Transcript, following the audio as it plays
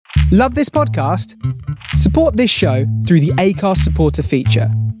Love this podcast? Support this show through the Acast supporter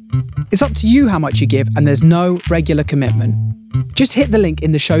feature. It's up to you how much you give, and there's no regular commitment. Just hit the link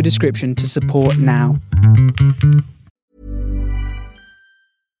in the show description to support now.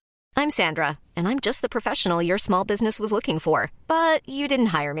 I'm Sandra, and I'm just the professional your small business was looking for. But you didn't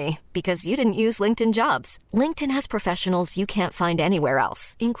hire me because you didn't use LinkedIn Jobs. LinkedIn has professionals you can't find anywhere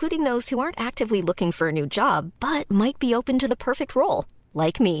else, including those who aren't actively looking for a new job, but might be open to the perfect role,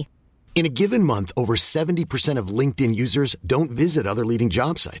 like me. In a given month, over 70% of LinkedIn users don't visit other leading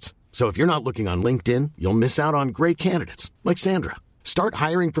job sites. So if you're not looking on LinkedIn, you'll miss out on great candidates like Sandra. Start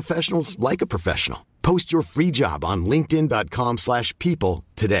hiring professionals like a professional. Post your free job on linkedin.com/people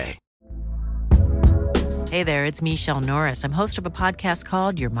today. Hey there, it's Michelle Norris. I'm host of a podcast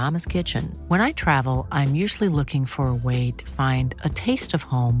called Your Mama's Kitchen. When I travel, I'm usually looking for a way to find a taste of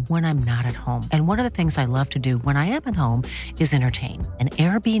home when I'm not at home. And one of the things I love to do when I am at home is entertain. And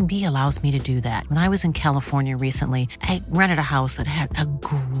Airbnb allows me to do that. When I was in California recently, I rented a house that had a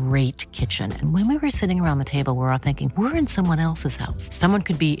great kitchen. And when we were sitting around the table, we're all thinking, we're in someone else's house. Someone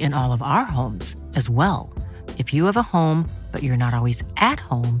could be in all of our homes as well. If you have a home, but you're not always at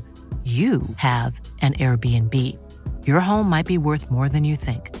home, you have an Airbnb. Your home might be worth more than you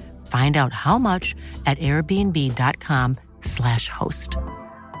think. Find out how much at airbnb.com/host.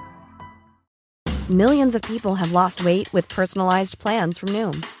 Millions of people have lost weight with personalized plans from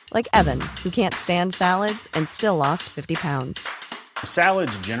Noom. Like Evan, who can't stand salads and still lost 50 pounds.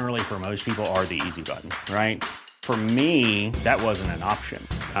 Salads generally for most people are the easy button, right? For me, that wasn't an option.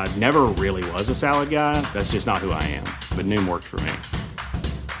 I never really was a salad guy. That's just not who I am. But Noom worked for me.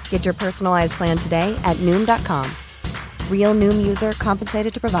 Get your personalized plan today at Noom.com. Real Noom user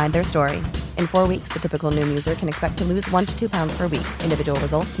compensated to provide their story. In 4 weeks, the typical Noom user can expect to lose 1 to 2 pounds per week. Individual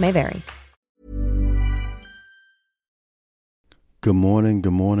results may vary. Good morning,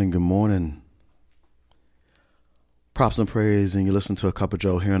 good morning, good morning. Props and praise, and you listen to a Cup of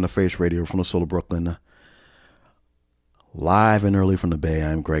Joe here on the Face Radio from the soul of Brooklyn. Live and early from the Bay,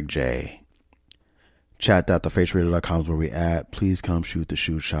 I'm Greg J. Chat.thefaceradio.com is where we at. Please come shoot the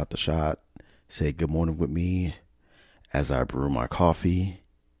shoot, shot the shot. Say good morning with me as I brew my coffee.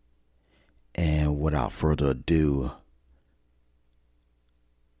 And without further ado,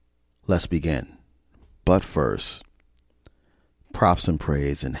 let's begin. But first, props and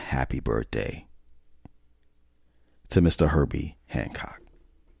praise and happy birthday to Mr. Herbie Hancock.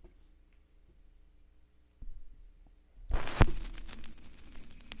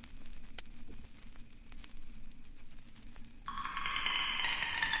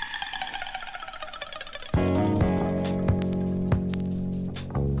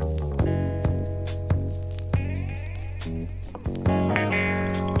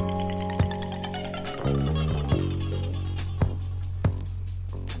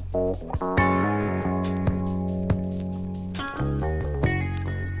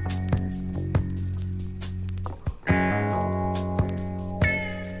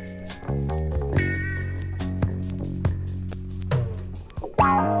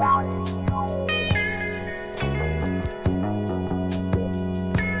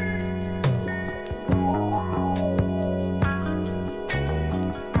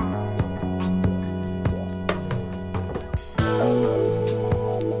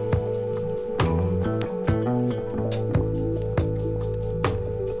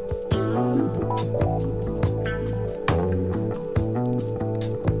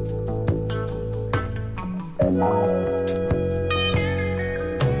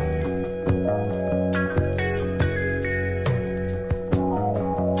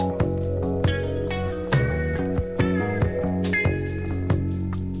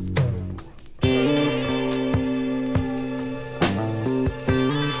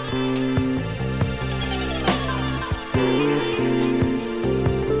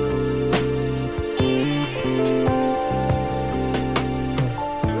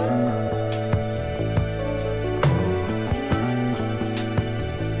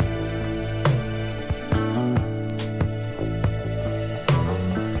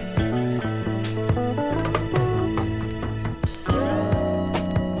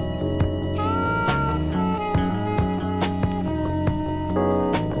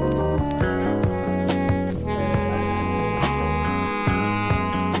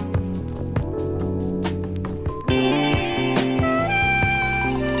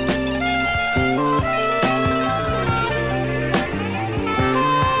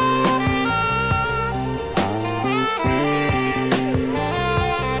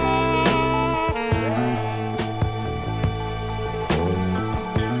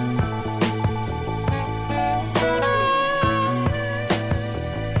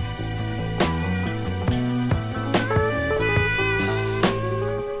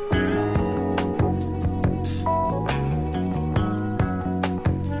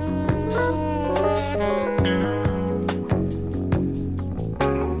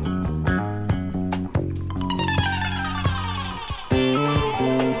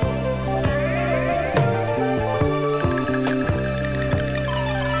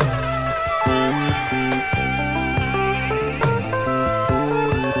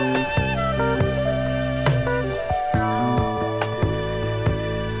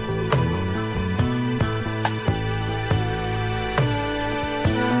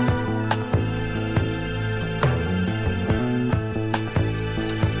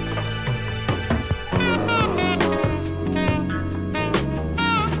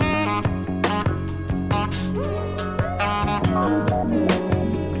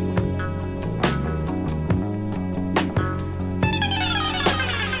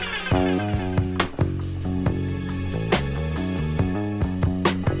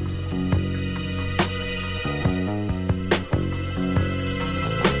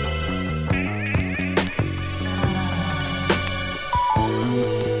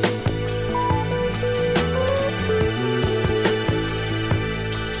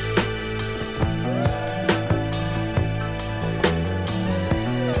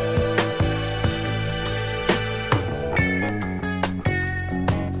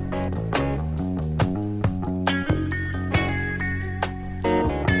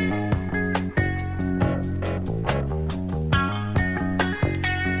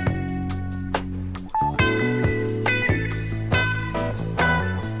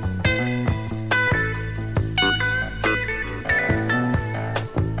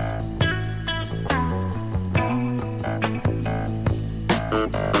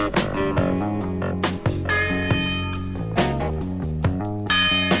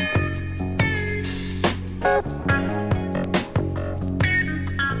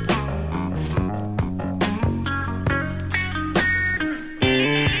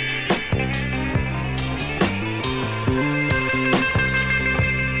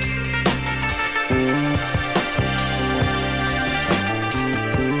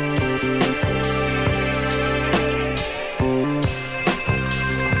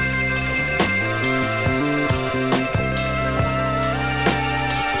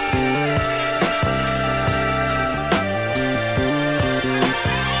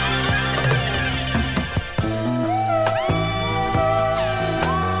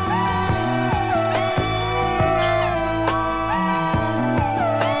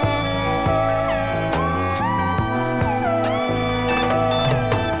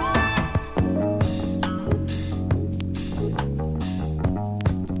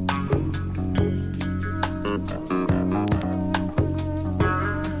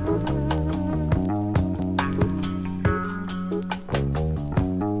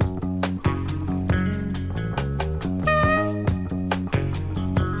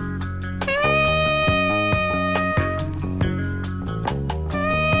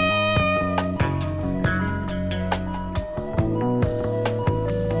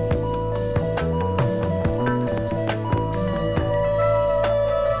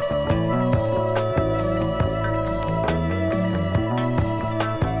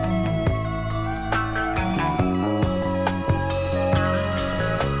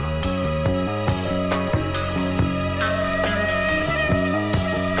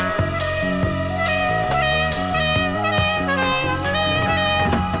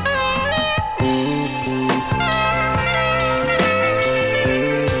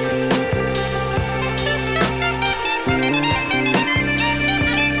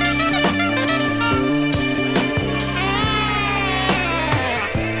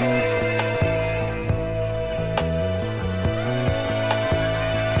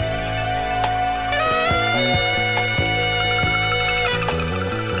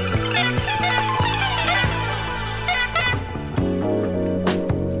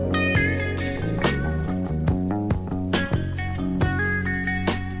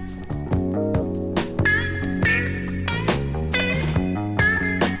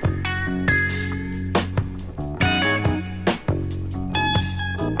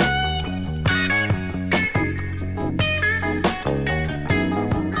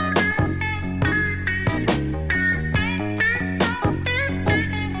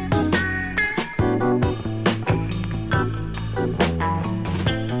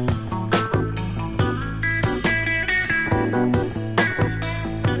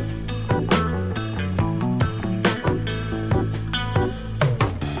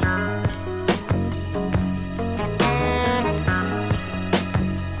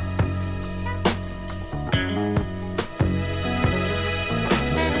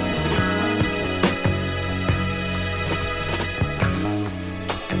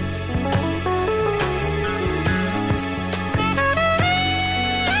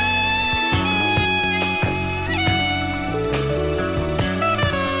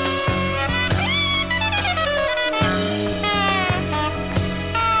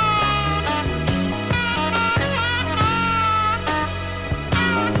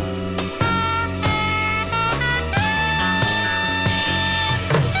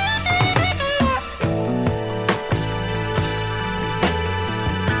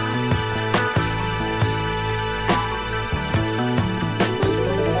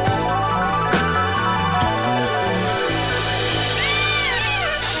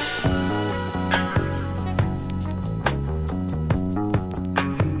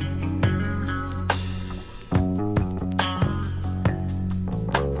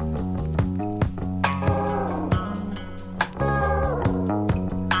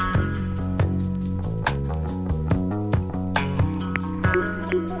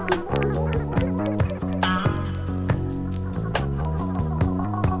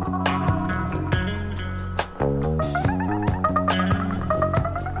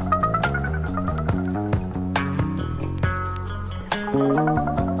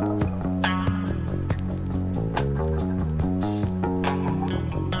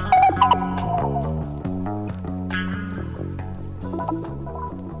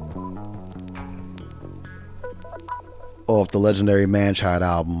 off the legendary Man-Child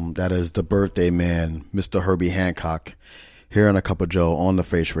album. That is The Birthday Man, Mr. Herbie Hancock, here on A Cup of Joe on the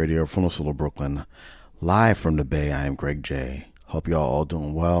Face Radio from Lucilla, Brooklyn. Live from the Bay, I am Greg J. Hope y'all all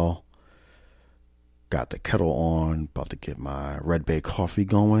doing well. Got the kettle on, about to get my Red Bay coffee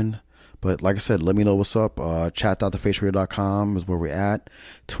going. But like I said, let me know what's up. Chat.thefaceradio.com is where we're at.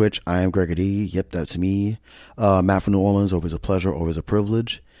 Twitch, I am Gregory. Yep, that's me. Matt from New Orleans, always a pleasure, always a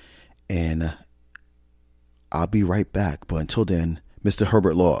privilege. And I'll be right back. But until then, Mr.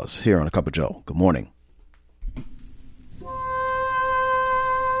 Herbert Laws here on A Cup of Joe. Good morning.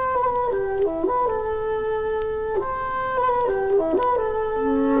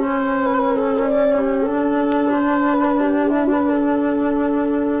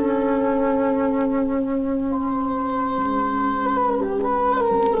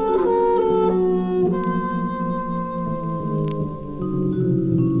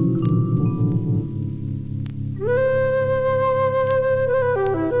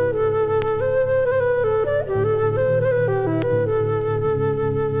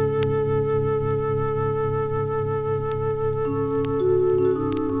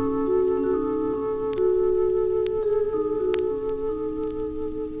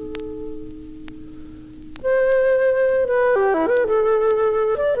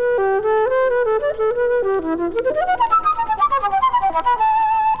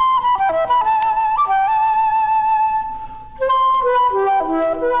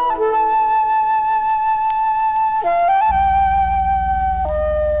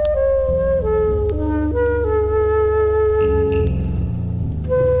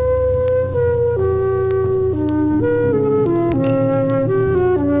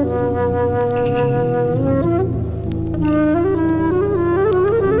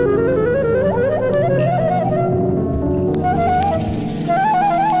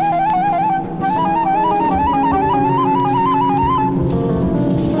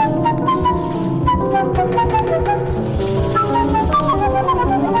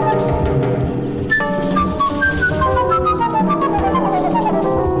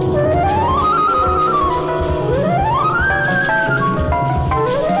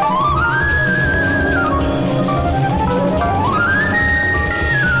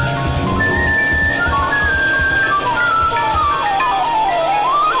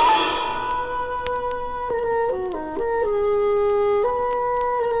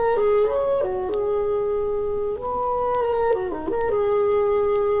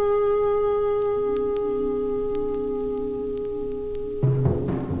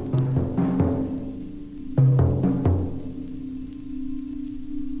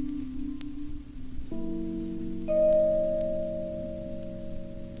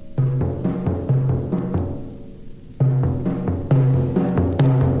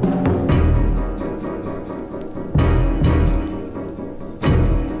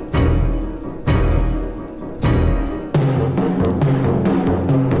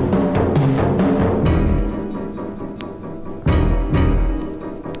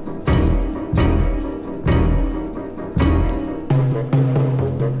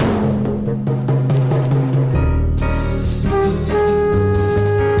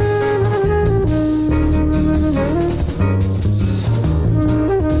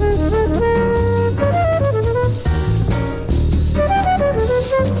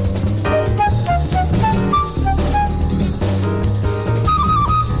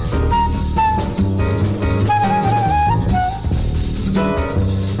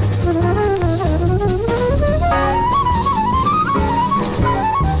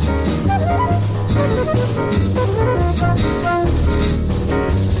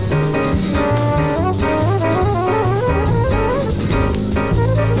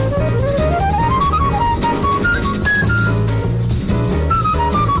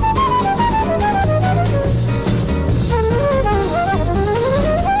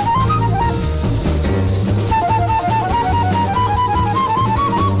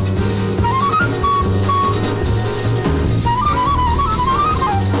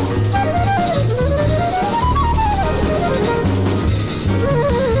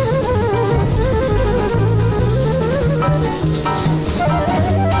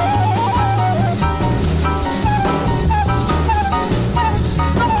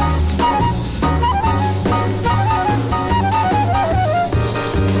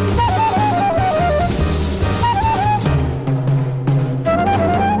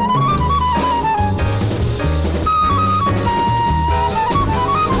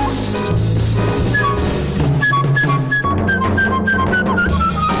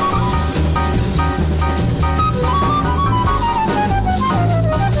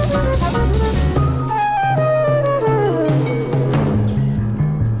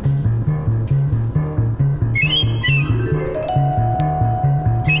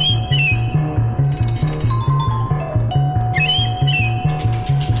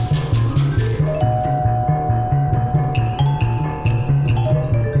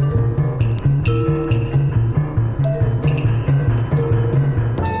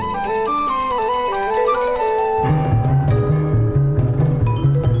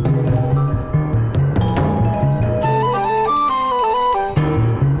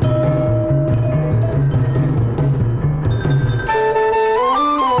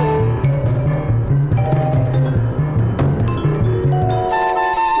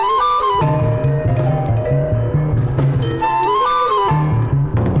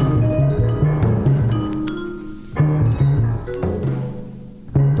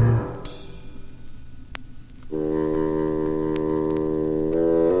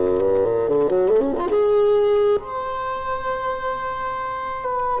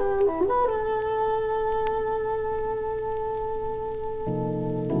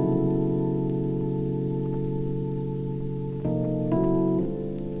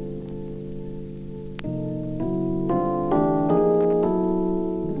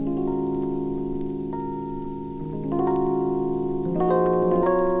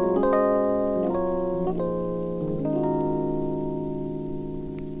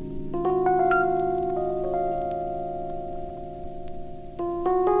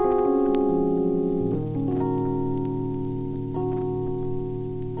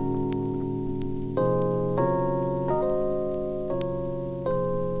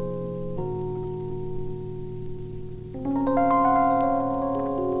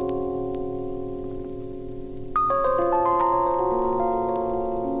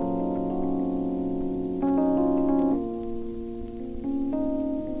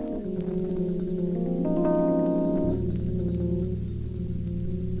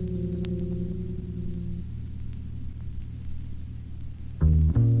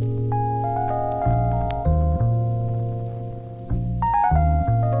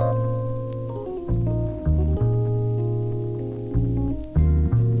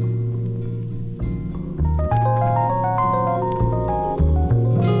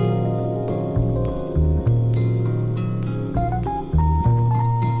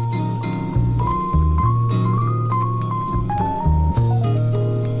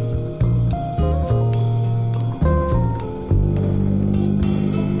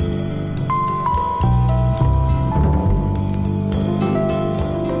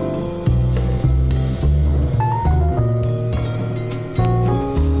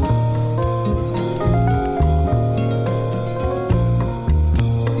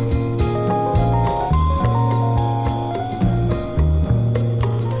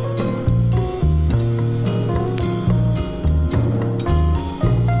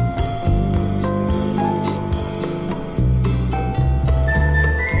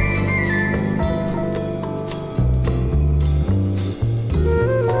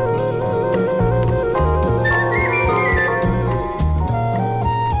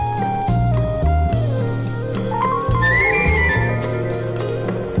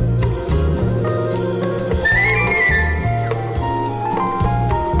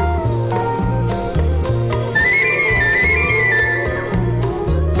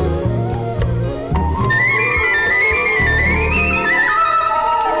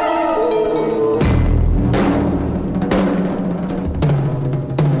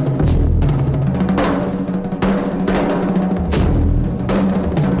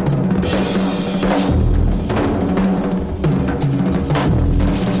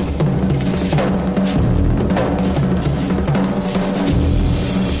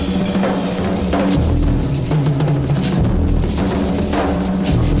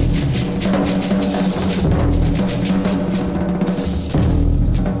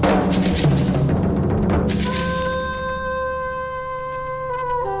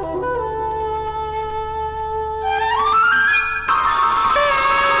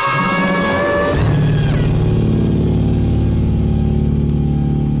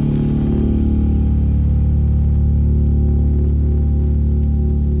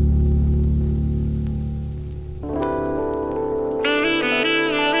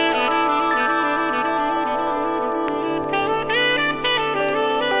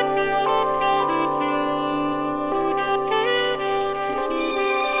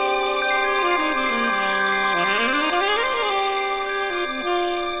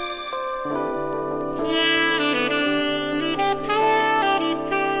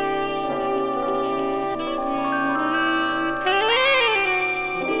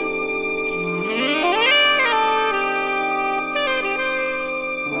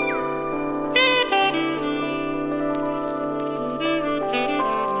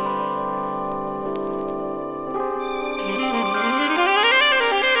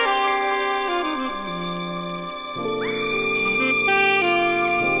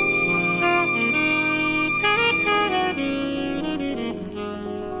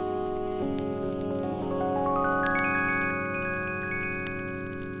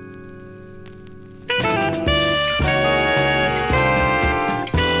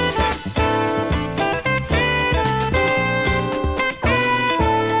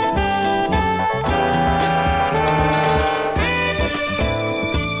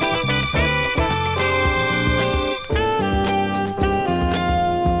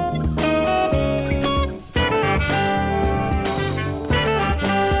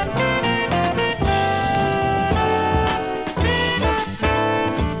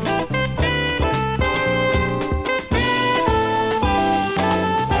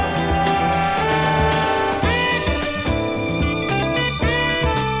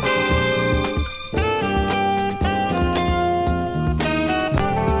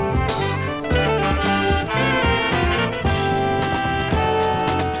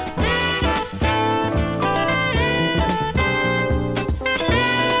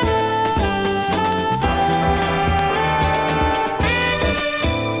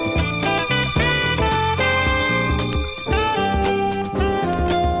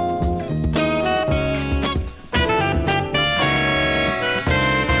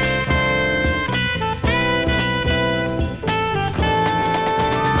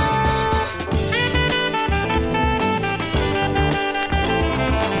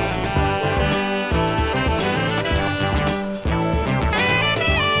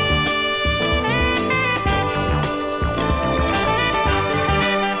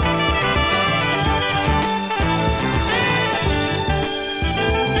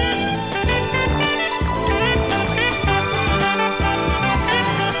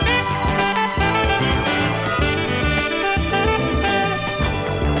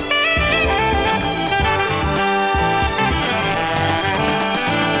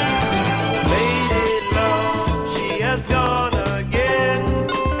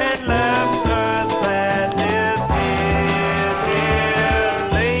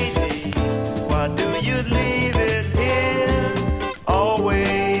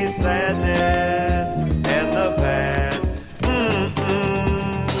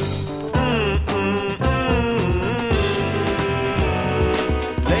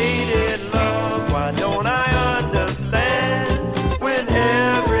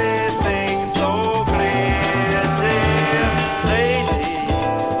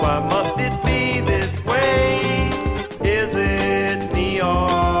 Why must it be this way? Is it me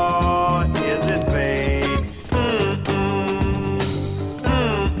or is it fate?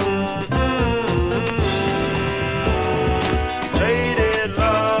 Lady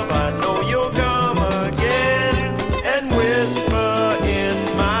love, I know you'll come again and whisper in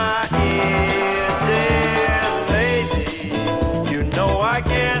my ear. Dear lady, you know I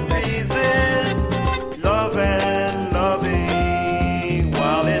can't resist love and loving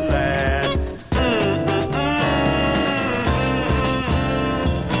while it lasts.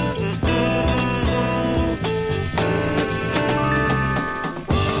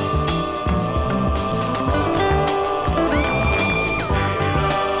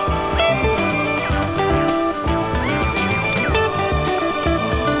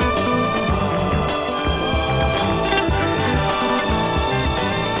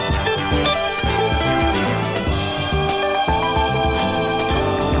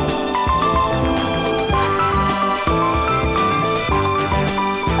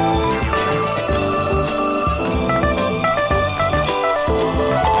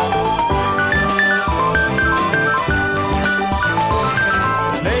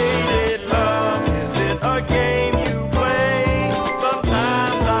 Lady love, is it a game you play?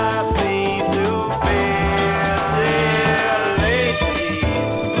 Sometimes I seem to fear. Dear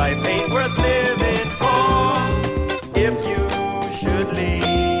lady, life ain't worth living for if you should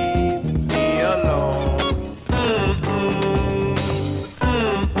leave me alone.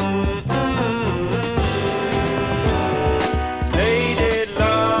 Lady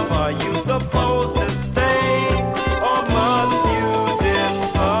love, are you supposed to stay or must you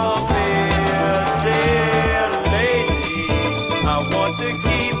disappear? Dear lady, I want to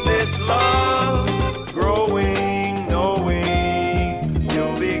keep this love growing, knowing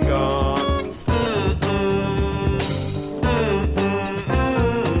you'll be gone.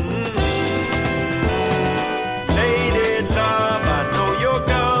 Lady love, I know you'll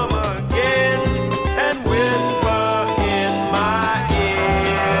come again and whisper in my ear.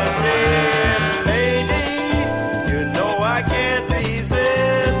 Dear lady, you know I can't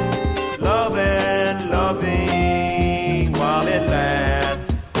resist love and loving while it lasts.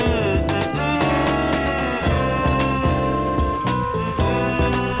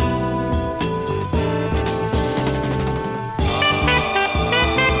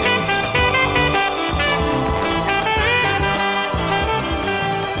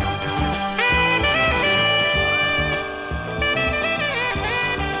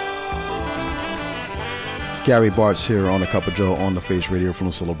 Gary Bartz here on the Cup of J.O.E. on the Face Radio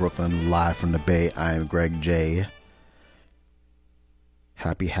from Solo, Brooklyn, live from the Bay. I am Greg J.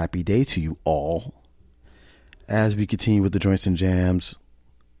 Happy day to you all. As we continue with the joints and jams,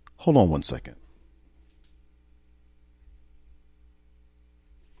 hold on one second.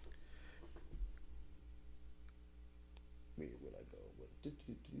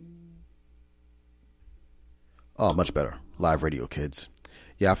 Oh, much better. Live radio, kids.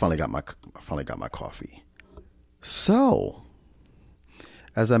 Yeah, I finally got my coffee. So,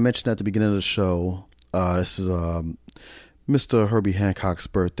 as I mentioned at the beginning of the show, this is Mr. Herbie Hancock's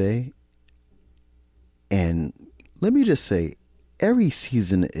birthday. And let me just say, every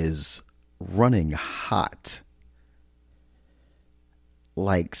season is running hot.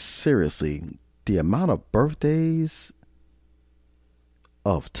 Like, seriously, the amount of birthdays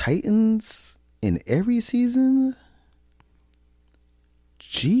of Titans in every season?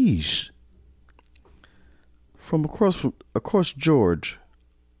 Jeez. From across George,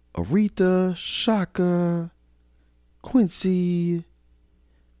 Aretha, Shaka, Quincy,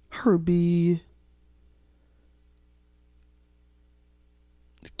 Herbie,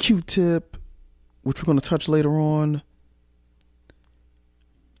 Q-Tip, which we're going to touch later on.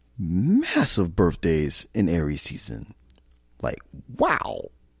 Massive birthdays in Aries season. Like,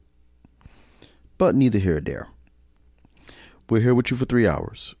 wow. But neither here nor there. We're here with you for 3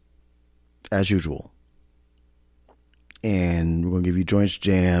 hours, as usual. And we're going to give you joints,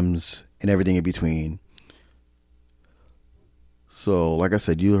 jams, and everything in between. So, like I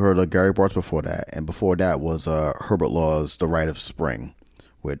said, you heard of Gary Bartz before that. And before that was Herbert Law's The Rite of Spring,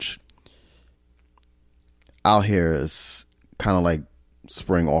 which out here is kind of like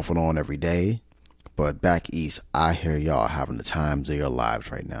spring off and on every day. But back east, I hear y'all having the times of your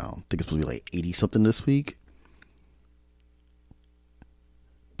lives right now. I think it's supposed to be like 80-something this week.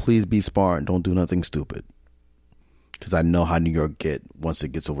 Please be smart and don't do nothing stupid. Because I know how New York get once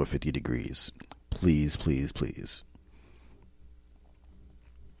it gets over 50 degrees. Please, please, please.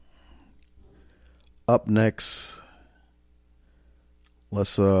 Up next,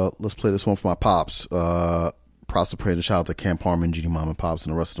 let's play this one for my pops. Props to praise and shout out to Camp Harmon, GD Mom and Pops,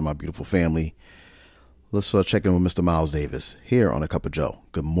 and the rest of my beautiful family. Let's check in with Mr. Miles Davis here on A Cup of Joe.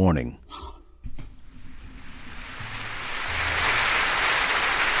 Good morning.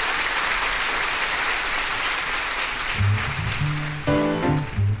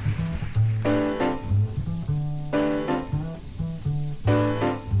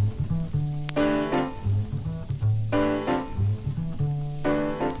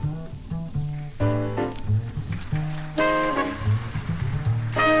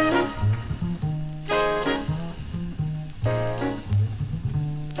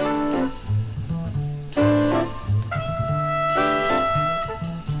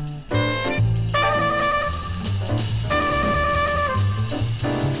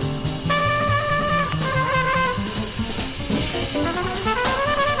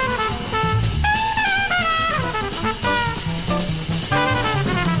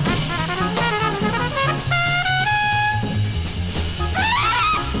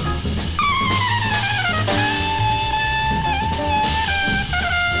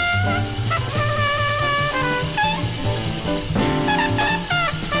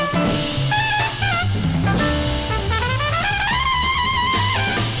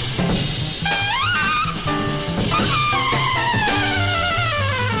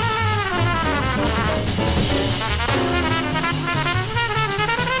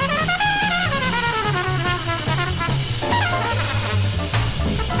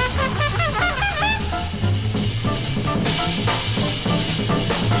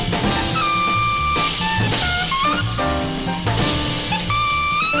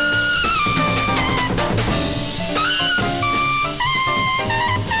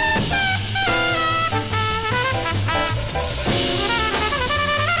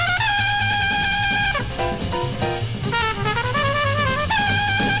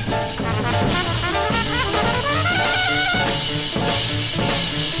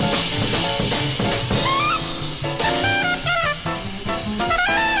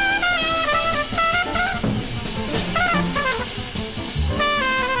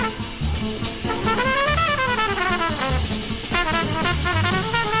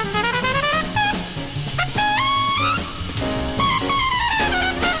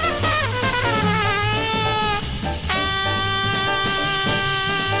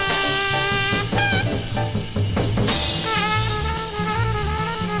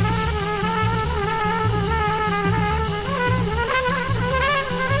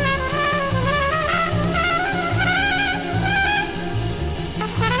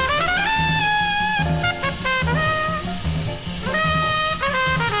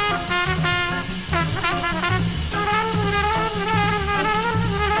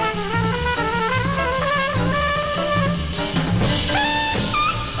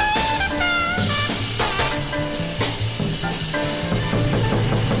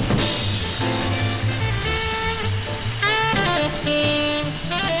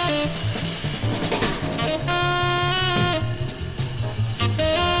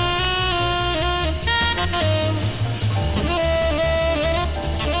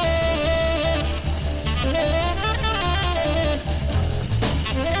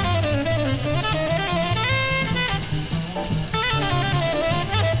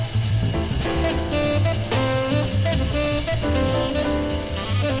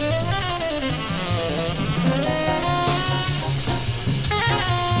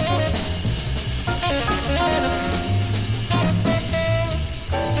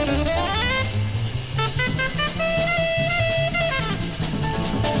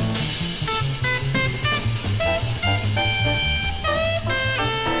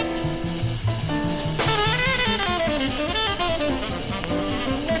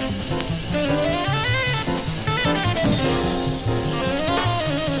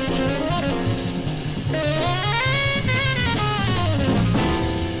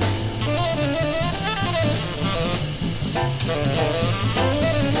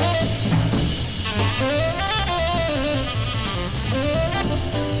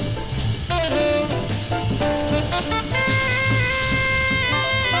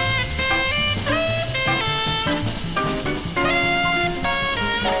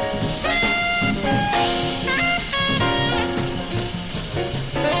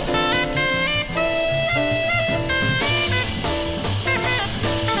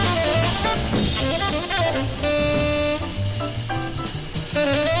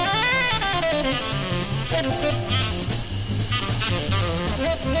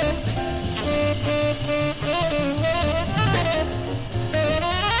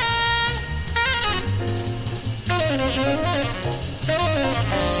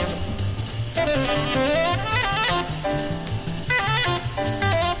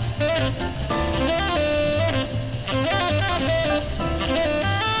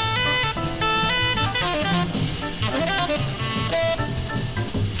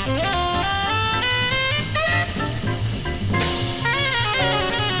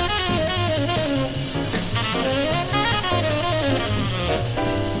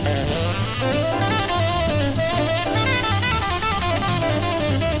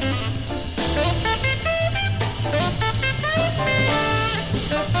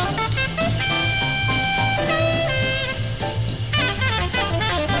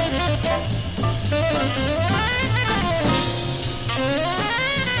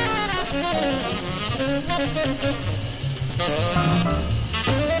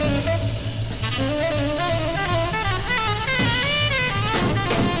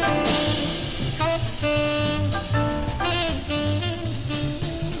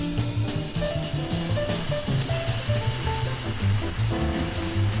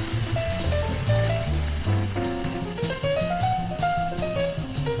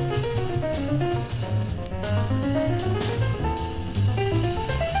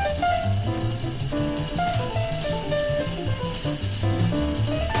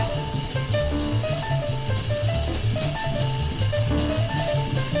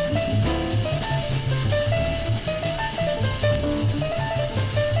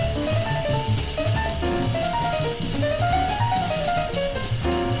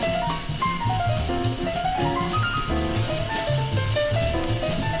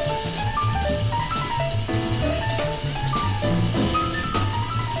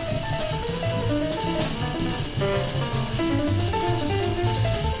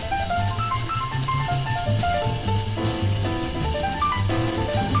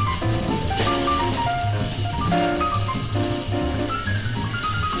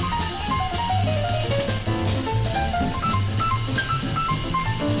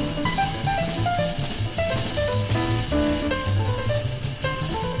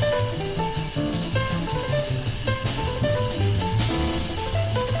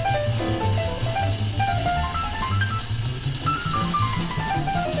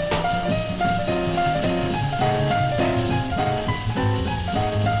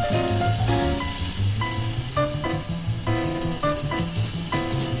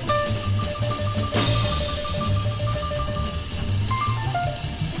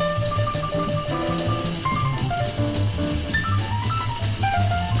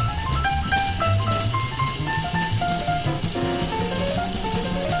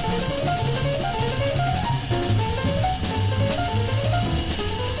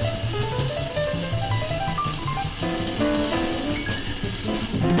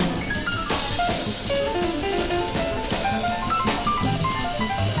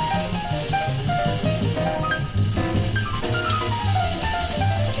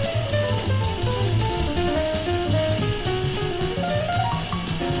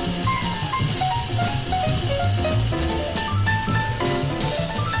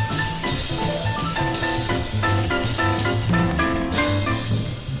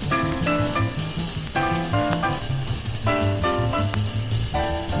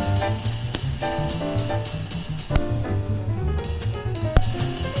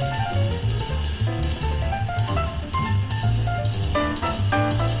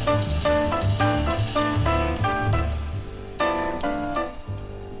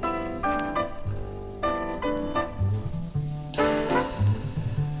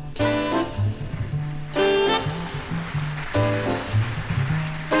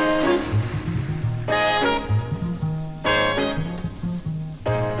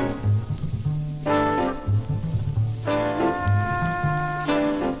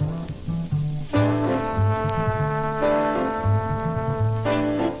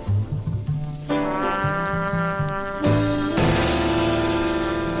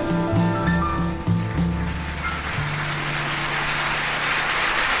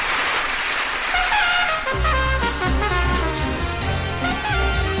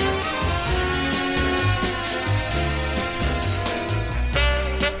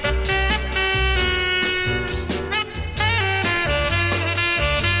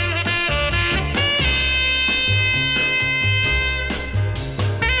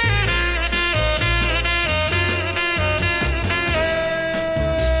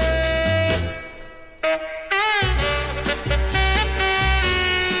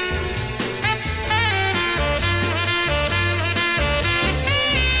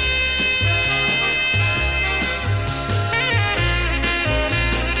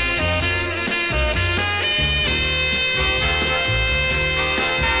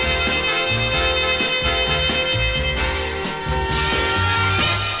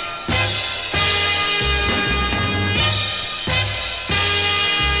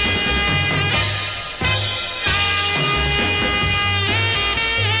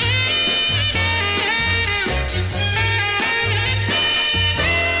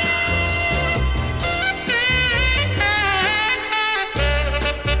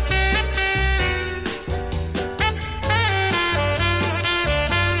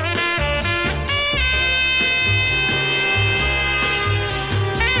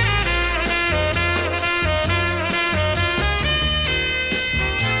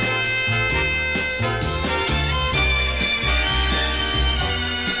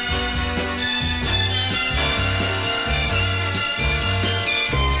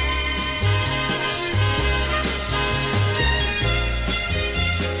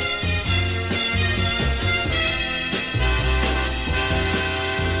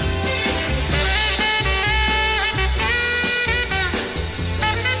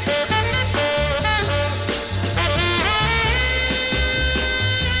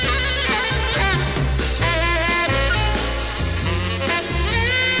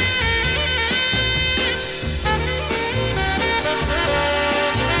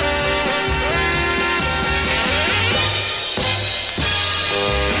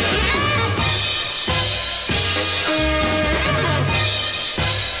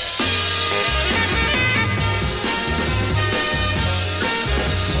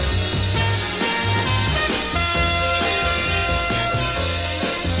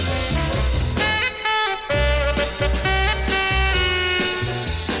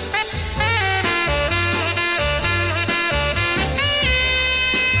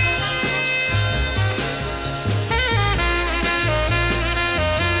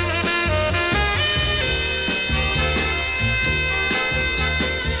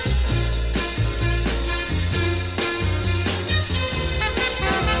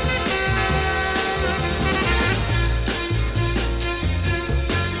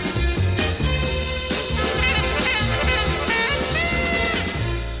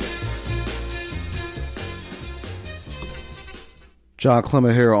 John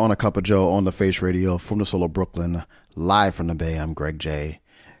Clement here on A Cup of Joe on the Face Radio from the Soul of Brooklyn, live from the Bay. I'm Greg J.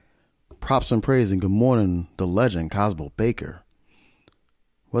 Props and praise and good morning, the legend Cosmo Baker.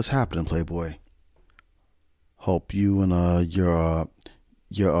 What's happening, Playboy? Hope you and your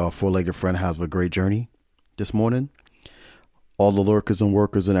four-legged friend have a great journey this morning. All the lurkers and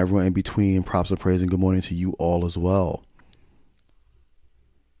workers and everyone in between, props and praise and good morning to you all as well.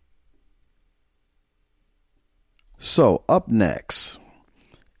 So up next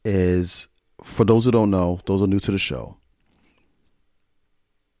is, for those who don't know, those who are new to the show,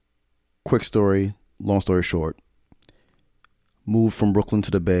 quick story, long story short, moved from Brooklyn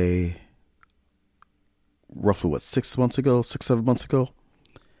to the Bay roughly, 7 months ago.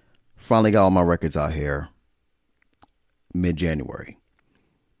 Finally got all my records out here mid-January.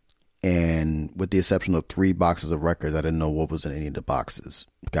 And with the exception of 3 boxes of records, I didn't know what was in any of the boxes.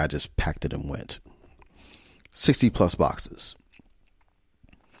 Guy just packed it and went. 60 plus boxes.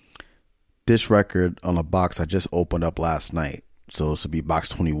 This record on a box I just opened up last night, so this would be box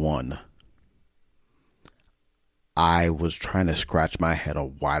 21. I was trying to scratch my head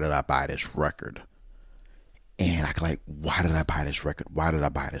on why did I buy this record? And why did I buy this record? Why did I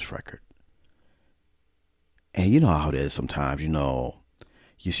buy this record? And you know how it is sometimes, you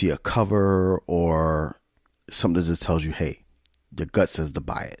see a cover or something that just tells you, hey, your gut says to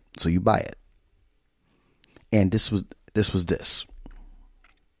buy it. So you buy it. And this was this.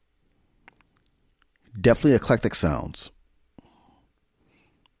 Definitely eclectic sounds.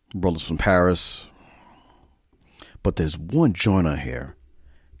 Brothers from Paris. But there's one joint on here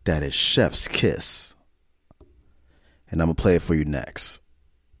that is Chef's Kiss. And I'm going to play it for you next.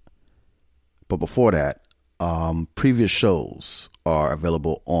 But before that, previous shows are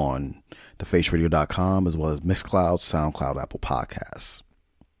available on thefaceradio.com as well as Mixcloud, SoundCloud, Apple Podcasts.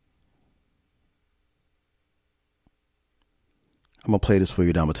 I'm going to play this for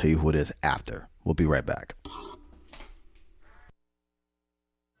you, then I'm going to tell you who it is after. We'll be right back.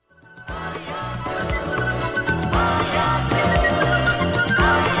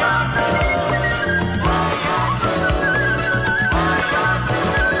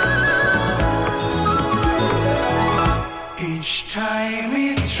 Each time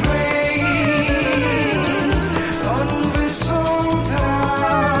it rains on this old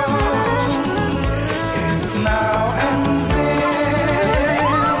town, if now and then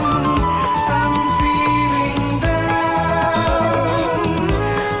I'm feeling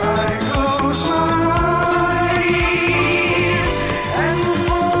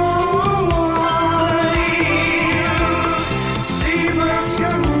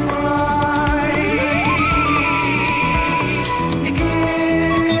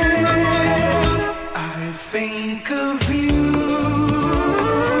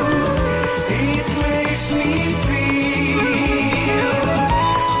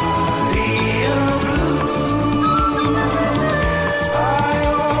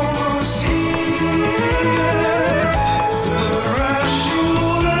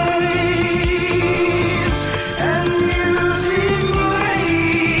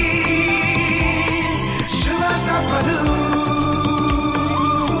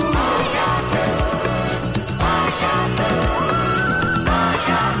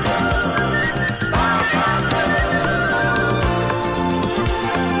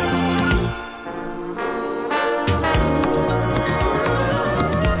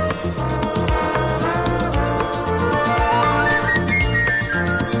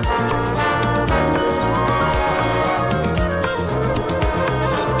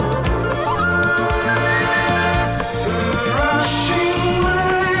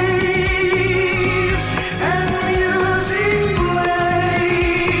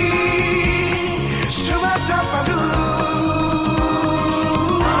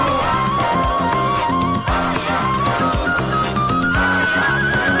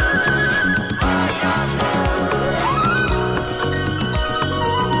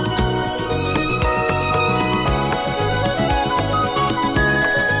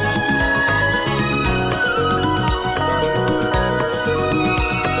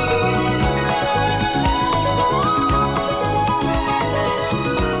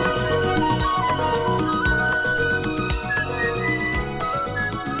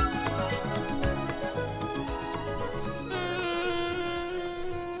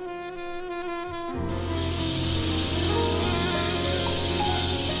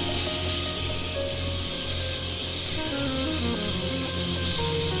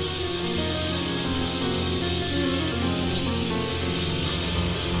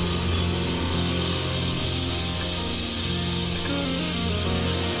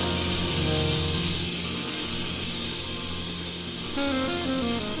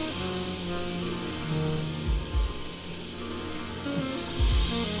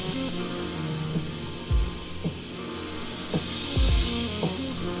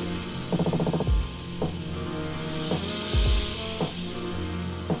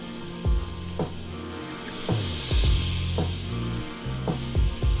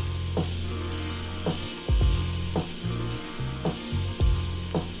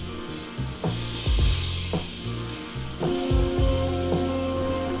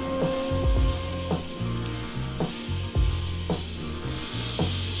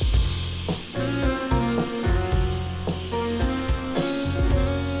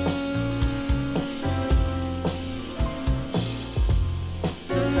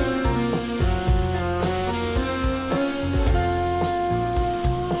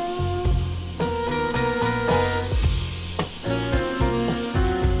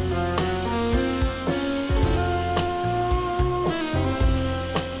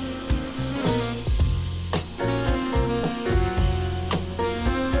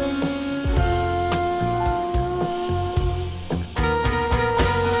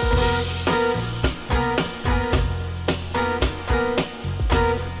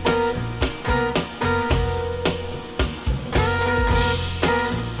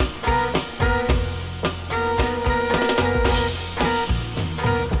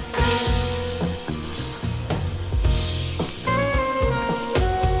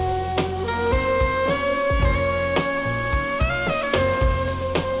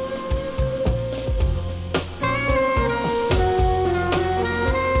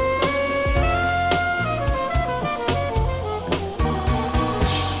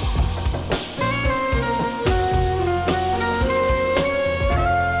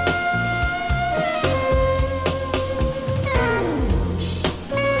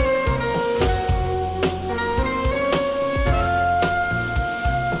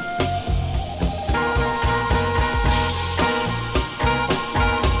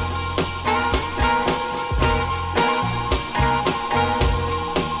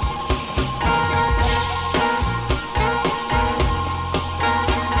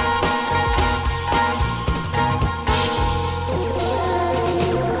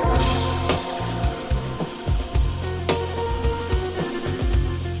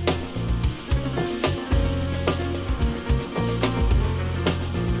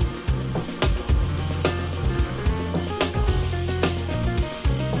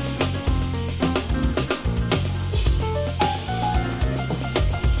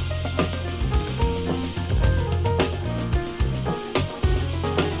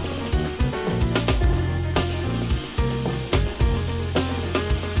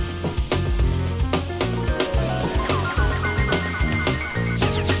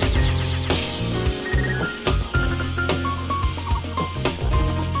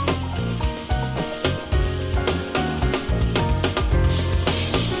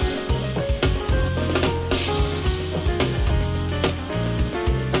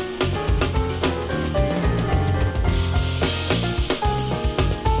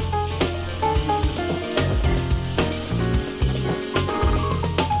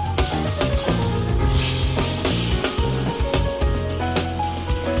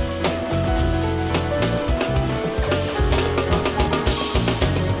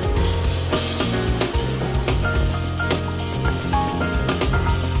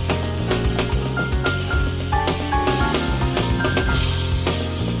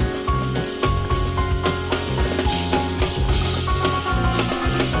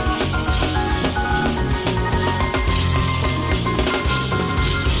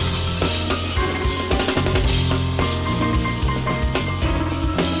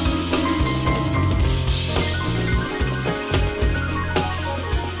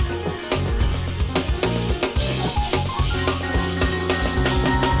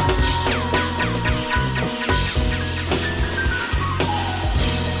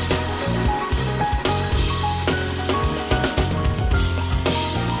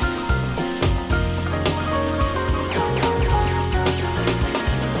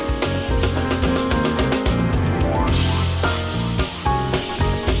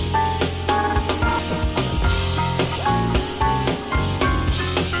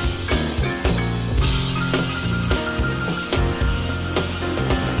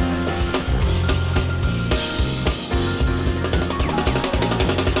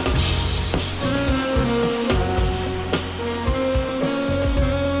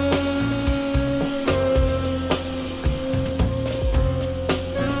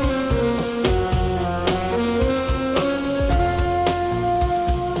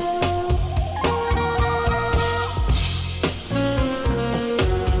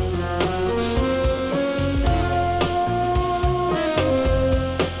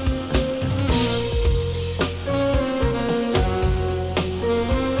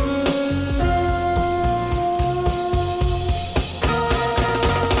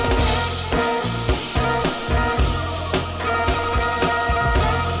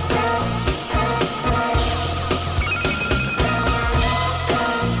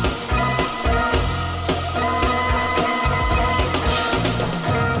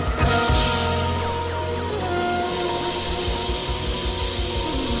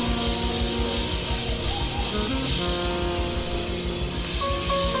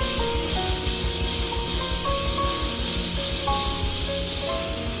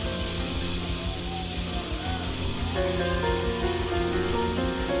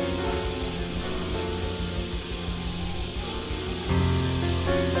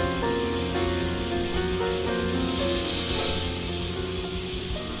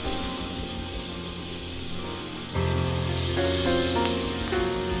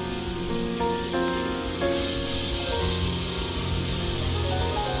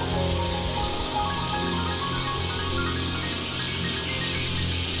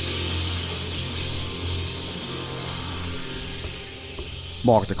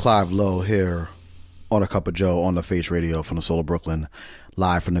Mark the Clive Lowe here on A Cup of Joe on the Face Radio from the Soul of Brooklyn,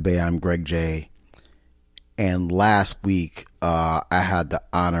 live from the Bay. I'm Greg J. And last week, I had the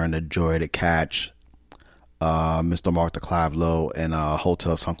honor and the joy to catch Mr. Mark the Clive Lowe in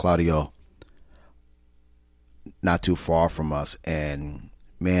Hotel San Claudio, not too far from us. And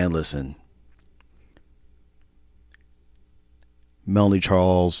man, listen, Melanie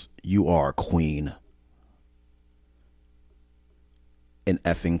Charles, you are a queen. An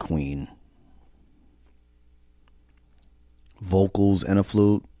effing queen. Vocals and a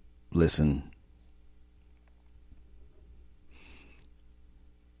flute. Listen.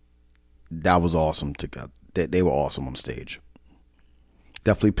 That was awesome. They were awesome on stage.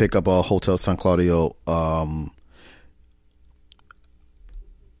 Definitely pick up a Hotel San Claudio. Of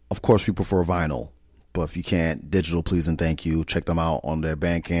course, we prefer vinyl. But if you can't, digital, please and thank you. Check them out on their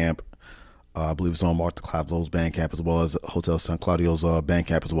Bandcamp. I believe it's on Mark the Clive Lowe's Bandcamp as well as Hotel San Claudio's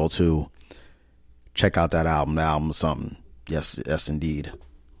Bandcamp as well too. Check out that album. The album is something. Yes, indeed.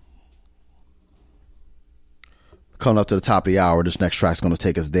 Coming up to the top of the hour, this next track's going to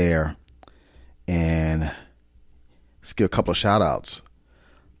take us there. And let's give a couple of shout outs.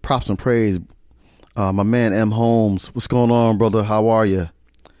 Props and praise. My man M. Holmes. What's going on, brother? How are you?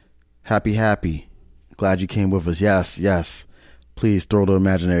 Happy. Glad you came with us. Yes. Please throw the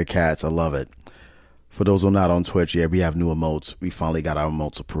imaginary cats. I love it. For those who are not on Twitch, yeah, we have new emotes. We finally got our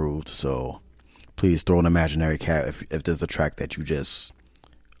emotes approved. So please throw an imaginary cat if there's a track that you just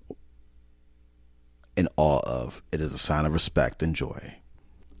in awe of. It is a sign of respect and joy.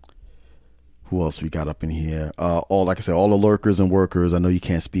 Who else we got up in here? Like I said, all the lurkers and workers. I know you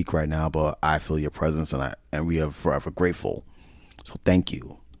can't speak right now, but I feel your presence and we are forever grateful. So thank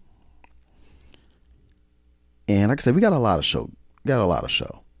you. And like I said, we got a lot of show.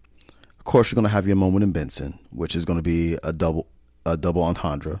 Of course, you're going to have your moment in Benson, which is going to be a double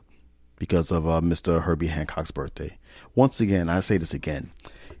entendre because of Mr. Herbie Hancock's birthday. Once again, I say this again.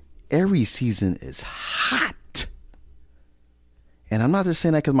 Aries season is hot. And I'm not just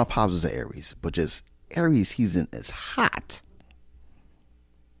saying that because my pops is an Aries, but just Aries season is hot.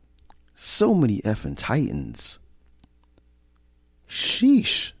 So many effing Titans.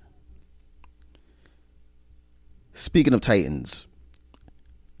 Sheesh. Speaking of Titans,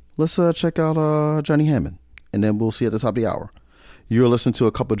 let's check out Johnny Hammond, and then we'll see at the top of the hour. You're listening to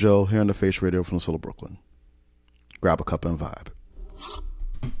A Cup of Joe here on the Face Radio from the Soul of Brooklyn. Grab a cup and vibe.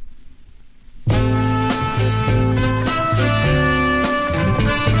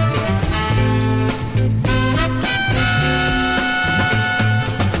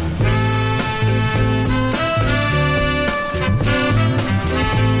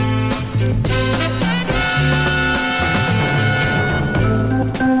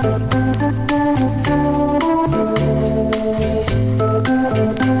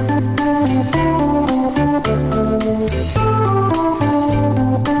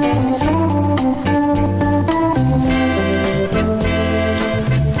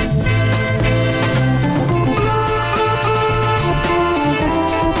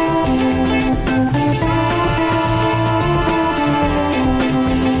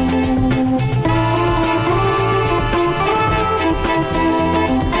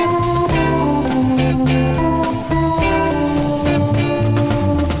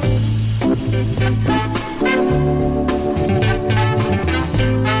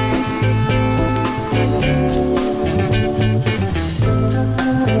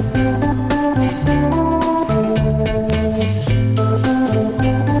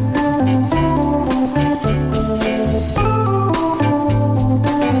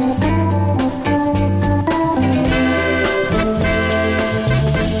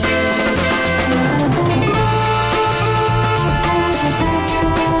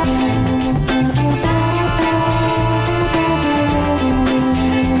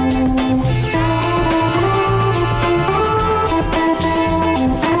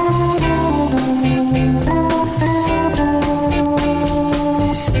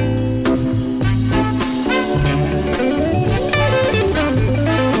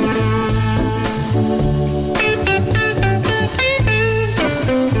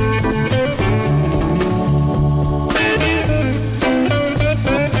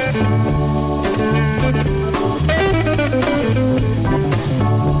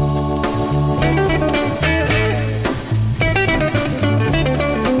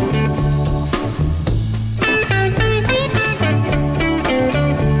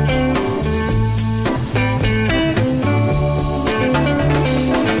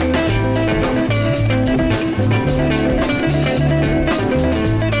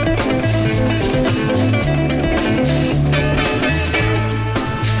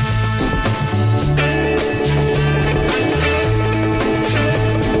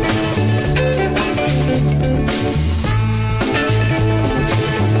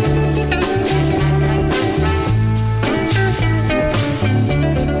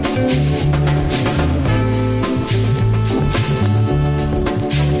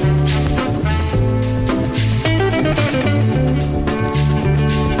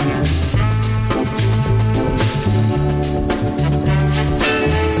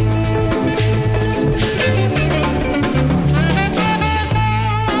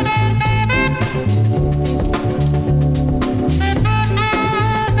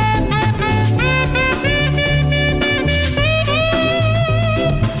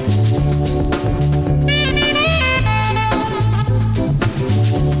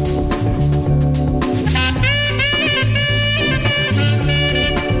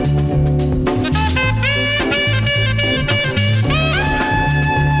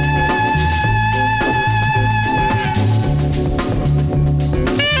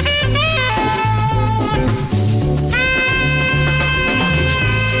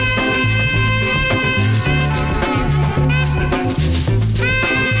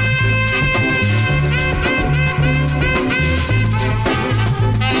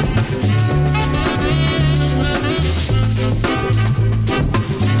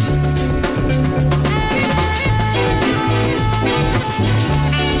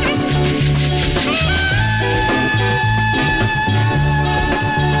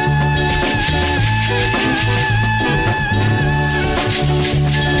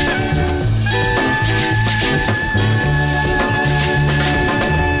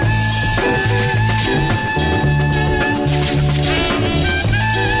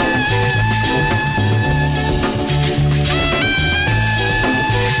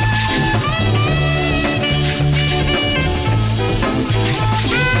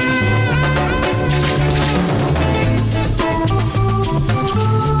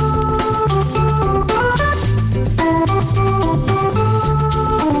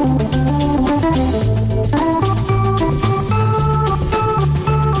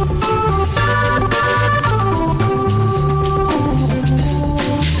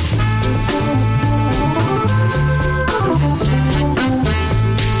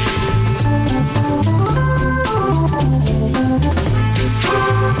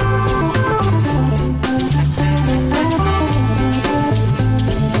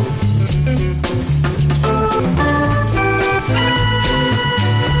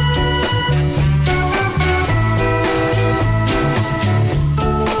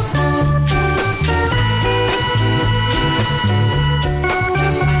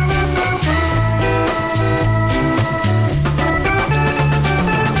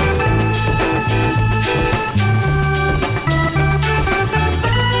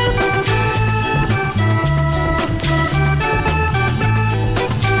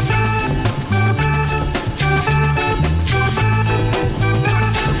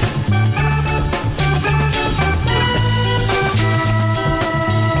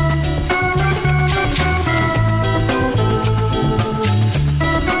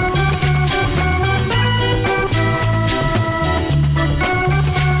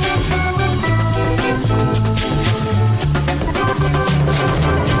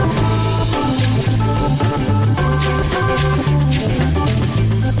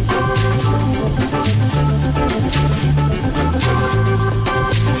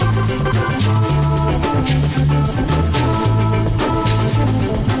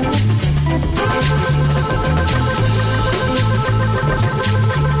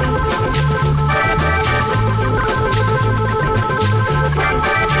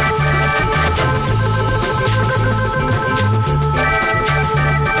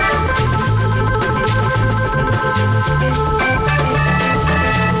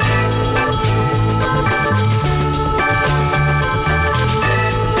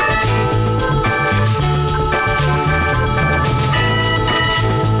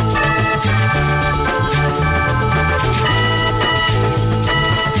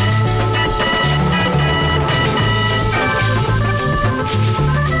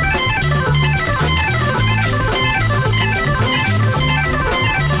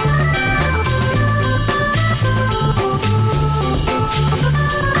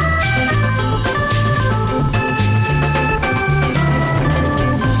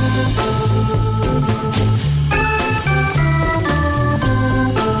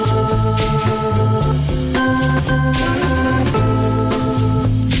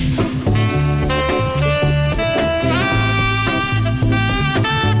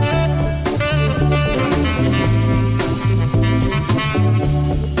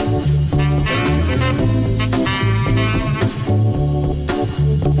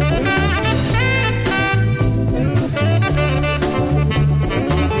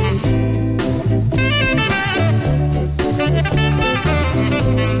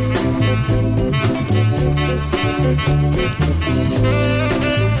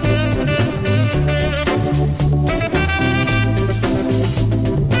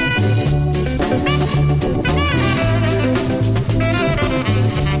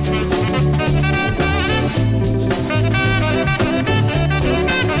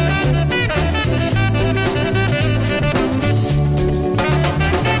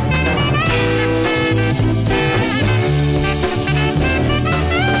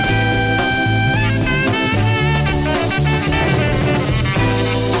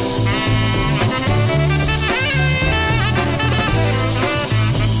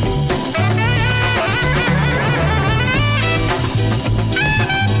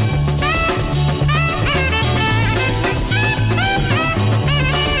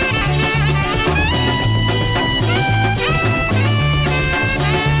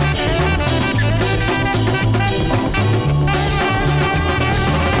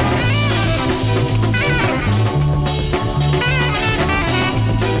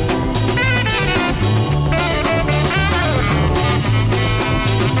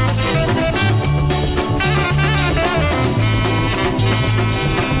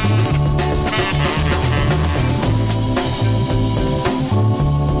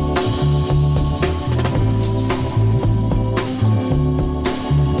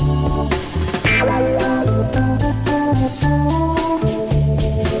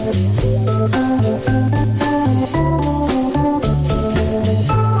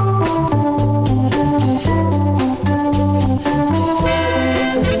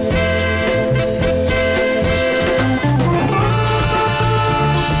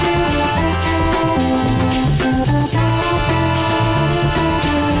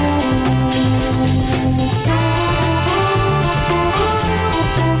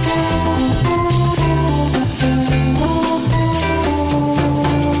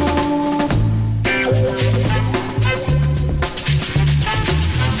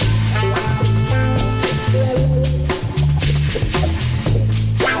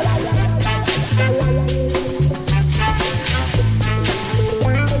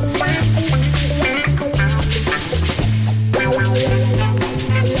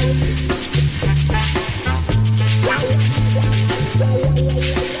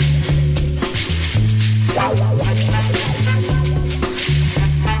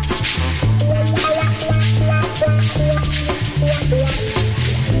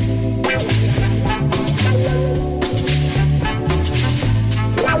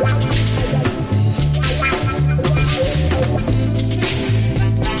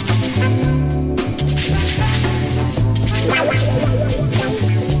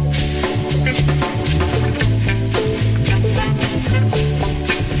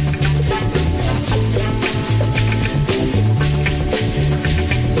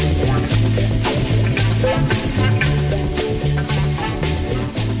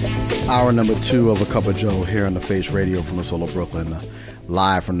 Hour number 2 of A Cup of Joe here on the Face Radio from the Soul of Brooklyn.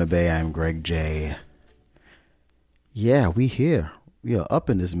 Live from the Bay, I'm Greg J. Yeah, we here. We are up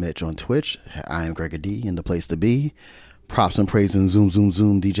in this Mitch on Twitch. I am Greg D in the place to be. Props and praise and zoom, zoom,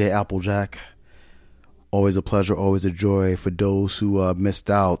 zoom. DJ Applejack. Always a pleasure, always a joy for those who missed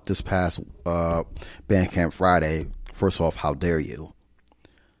out this past Bandcamp Friday. First off, how dare you?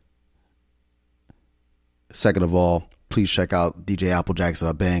 Second of all, please check out DJ Applejack's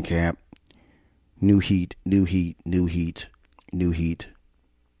Bandcamp. New heat, new heat, new heat, new heat.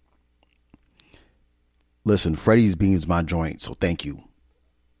 Listen, Freddie's Beans my joint, so thank you.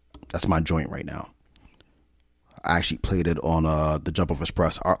 That's my joint right now. I actually played it on the Jump of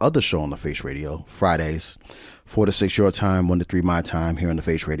Express, our other show on the Face Radio, Fridays, 4 to 6 your time, 1 to 3 my time here on the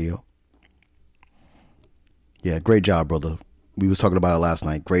Face Radio. Yeah, great job, brother. We was talking about it last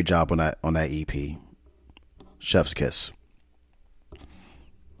night. Great job on that EP. Chef's kiss.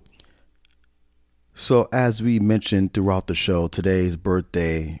 So as we mentioned throughout the show, today's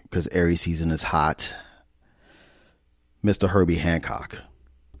birthday, because Aries season is hot, Mr. Herbie Hancock.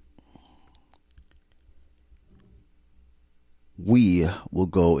 We will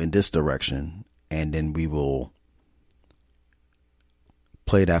go in this direction, and then we will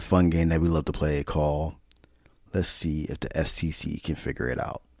play that fun game that we love to play called Let's See If the STC Can Figure It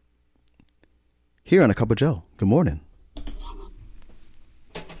Out. Here on A Cup of Joe. Good morning.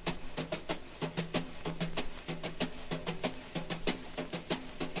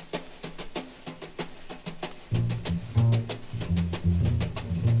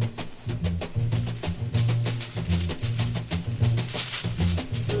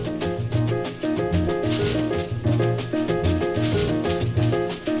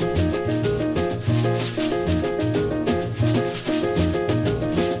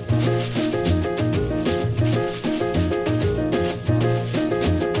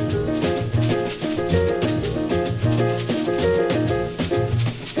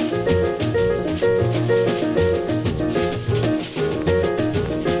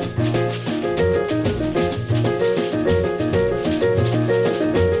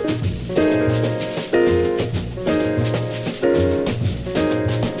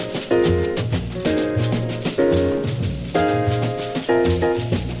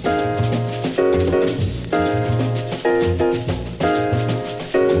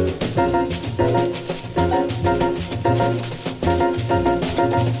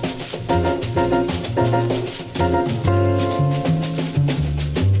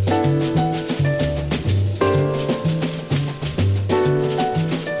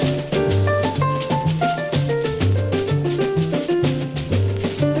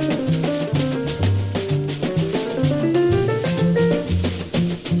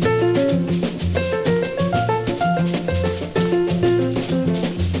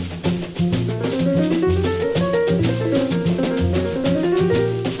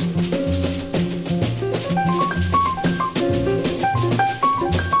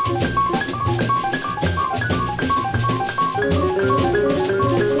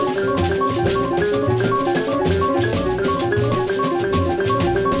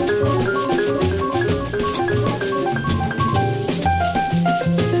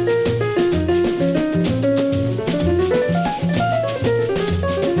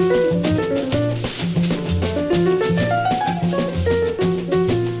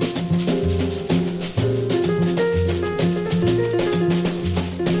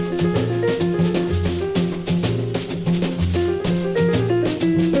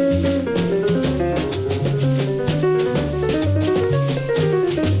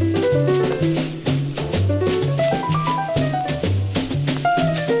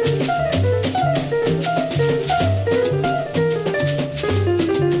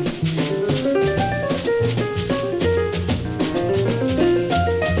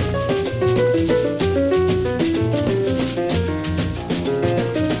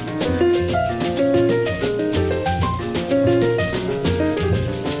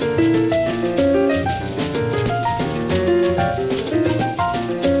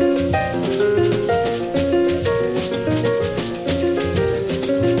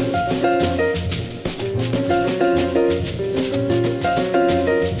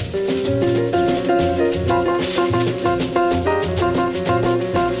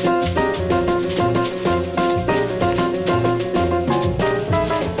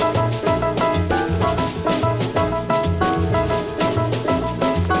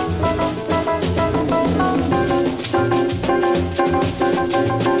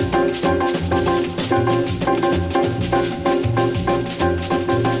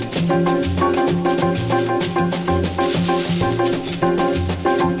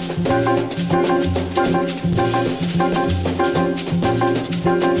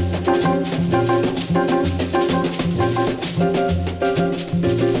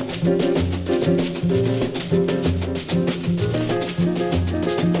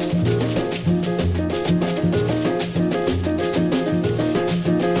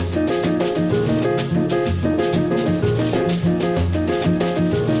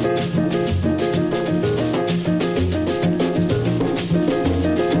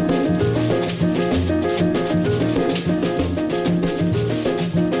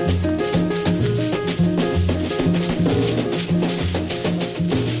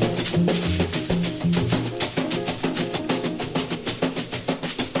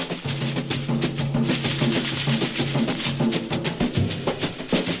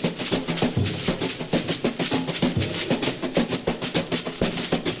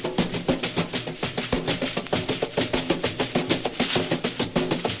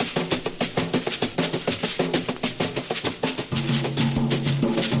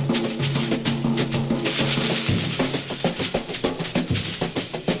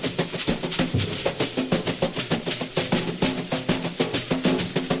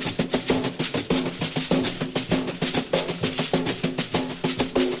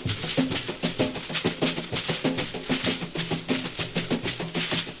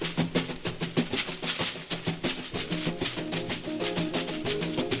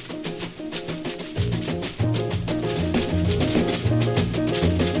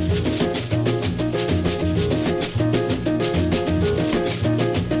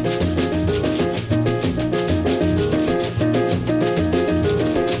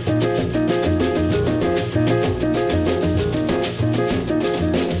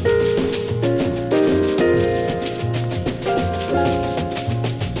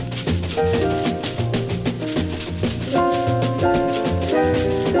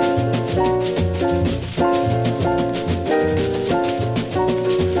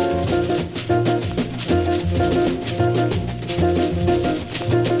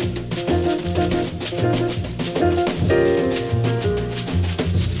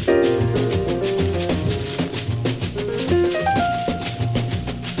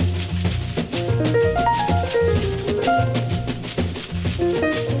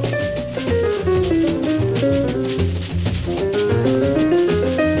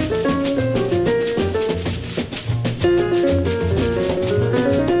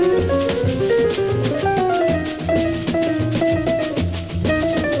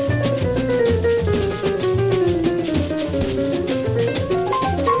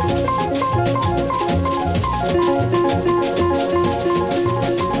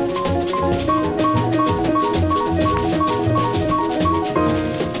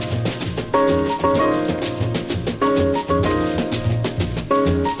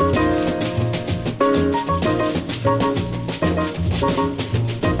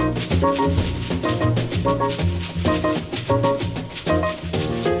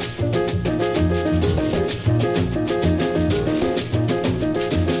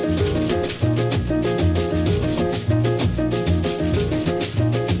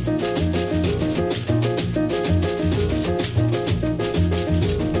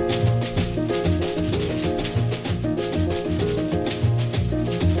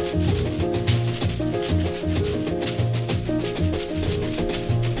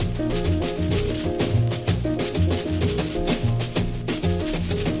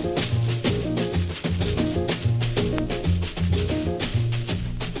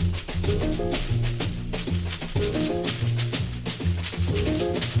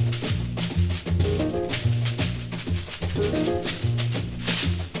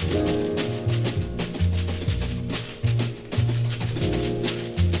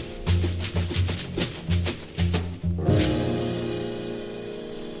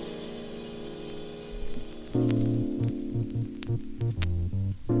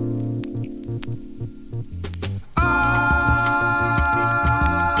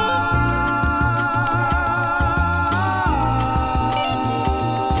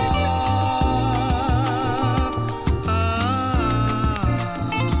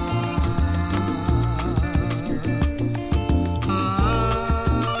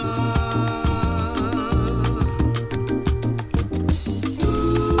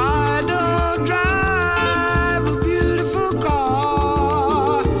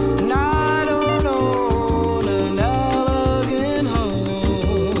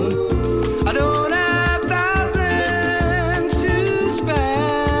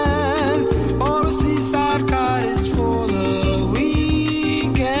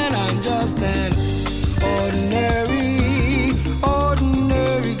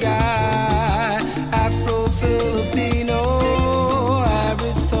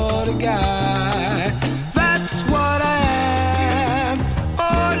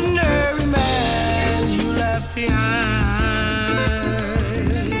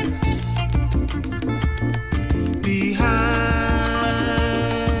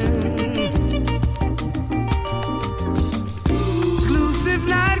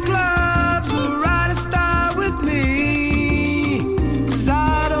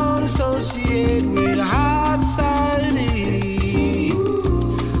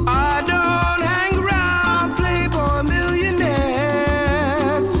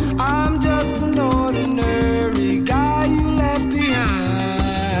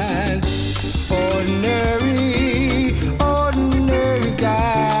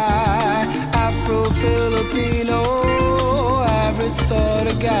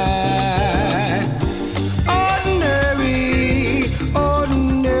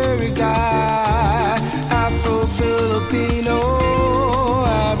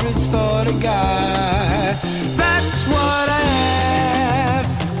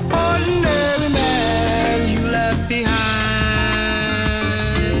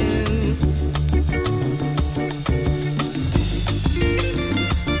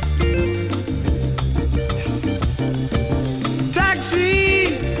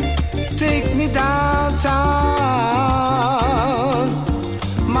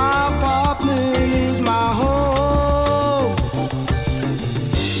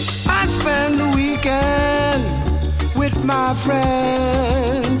 My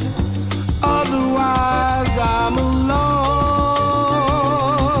friends, otherwise I'm alone.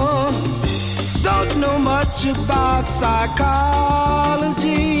 Don't know much about psychology.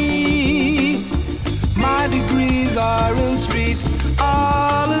 My degrees are in streetology.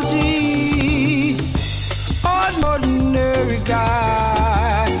 Ordinary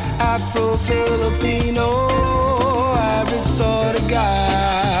guy, Afro-Filipino, average sort of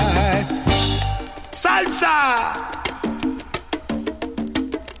guy. Salsa!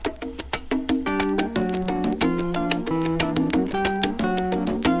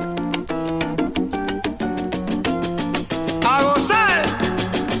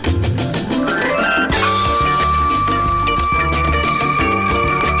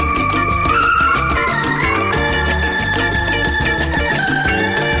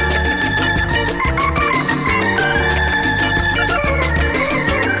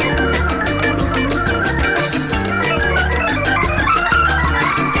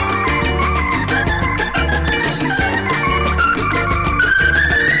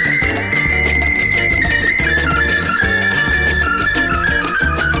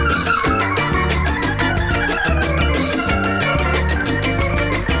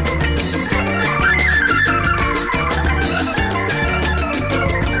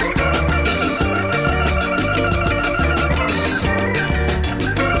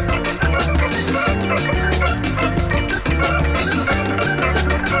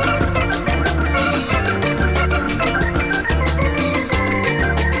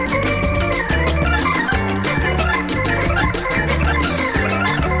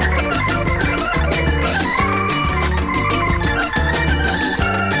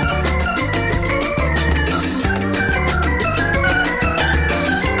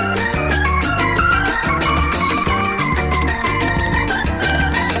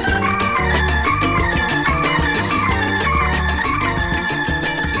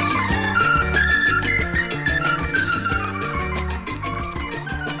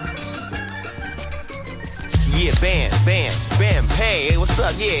 hey, what's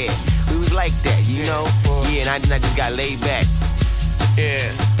up? Yeah, we was like that, you know? Yeah, and I just got laid back. Yeah,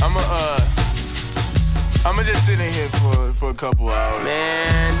 I'ma just sit in here for a couple hours.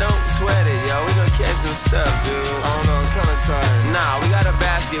 Man, don't sweat it, yo. We gonna catch some stuff, dude. I don't know, I'm kinda tired. Nah, we got a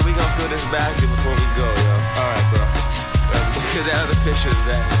basket. We gonna fill this basket before we go, yo. Alright, bro. Because that other picture is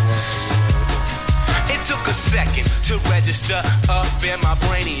that. It took a second to register up in my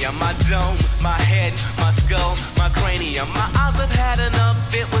brainium, my dome, my head, my skull, my cranium. My eyes have had enough,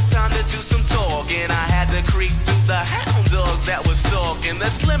 it was time to do some talking. I had to creep through the hound dogs that was stalking.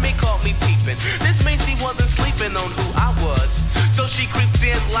 The Slimmy caught me peeping. This means she wasn't sleeping on who I was. So she creeped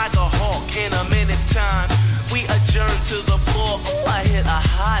in like a hawk. In a minute's time, we adjourned to the floor. Ooh, I hit a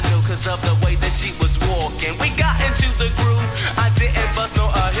high note cause of the way that she was walking. We got into the groove, I didn't bust no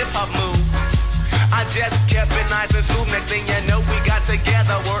hip-hop moves. I just kept it nice and smooth. Next thing you know, we got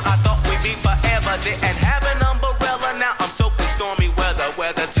together. Word I thought we'd be forever. Didn't have an umbrella. Now I'm soaked in stormy weather.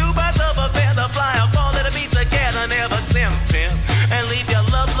 Whether two birds of a feather fly or fall to be together. Never simping and leave your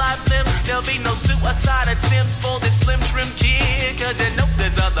love life limp. There'll be no suicide attempts for this slim trim kid. Cause you know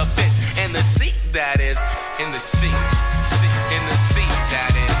there's other fish in the sea. That is in the sea. In the sea.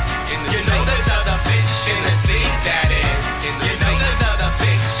 That is in the sea. You know there's other fish in the sea. That is in the sea. You know there's other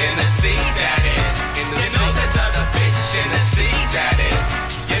fish in the sea. That is. You know there's other fish in the sea, that is.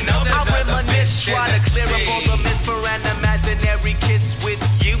 You know there's other fish in the sea. Try to clear up all the myths for an imaginary kiss with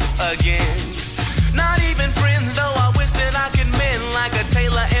you again. Not even friends, though I wish that I could mend like a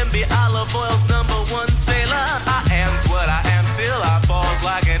Taylor MB Olive Oil's #1 sailor. I am's what I am still, I falls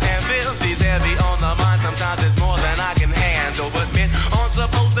like an anvil. She's heavy on the mind, sometimes it's more than I can handle. But men aren't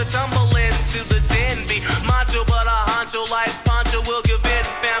supposed to tumble into the den. Be macho, but a honcho like Pancho will give in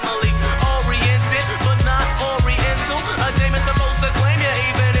family. But not oriental. A dame is supposed to claim you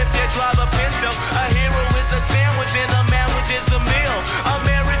even if you drive a Pinto. A hero is a sandwich and a marriage is a meal. A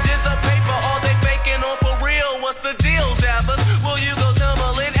marriage is a paper, are they faking or for real? What's the deal, Zappers? Will you go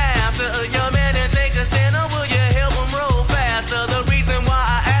tumbling after your man and take a stand, or will you help him roll faster? The reason why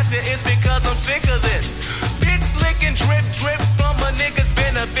I ask you is because I'm sick of this. Bitch slick and drip from a nigga's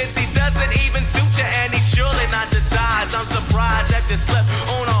benefits. He doesn't even suit you and he's surely not the size. I'm surprised that you slept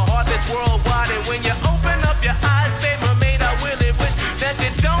on a heart that's worldwide. And when you open up your eyes, baby, made I really wish that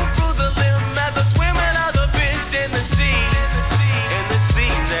you don't bruise a limb as a swimming other fish in the sea. In the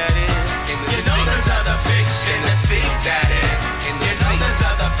sea, that is. You know there's other fish in the sea, that is. You know there's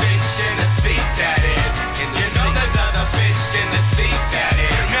other fish in the sea, that is. You know there's other fish in the sea, that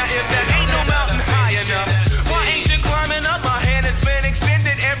is. Now if there ain't no mountain high enough, why ain't you climbing up? My hand has been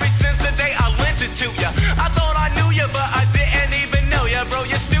extended ever since the day I lent it to you. I thought I knew you, but I didn't even know you, bro.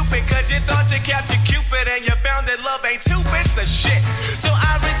 You're stupid, cause you thought you captured Cupid and you found that love ain't 2 bits of shit. So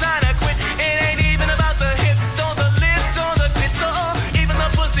I resign, I quit. It ain't even about the hips or the lips or the tits or even the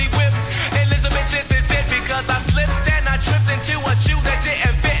pussy whip. Elizabeth, this is it because I slipped and I tripped into a shoe that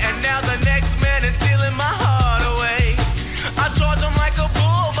didn't fit. And now the next man is stealing my heart away. I charge him like a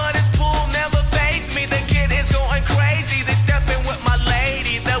bull, but his pool never fades me. The kid is going crazy. They stepping with my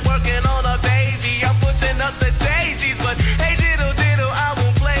ladies. They're working on a baby. I'm pushing up the daisies, but hey, diddle, I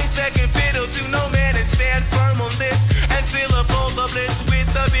won't play second fiddle to no man and stand firm on this and seal up all the bliss with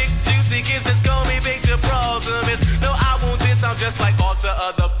the big juicy kiss. Just call me Victor Proximus. No, I won't diss. I'm just like all the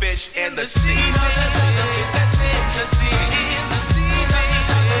other fish in the sea. You know there's other fish that's in the sea. In the sea. You know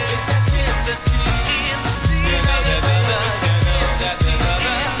there's other fish that's in the sea. In the sea. You know there's other fish that's in the sea. In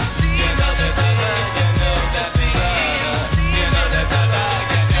the sea. You know there's other fish that's in the sea. In the sea. You know there's other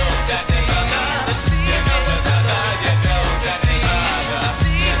fish that's in the sea. In the sea.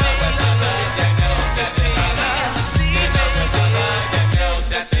 You know there's other fish that's in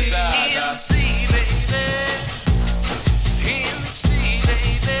the sea.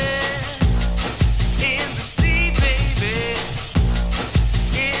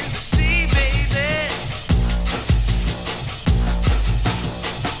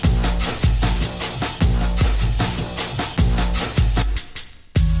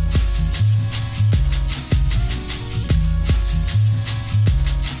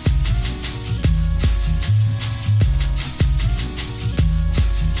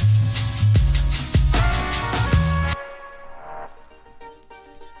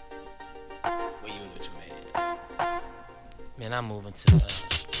 Man, I'm moving to,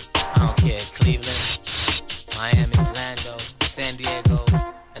 I don't care, Cleveland, Miami, Orlando, San Diego,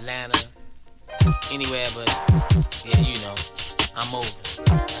 Atlanta, anywhere but, yeah, you know, I'm moving.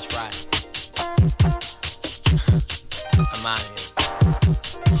 That's right. I'm out of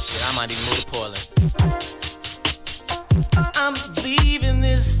here. Shit, I might even move to Portland. I'm leaving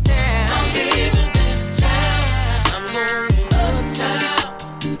this town. I'm leaving this town. I'm going uptown.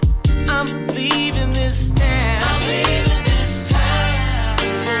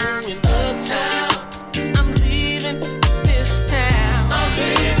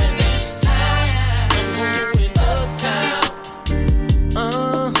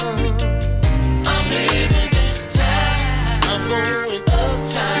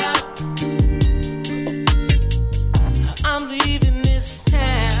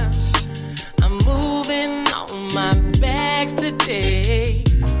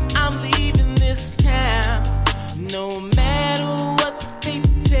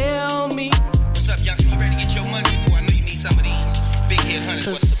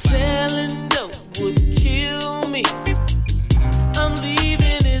 selling dope would kill me. I'm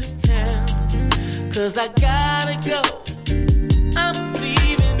leaving this town, 'cause I gotta go. I'm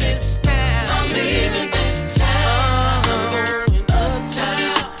leaving this town. I'm leaving this town. I'm going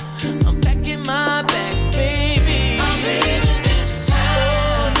uptown. I'm packing my bags, baby. I'm leaving this town.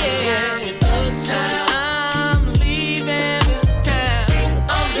 Oh, yeah. I'm going uptown. I'm leaving this town.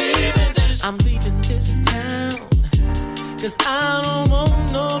 I'm leaving this town. 'Cause I don't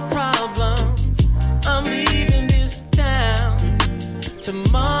want no problems. I'm leaving this town.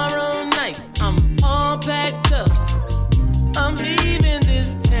 Tomorrow night, I'm all packed up. I'm leaving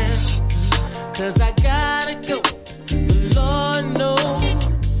this town. 'Cause I gotta go. The Lord knows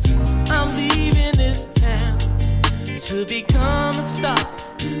I'm leaving this town to become a star.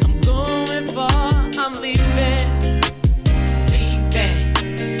 I'm going far. I'm leaving.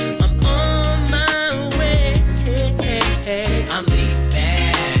 I'm on my way. I'm leaving.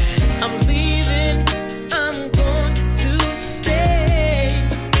 I'm leaving. I'm going to stay.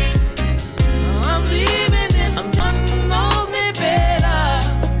 I'm leaving this town. Knows me better,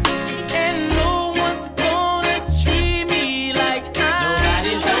 and no one's gonna treat me like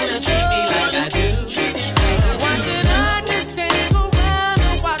nobody's gonna treat me like I do. Why should I just hang around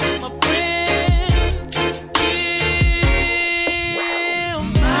and watch my friends kill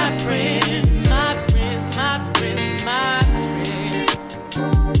my friends, my friends, my friends, my friends?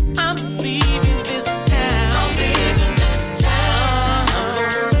 I'm leaving this town. I'm leaving this town. I'm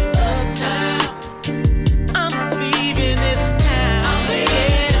going uptown. I'm leaving this town. I'm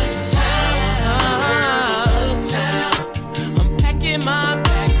leaving this town. Uptown. I'm packing my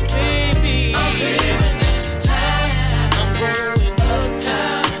bags, baby. I'm leaving this town. I'm going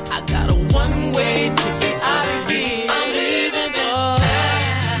uptown. I got a one-way ticket out of here. I'm leaving this town.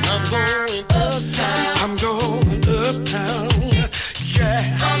 I'm going uptown. I'm going uptown. Yeah.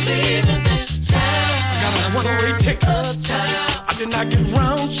 I'm leaving this town. Got a one-way ticket. Uptown. I did not get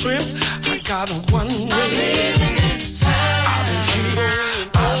round trip. I got a one-way. I'm leaving this town. Out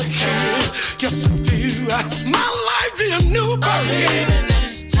of here. Yes, I do. My life is a new I'm birth. leaving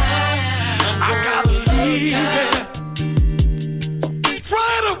this town. I gotta leave it.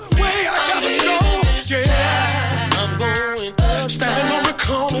 Right away, I gotta go. Yeah. I'm going uptown. Standing on the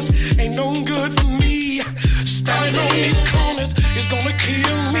corners ain't no good for me. Standing on these corners is gonna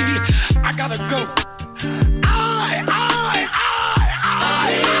kill me. I gotta go.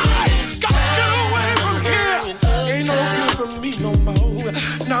 Gotta get away from here. Ain't no good for me no more.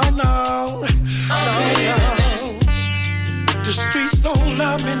 No. The streets don't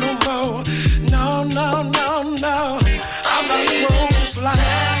love me no more. No. I've outgrown this life.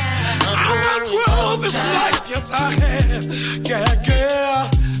 I've outgrown this life. Yes, I have. Yeah. I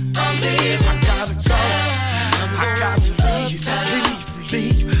gotta go. I gotta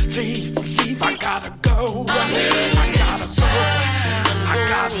leave. I gotta go. I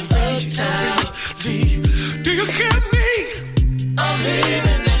gotta leave. Do you hear me? I'm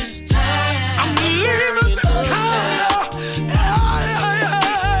leaving this town. I'm leaving this town.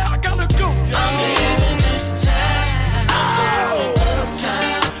 I gotta go. I'm leaving this town.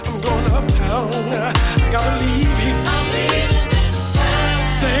 I'm going uptown. I gotta leave here. I'm leaving this town.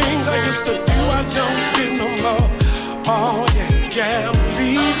 Things I used to do, I don't do no more. Oh yeah, I'm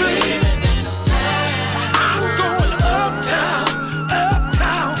leaving this town. I'm going uptown.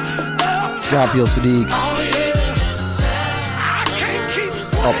 Raphael Sadiq, Oh yeah, I can't keep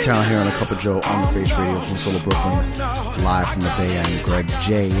Uptown here on a Cup of Joe on the Face Radio from Solo Brooklyn, live from the Bay. I'm Greg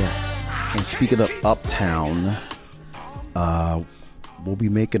J. And speaking of Uptown, we'll be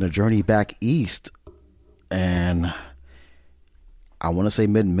making a journey back east, and I want to say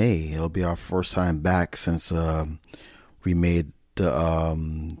mid-May. It'll be our first time back since we made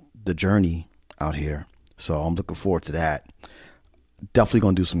the journey out here. So I'm looking forward to that. Definitely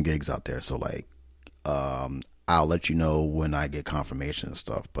gonna do some gigs out there. So like, I'll let you know when I get confirmation and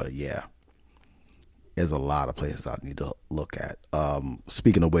stuff. But yeah, there's a lot of places I need to look at.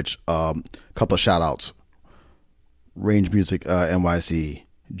 Speaking of which, couple of shout outs. Range Music NYC,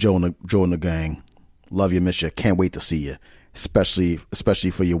 Joe and the gang. Love you, miss you. Can't wait to see you. Especially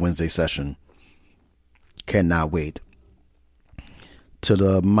for your Wednesday session. Cannot wait. To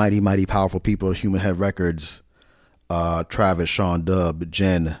the mighty powerful people of Human Head Records, Travis, Sean, Dub,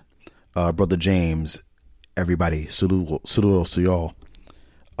 Jen, Brother James, everybody, saludos to y'all.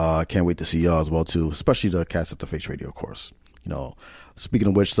 Can't wait to see y'all as well too, especially the cats at the Face Radio, of course. You know, speaking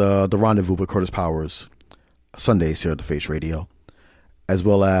of which, the Rendezvous with Curtis Powers, Sundays here at the Face Radio, as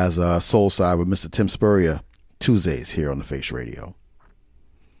well as Soul Side with Mr. Tim Spurrier, Tuesdays here on the Face Radio.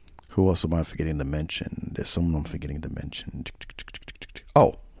 Who else am I forgetting to mention? There's someone I'm forgetting to mention.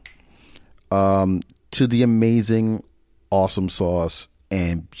 Oh, to the amazing, awesome sauce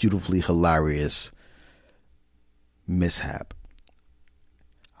and beautifully hilarious mishap.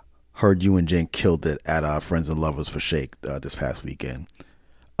 Heard you and Jen killed it at Friends and Lovers for Shake this past weekend.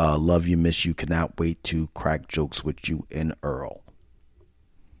 Love you, miss you. Cannot wait to crack jokes with you and Earl.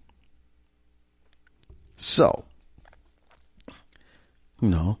 So,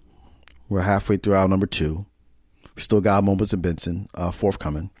 we're halfway through hour number 2. We still got Moments in Benson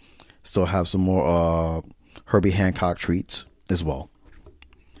forthcoming. Still have some more Herbie Hancock treats as well.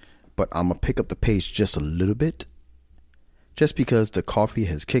 But I'm going to pick up the pace just a little bit. Just because the coffee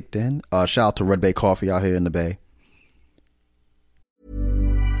has kicked in. Shout out to Red Bay Coffee out here in the Bay.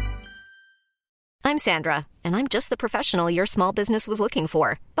 I'm Sandra, and I'm just the professional your small business was looking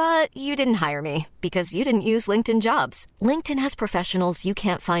for. But you didn't hire me because you didn't use LinkedIn Jobs. LinkedIn has professionals you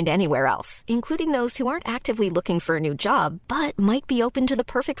can't find anywhere else, including those who aren't actively looking for a new job, but might be open to the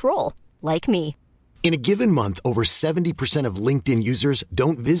perfect role, like me. In a given month, over 70% of LinkedIn users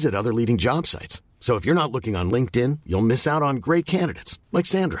don't visit other leading job sites. So if you're not looking on LinkedIn, you'll miss out on great candidates like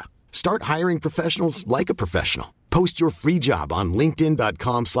Sandra. Start hiring professionals like a professional. Post your free job on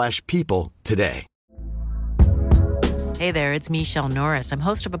linkedin.com/people today. Hey there, it's Michelle Norris. I'm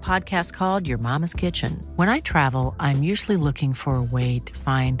host of a podcast called Your Mama's Kitchen. When I travel, I'm usually looking for a way to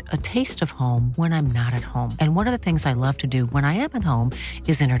find a taste of home when I'm not at home. And one of the things I love to do when I am at home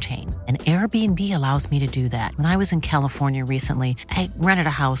is entertain. And Airbnb allows me to do that. When I was in California recently, I rented a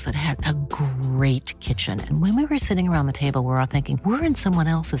house that had a great kitchen. And when we were sitting around the table, we're all thinking, we're in someone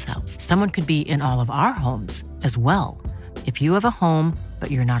else's house. Someone could be in all of our homes as well. If you have a home, but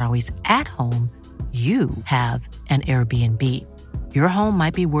you're not always at home, you have an Airbnb. Your home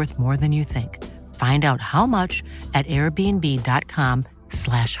might be worth more than you think. Find out how much at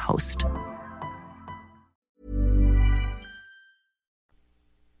airbnb.com/host.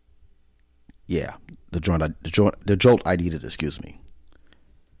 Yeah, the jolt I needed, excuse me.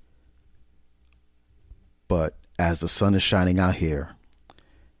 But as the sun is shining out here,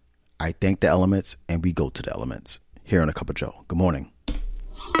 I thank the elements and we go to the elements here on A Cup of Joe. Good morning.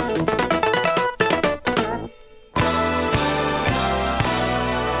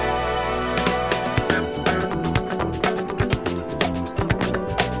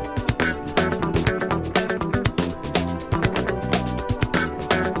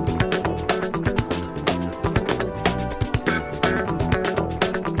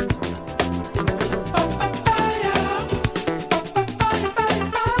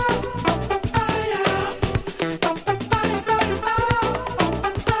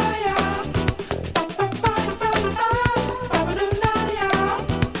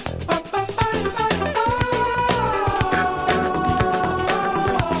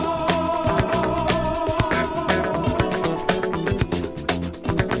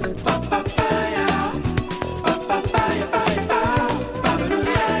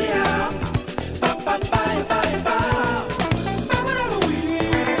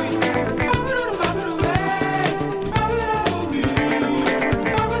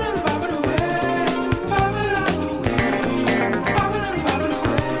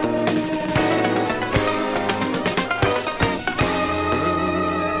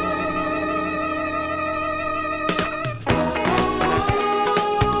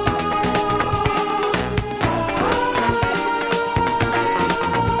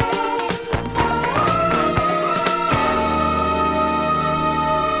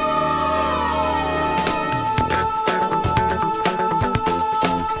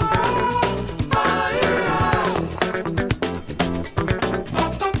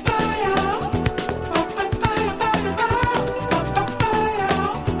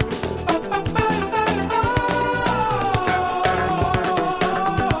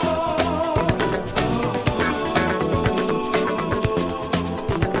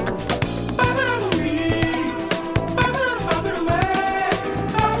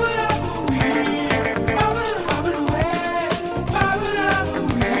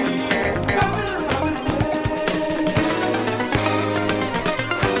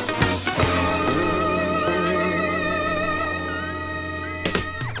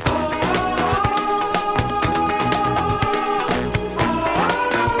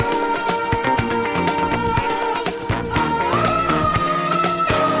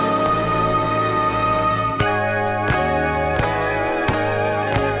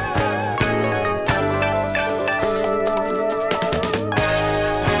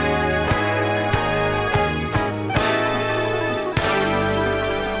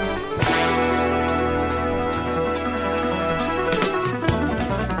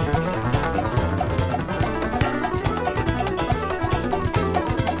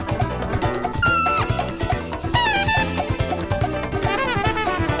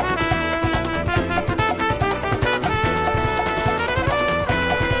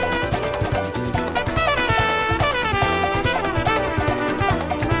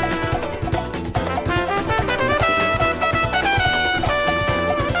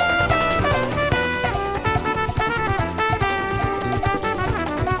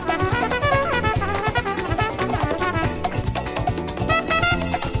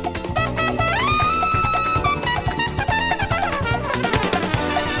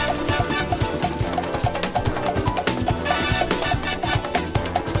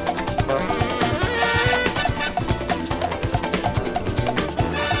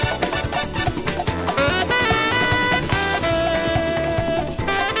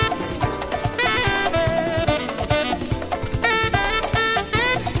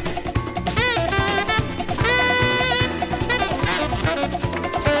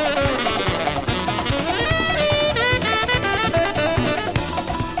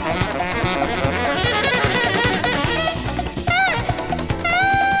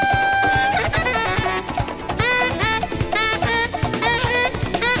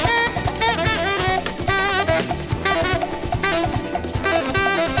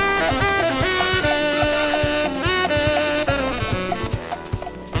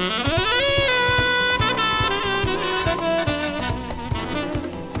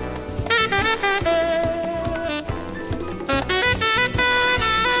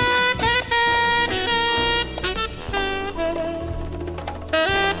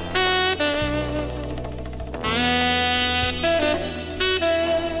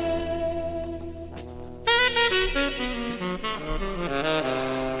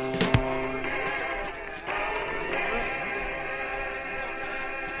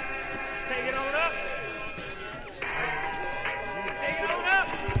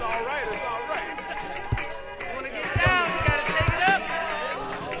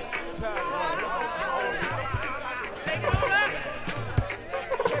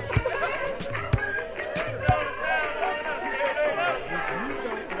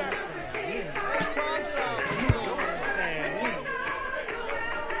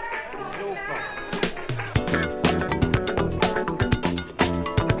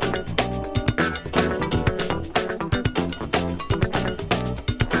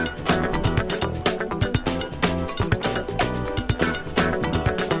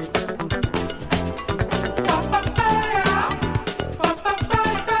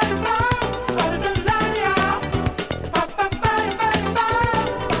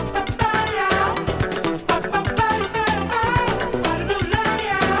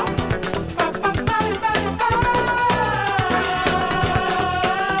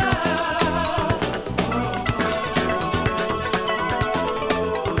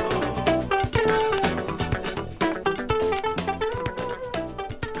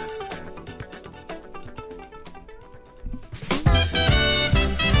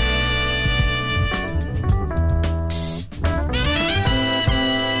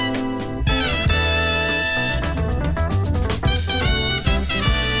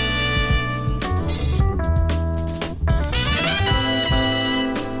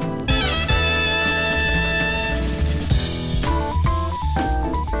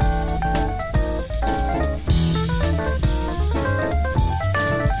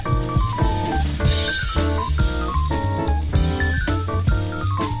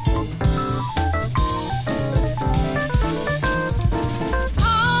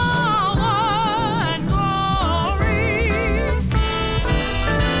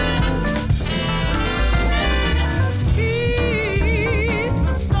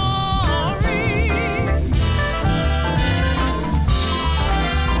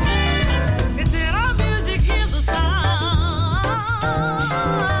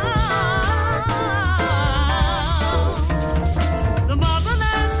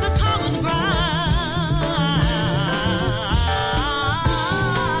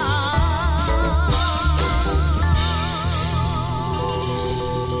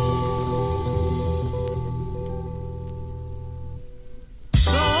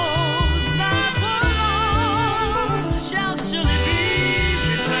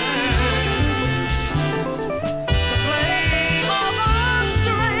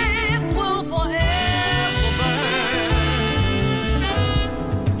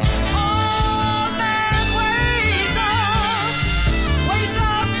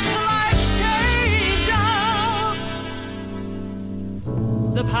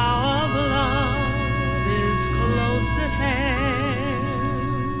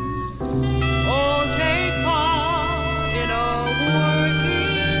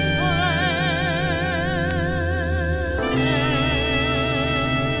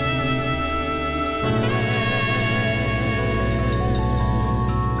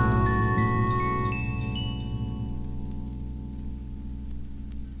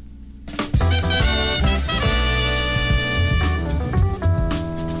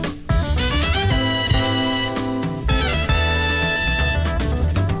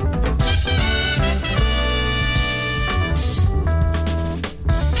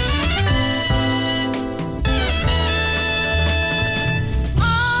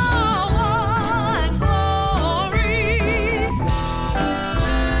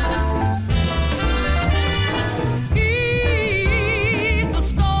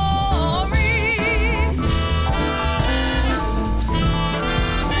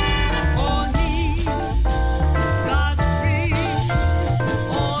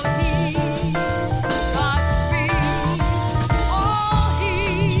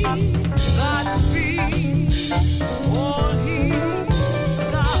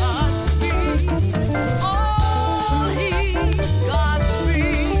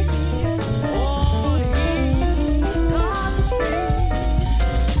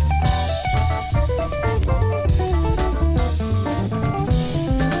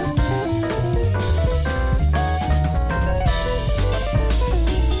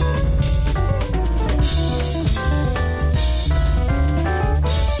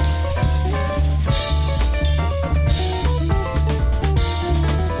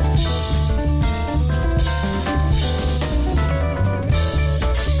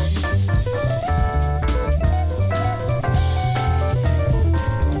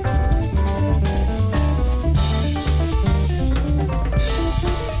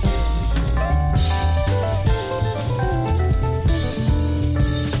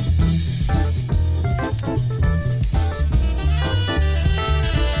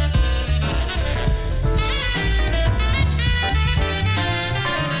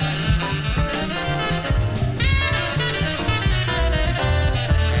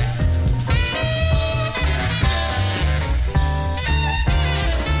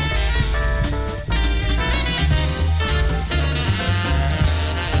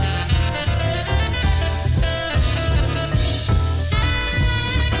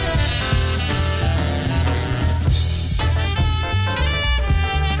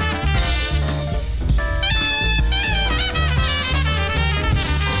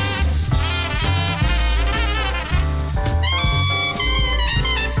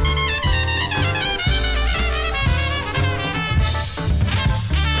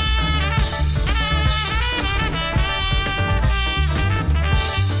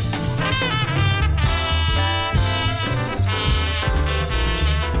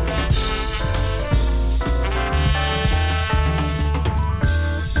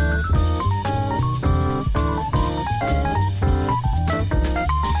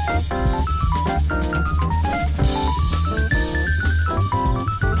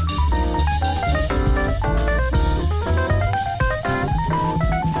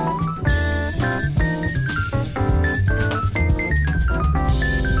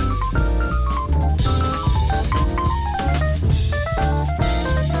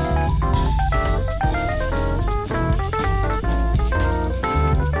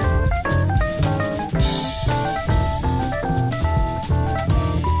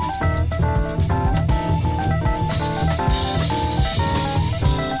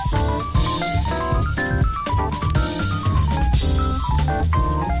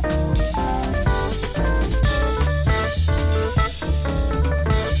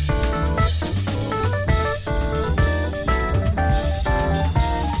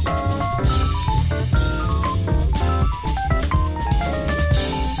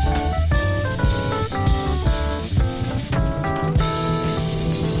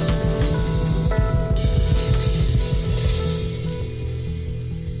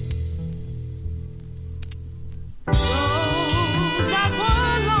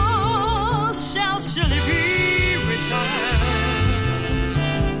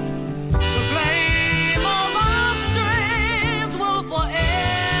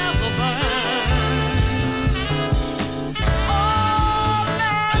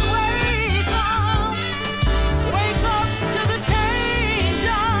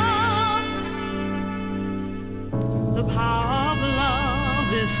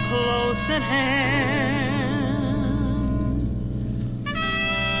 close at hand.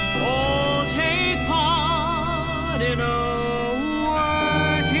 Oh, take part in a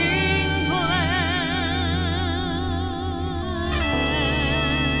working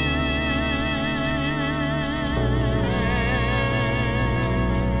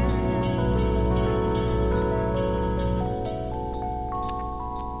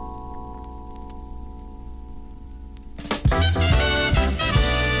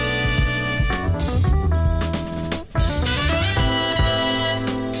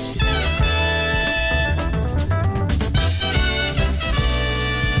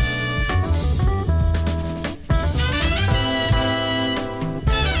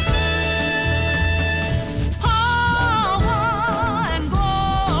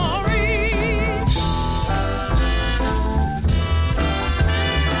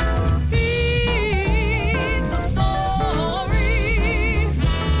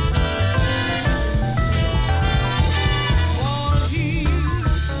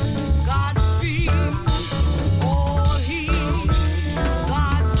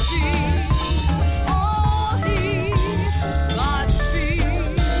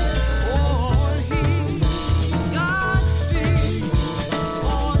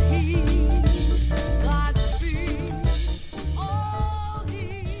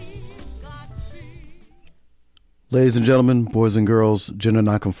Ladies and gentlemen, boys and girls, gender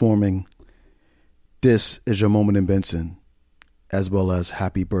nonconforming, this is your moment in Benson, as well as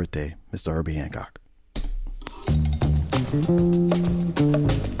happy birthday, Mr. Herbie Hancock.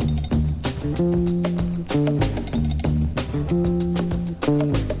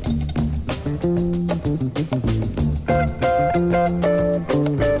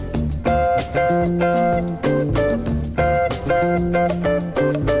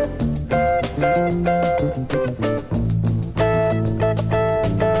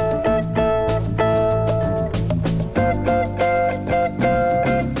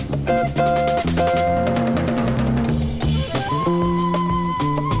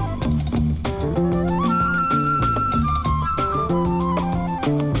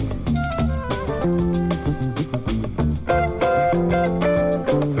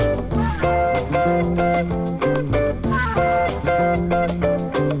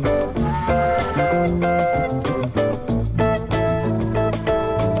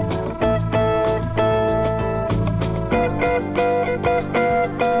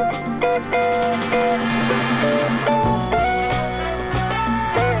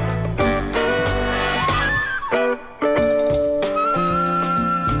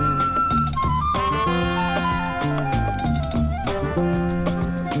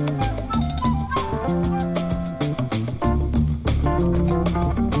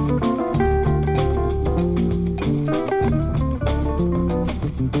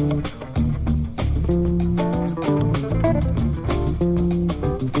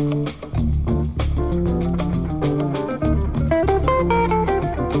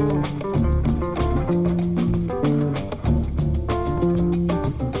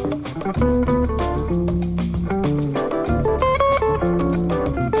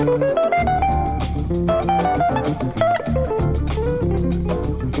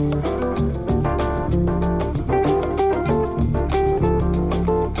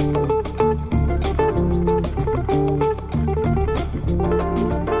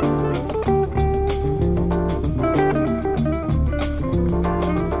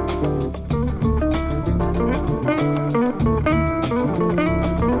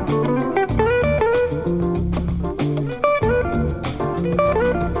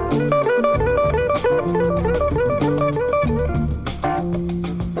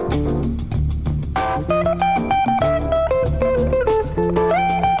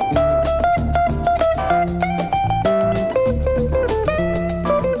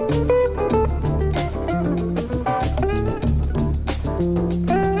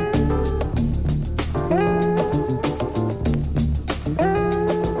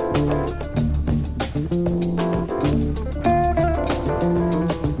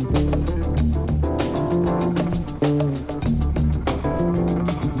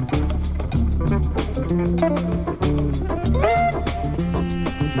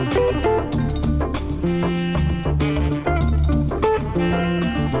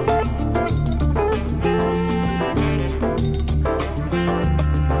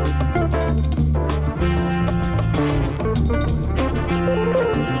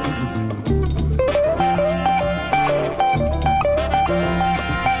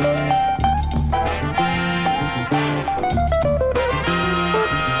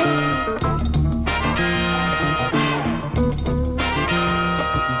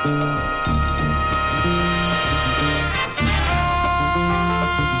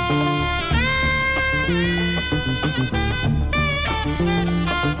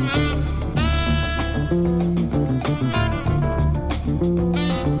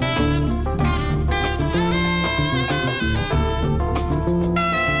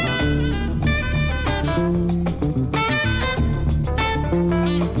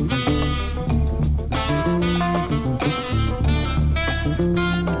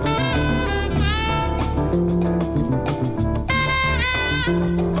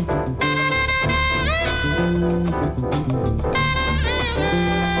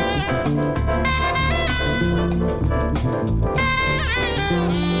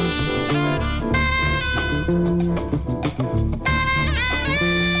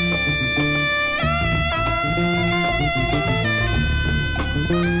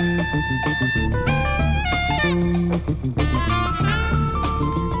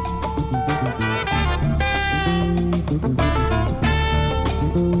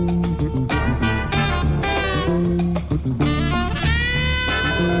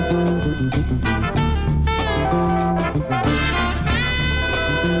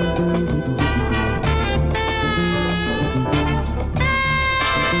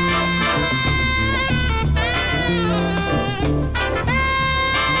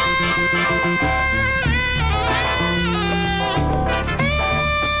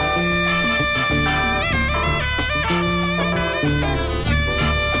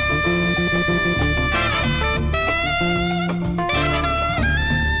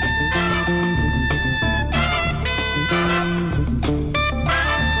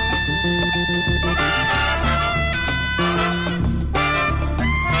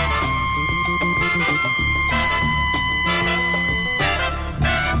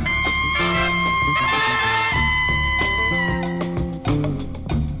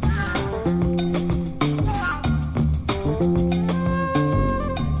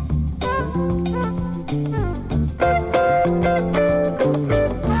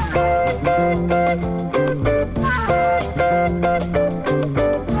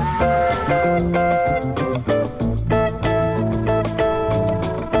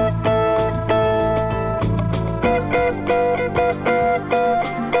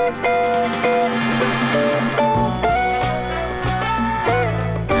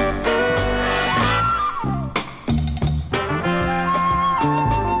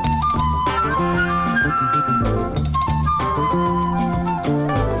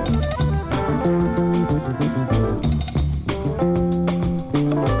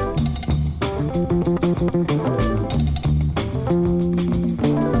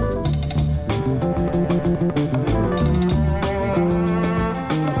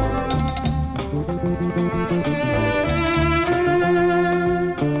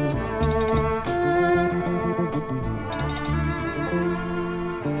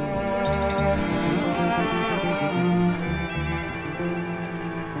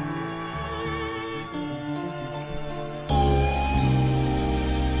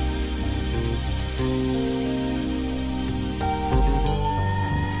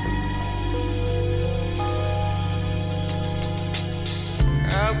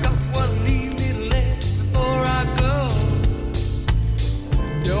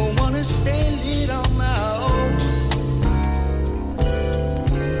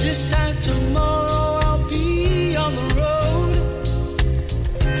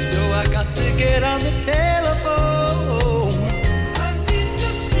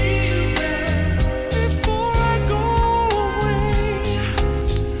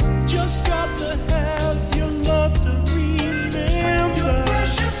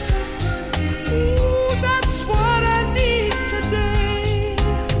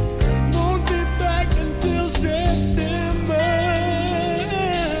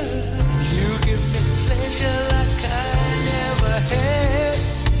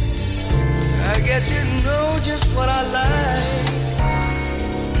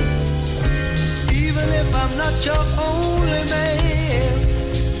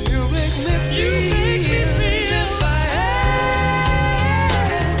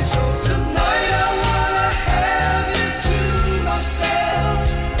 Tonight I wanna have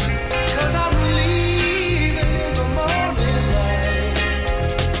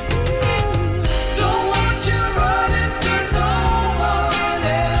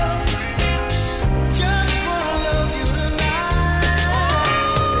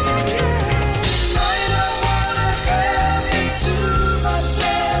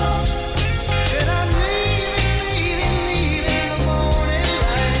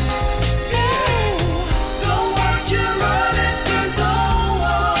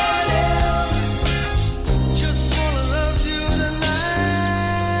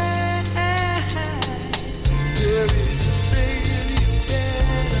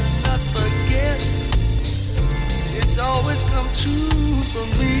true for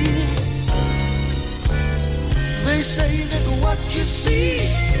me. They say that what you see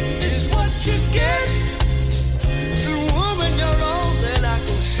is what you get. And woman, you're all that I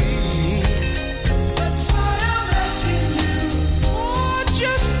can see. That's why I'm asking you, oh,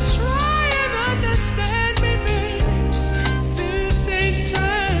 just try and understand me, baby. This ain't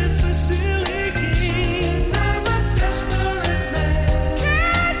time for silly games. I'm a desperate man.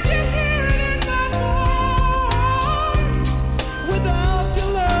 Can't you hear it in my voice? Without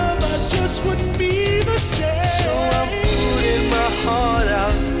your love, I just wouldn't be the same. So I'm putting my heart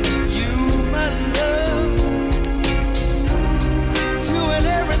out to you, my love. Doing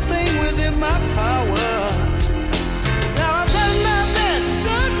everything within my power. Now I've done my best.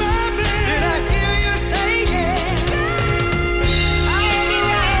 Did I hear you say yes? I'll be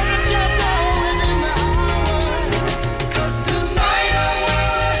right at your door within the hour. 'Cause tonight I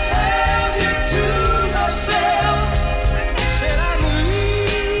wanna have you to myself. Said I'm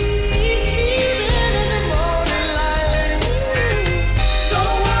leaving in the morning light.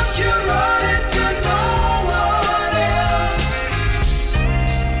 Don't want you running to no one else.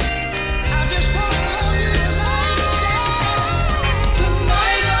 I just wanna love you tonight.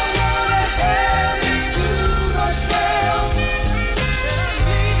 Tonight I wanna have you to myself. Said I'm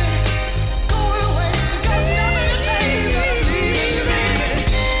leaving, going away. Got nothing to say, but I'm leaving.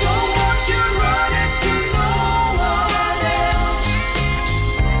 Don't want you running to no one else.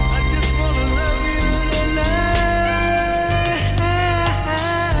 I just wanna love you tonight.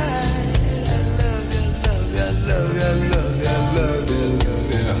 I love you.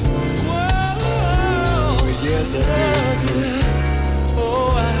 Whoa, yes I love you. Oh,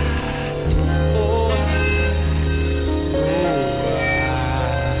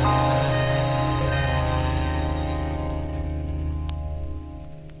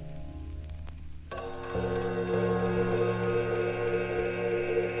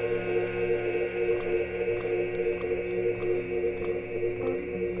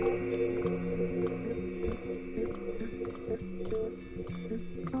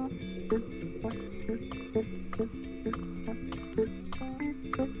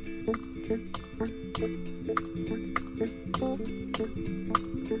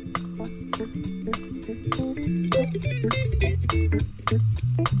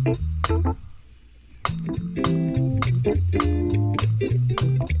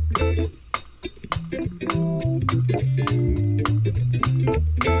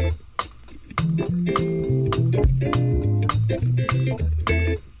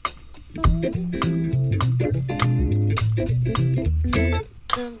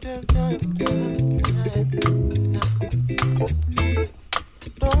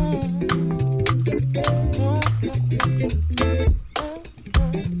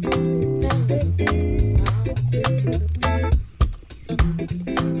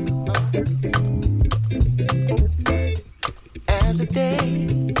 as the day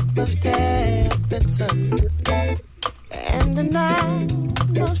must have its sun, and the night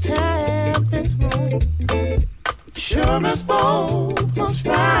must have its moon. Sure as both must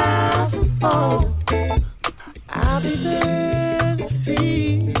rise and fall, I'll be there to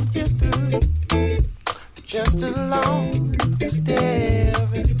see you through, just as long as there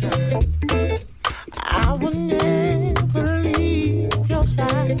is time. I will never leave your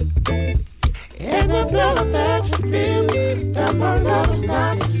side. And if ever that you feel that my love is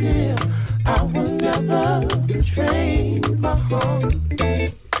not sincere, I will never betray my heart.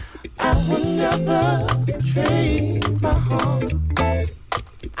 I will never betray my heart.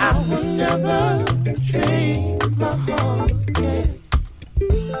 I will never betray my heart. Yeah.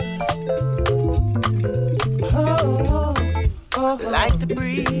 Oh, like the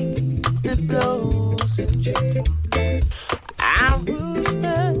breeze that blows in June, I will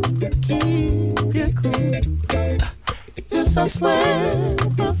respect, keep you cool. This I swear,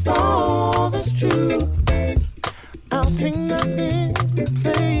 with all that's true, I'll take nothing in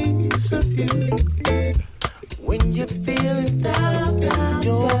place of you. When you're feeling down,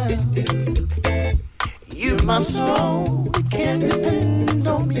 you my soul, you can depend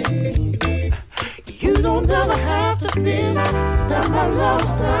on me. You don't ever have to feel that my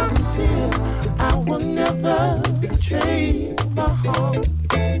love's not sincere. I will never betray my heart.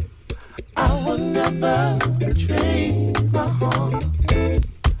 I will never betray my heart.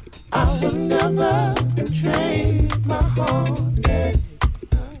 I will never betray my heart. Yeah.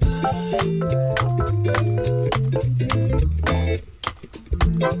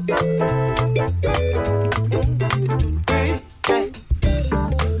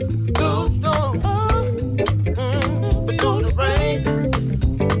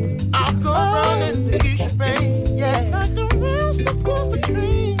 Like the real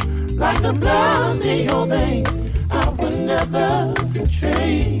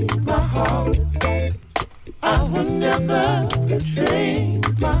trade my heart. I will never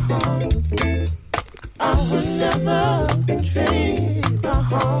trade my heart. I will never trade my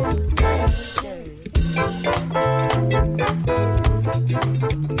heart.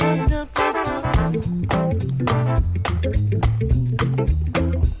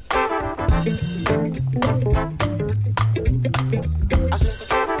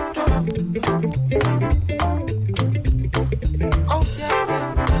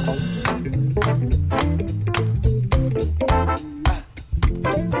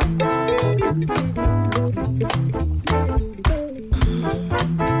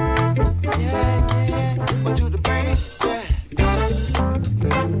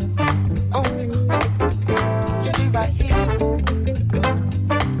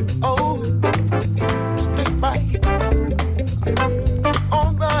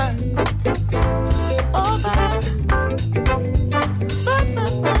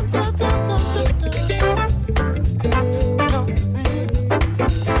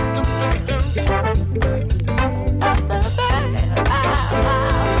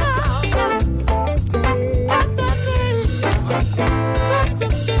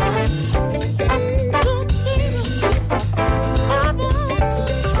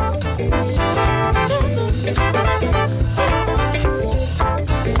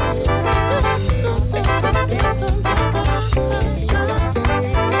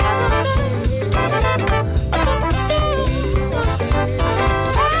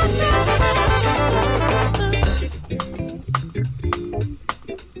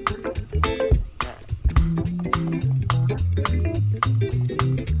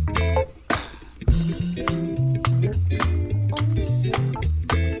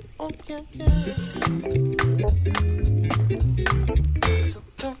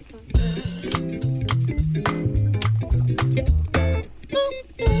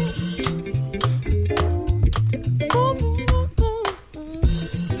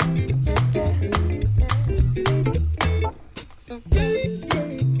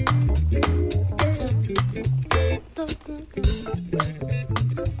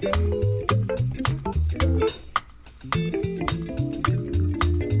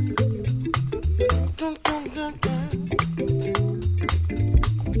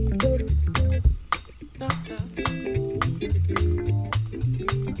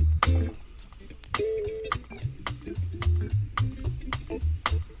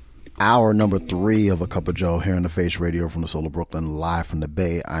 Hour number 3 of A Cup of Joe here on the Face Radio from the Soul of Brooklyn, live from the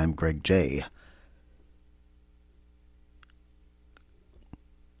Bay. I'm Greg J.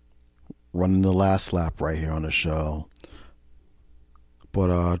 Running the last lap right here on the show.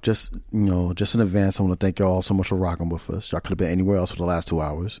 But just in advance, I want to thank y'all all so much for rocking with us. Y'all could have been anywhere else for the last 2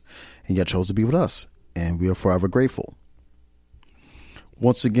 hours, and yet chose to be with us, and we are forever grateful.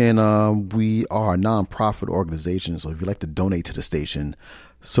 Once again, we are a non-profit organization, so if you'd like to donate to the station,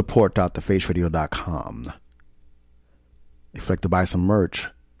 support.thefaceradio.com. If you'd like to buy some merch,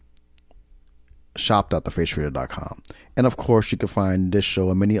 shop.thefaceradio.com. And of course, you can find this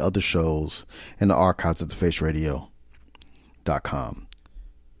show and many other shows in the archives at thefaceradio.com.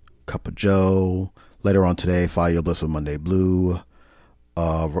 Cup of Joe. Later on today, Follow Your Bliss with Monday Blue.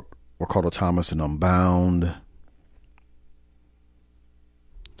 Ricardo Thomas and Unbound.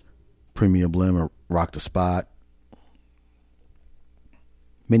 Premium Blim, Rock the Spot.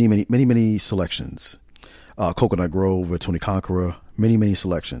 Many selections. Coconut Grove with Tony Conqueror. Many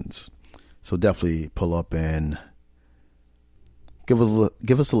selections. So definitely pull up and give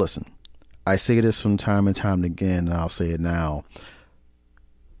us a listen. I say this from time and time again, and I'll say it now.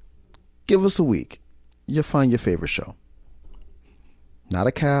 Give us a week. You'll find your favorite show. Not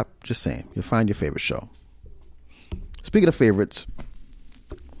a cap, just saying. You'll find your favorite show. Speaking of favorites,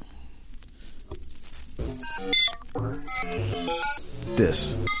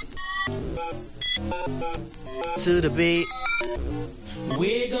 this. To the beat.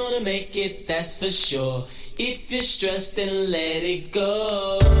 We're gonna make it, that's for sure. If you're stressed, then let it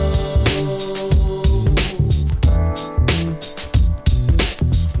go.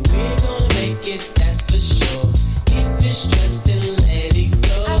 We're gonna make it, that's for sure. If you're stressed, then let it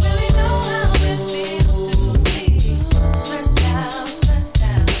go. I really know how it feels to be stressed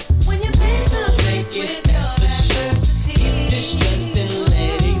out. When you face to face with that's for sure. If you're stressed, then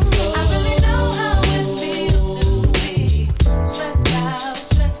let it go. I really know how it feels to be stressed out.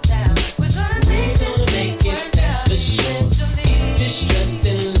 We're gonna make it, that's for sure. If you're stressed,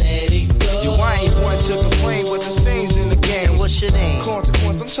 then let it go. Yo, I ain't one to complain, but there's things in the game. What's your name?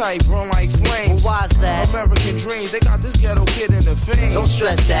 Consequence, I'm tight, run like flames. Well, why Why's that? American dreams, they got this ghetto kid in the fiend. Don't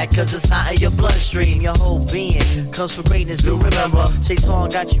stress that, cause it's not in your bloodstream. Your whole being comes from greatness, do remember.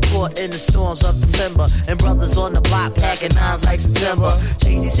 Shaitan got you caught in the storms of December. And brothers on the block packing nines like September.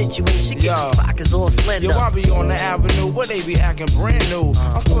 Crazy situation, get these pockets all slender. Yo, I be on the avenue where they be acting brand new.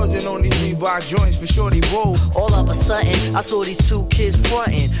 I'm splurging on these Reebok joints for shorty boo. All of a sudden, I saw these two kids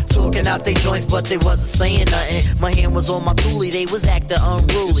frontin', talking out their joints, but they wasn't saying nothing. My hand was on my toolie, they was acting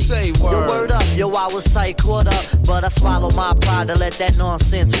unruly. Say word. Yo, word up, yo, I was tight, caught up, but I swallowed my pride to let that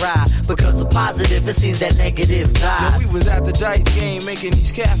nonsense ride. Because of positive, it seems that negative died. Yo, we was at the dice game making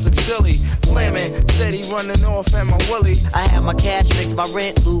these cats look silly. Flamin', steady running off at my willy. I had my cash mix, my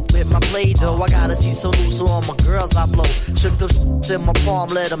rent loop with my Play-Doh. I gotta see some loose, so all my girls I blow. Shook the in my palm,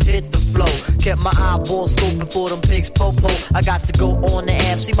 let them hit the flow. Kept my eyeball scoping for them pigs popo. I got to go on the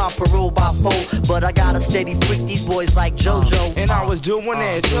app, see my parole by 4. But I gotta steady freak these boys like JoJo. And I was doing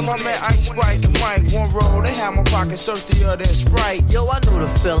it till I met Ice Spike and Mike. One roll, they had my pockets thirstier than Sprite. Yo, I know the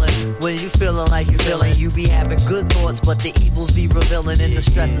feeling. When you feeling like you feeling, you be having good thoughts, but the evils be revealing. And the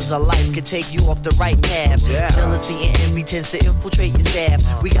stresses of life can take you off the right path. Yeah. Jealousy and envy tends to infiltrate your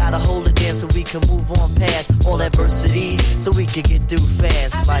staff. We gotta hold it down so we can move on past all adversities, so we can get through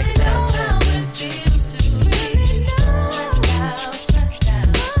fast like that.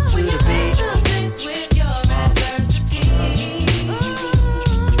 To the beat.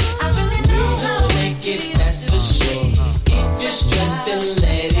 That's for sure. If you're stressed, then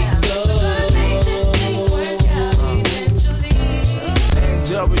let it go.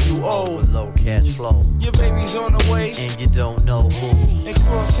 NWO, low cash flow. Your baby's on the way, and you don't know who. And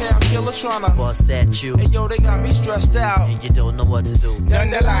crosstown killer tryna bust at you. And yo, they got me stressed out, and you don't know what to do. Done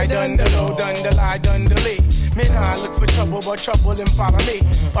the lie, done the low, done the lie, done the lee. Me nah look for trouble, but trouble didn't follow me.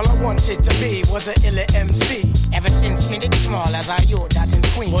 All I wanted to be was a illa MC. Ever since me did small as I yo that in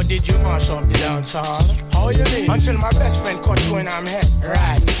Queen. What did you mash up the dance hall? How you mean? Until my best friend caught you and I'm head.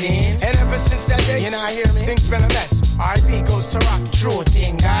 Right, seen? And ever since that day, you know I hear me, things been a mess. R.I.P. goes to rock, true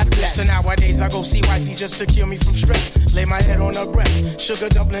thing, God bless. So nowadays I go see wifey just to cure me from stress. Lay my head on her breast, sugar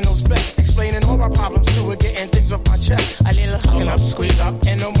dumpling those best. Explaining all my problems to her, getting things off my chest. A little hugging up, squeeze up,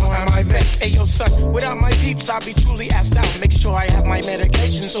 and no more am I vexed. Hey yo son, without my peeps I'll be truly asked out. Make sure I have my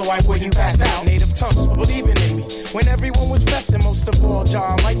medication so I wouldn't pass out. Native tongues for believing in me when everyone was blessing. Most of all,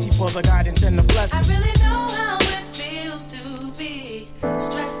 Jah Almighty for the guidance and the blessings. I really know how it feels to be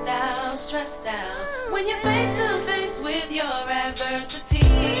stressed out, stressed out. When you're face to face with your adversity.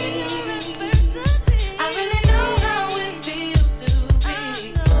 I really know how it feels to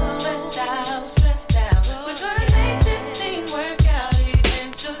be stressed out, stressed out. We're gonna make this thing work out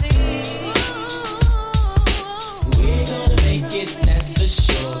eventually. We're gonna make it, that's for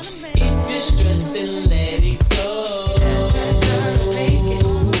sure. If you're stressed, then let it go. We're gonna make it,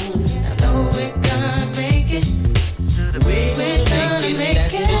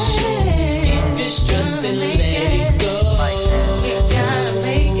 that's for sure. If you're stressed, then let it go. We gotta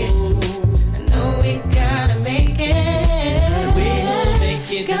make it. I know we gotta make it. We're gonna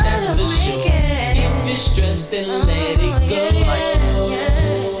make it, that's for sure. If you're stressed, then let it go.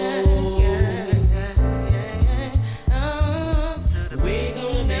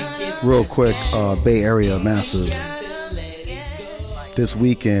 Real quick, Bay Area Massive. This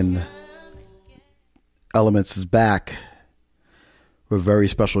weekend, Elements is back with very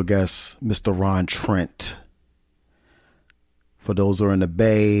special guest, Mr. Ron Trent. For those who are in the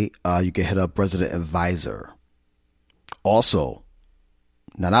Bay, you can hit up Resident Advisor. Also,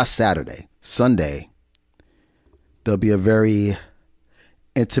 now not Saturday, Sunday, there'll be a very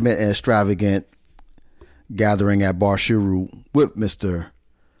intimate and extravagant gathering at Bar Shiru with Mr.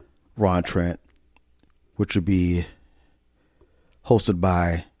 Ron Trent, which will be hosted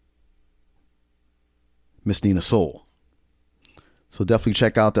by Miss Nina Soul. So definitely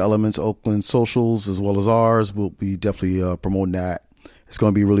check out the Elements Oakland socials as well as ours. We'll be definitely promoting that. It's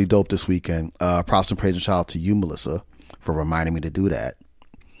going to be really dope this weekend. Props and praise and shout out to you, Melissa, for reminding me to do that.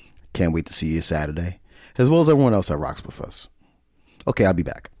 Can't wait to see you Saturday, as well as everyone else that rocks with us. Okay, I'll be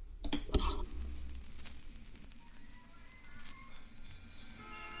back.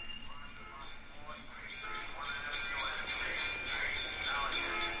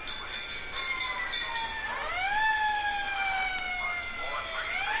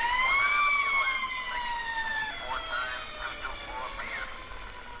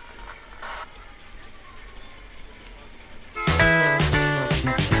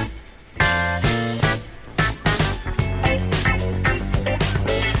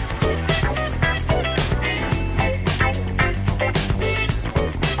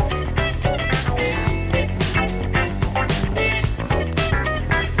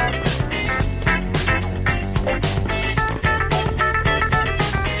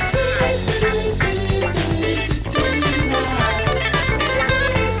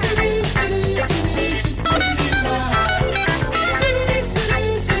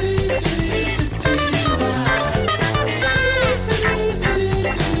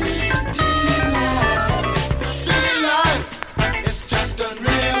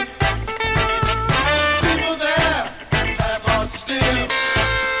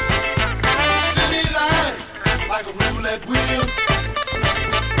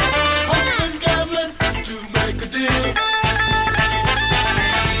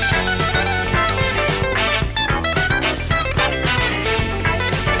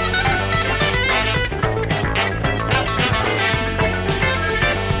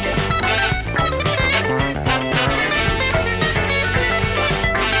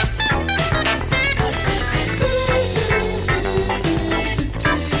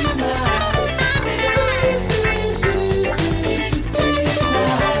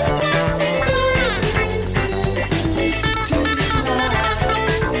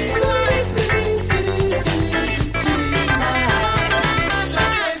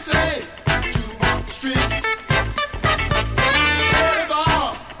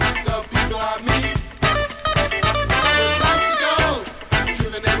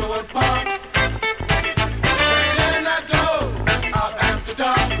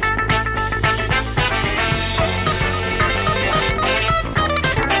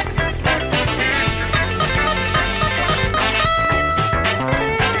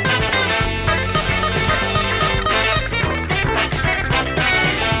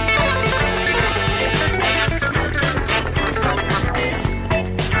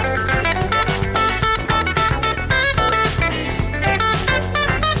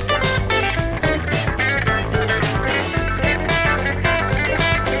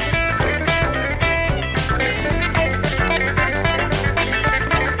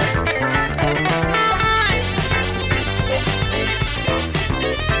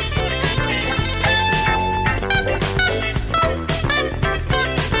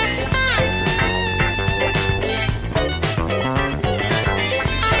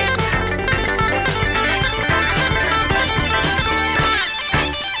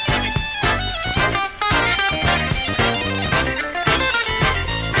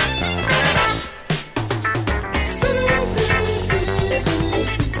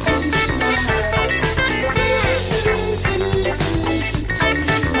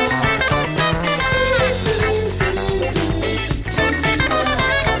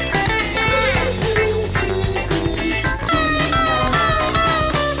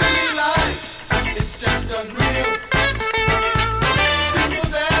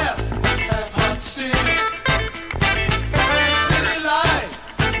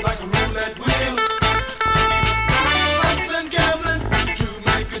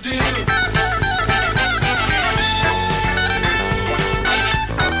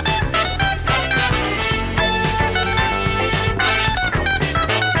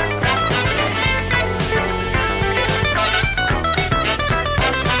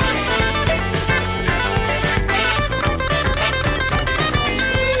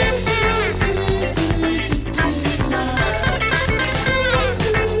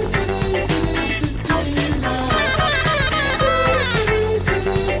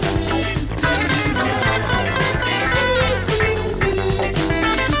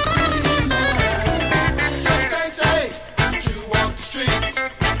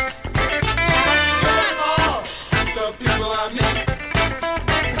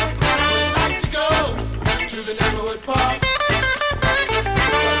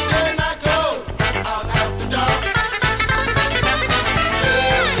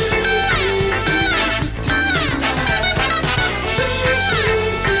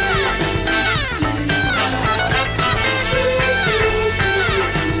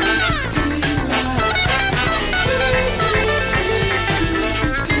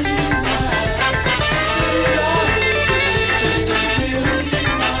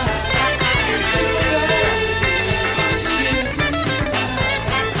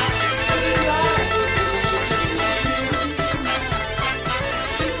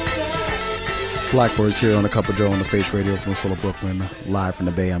 Blackbirds here on the Cup of J.O.E on the Face Radio from Solo Brooklyn, live from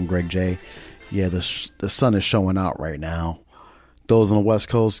the Bay. I'm Greg J. Yeah, the sun is showing out right now. Those on the West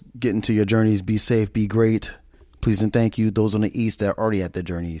Coast, get into your journeys. Be safe, be great. Please and thank you. Those on the East that are already at their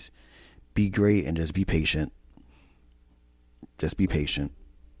journeys, be great and just be patient. Just be patient.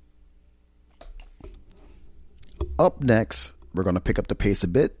 Up next, we're going to pick up the pace a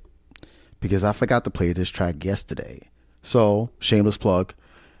bit because I forgot to play this track yesterday. So, shameless plug.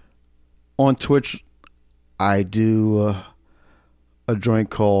 On Twitch, I do a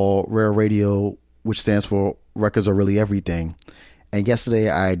joint called Rare Radio, which stands for Records Are Really Everything. And yesterday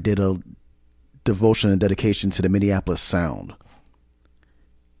I did a devotion and dedication to the Minneapolis Sound.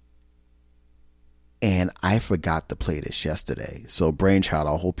 And I forgot to play this yesterday. So Brainchild,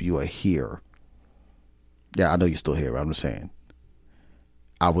 I hope you are here. Yeah, I know you're still here, but I'm just saying.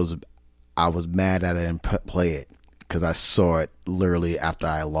 I was mad that I didn't play it because I saw it literally after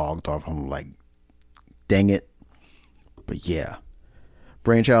I logged off. I'm like, dang it. But yeah.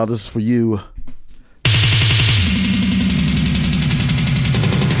 Brainchild, this is for you.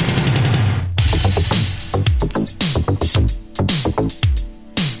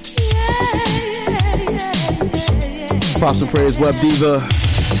 Props and praise, Web Diva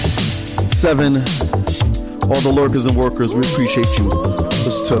 7, all the lurkers and workers, we appreciate you.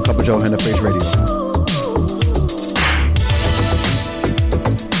 Listen to a Cup of J.O.E on the Face Radio.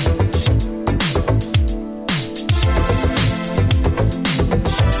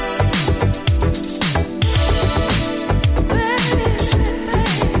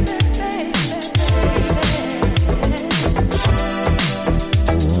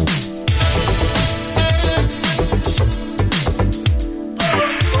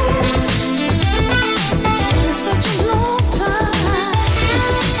 Such a long time.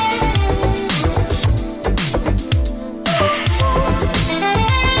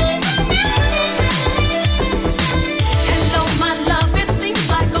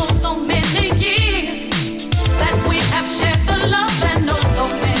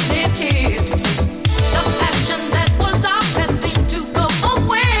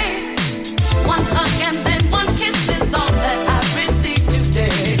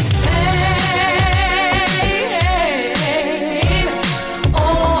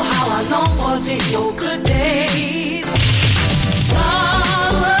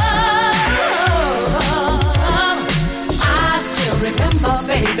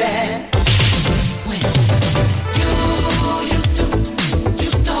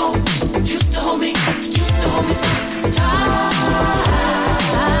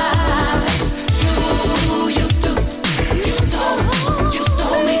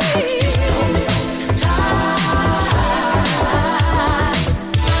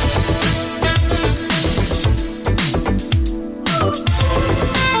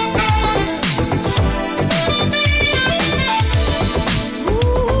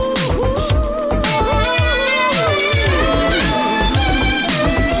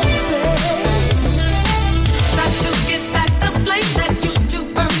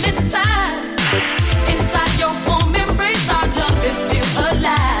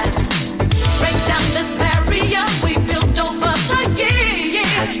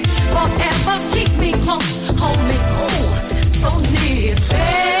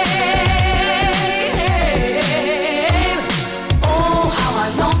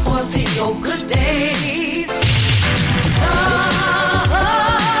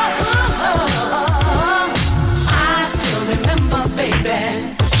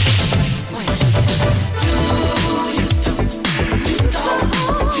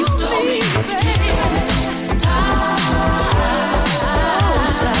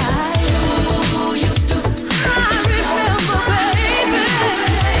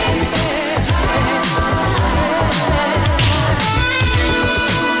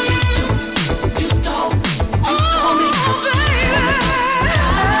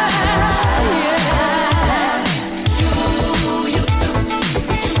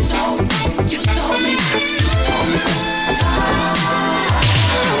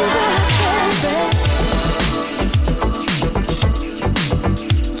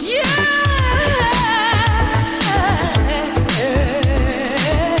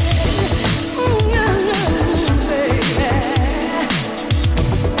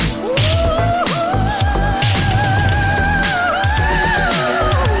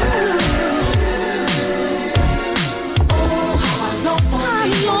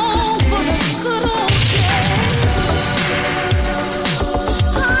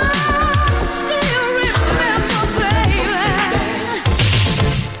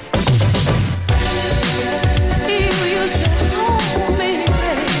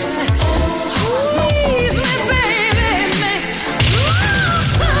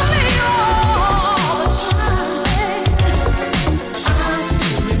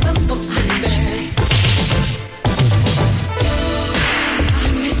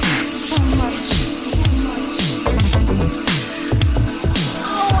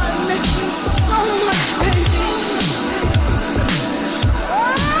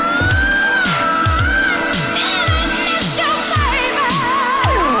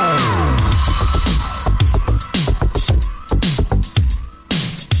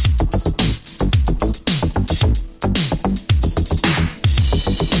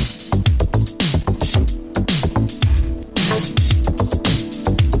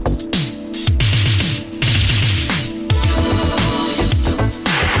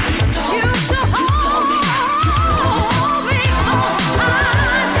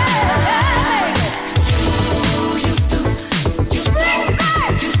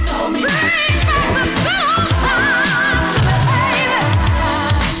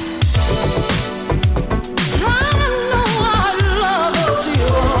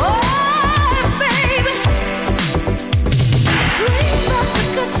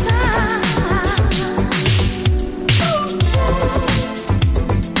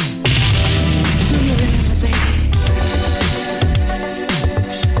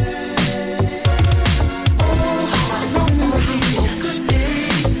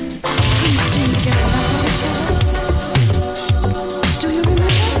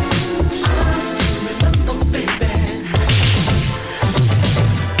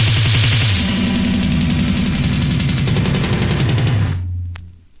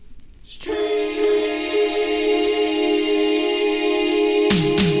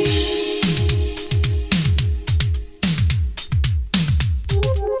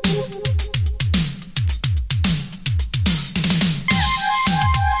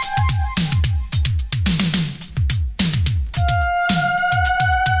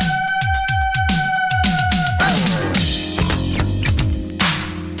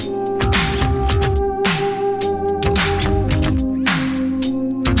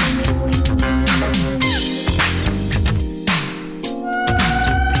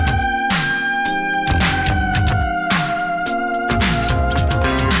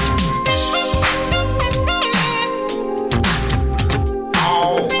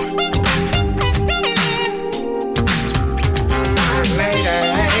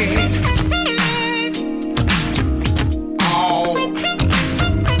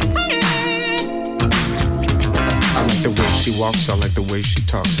 walks, I like the way she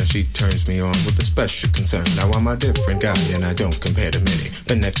talks, and she turns me on with a special concern. Now I'm a different guy, and I don't compare to many,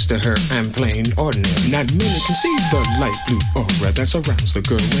 but next to her, I'm plain ordinary. Not many can see the light blue aura that surrounds the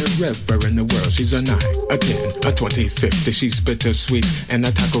girl wherever in the world. She's a 9, a 10, a 20, 50. She's bittersweet and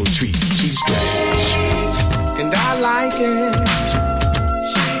a taco treat. She's strange, and I like it.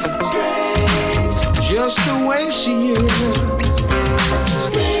 She's strange, just the way she is.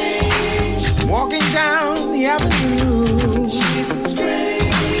 Strange, walking down the avenue. She's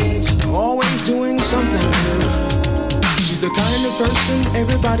strange, always doing something new. She's the kind of person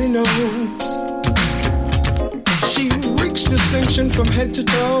everybody knows. She reeks distinction from head to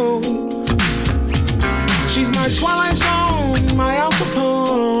toe. She's my Twilight Zone, my Al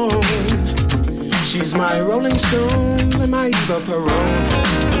Capone. She's my Rolling Stones and my Eva Peron.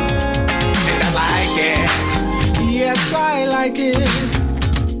 And I like it, yes I like it.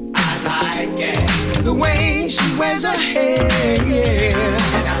 I like it, the way she wears her hair, yeah.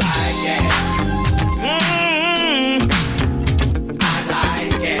 And I like it. I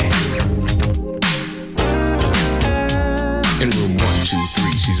like it. In room 1, 2,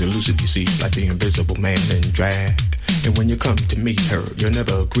 3, she's elusive, you see, like the invisible man in drag. And when you come to meet her, you'll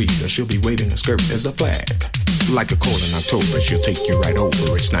never agree that she'll be waving her skirt as a flag. Like a cold in October, she'll take you right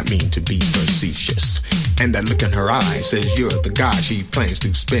over. It's not mean to be facetious. And that look in her eye says you're the guy she plans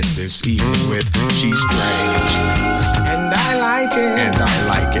to spend this evening with. She's strange, and I like it. And I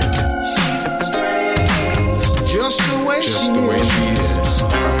like it. She's strange, just the way she is.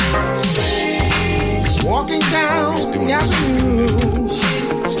 Strange, walking down the avenue.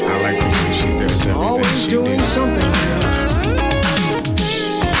 I like the way she does everything. Always doing something new.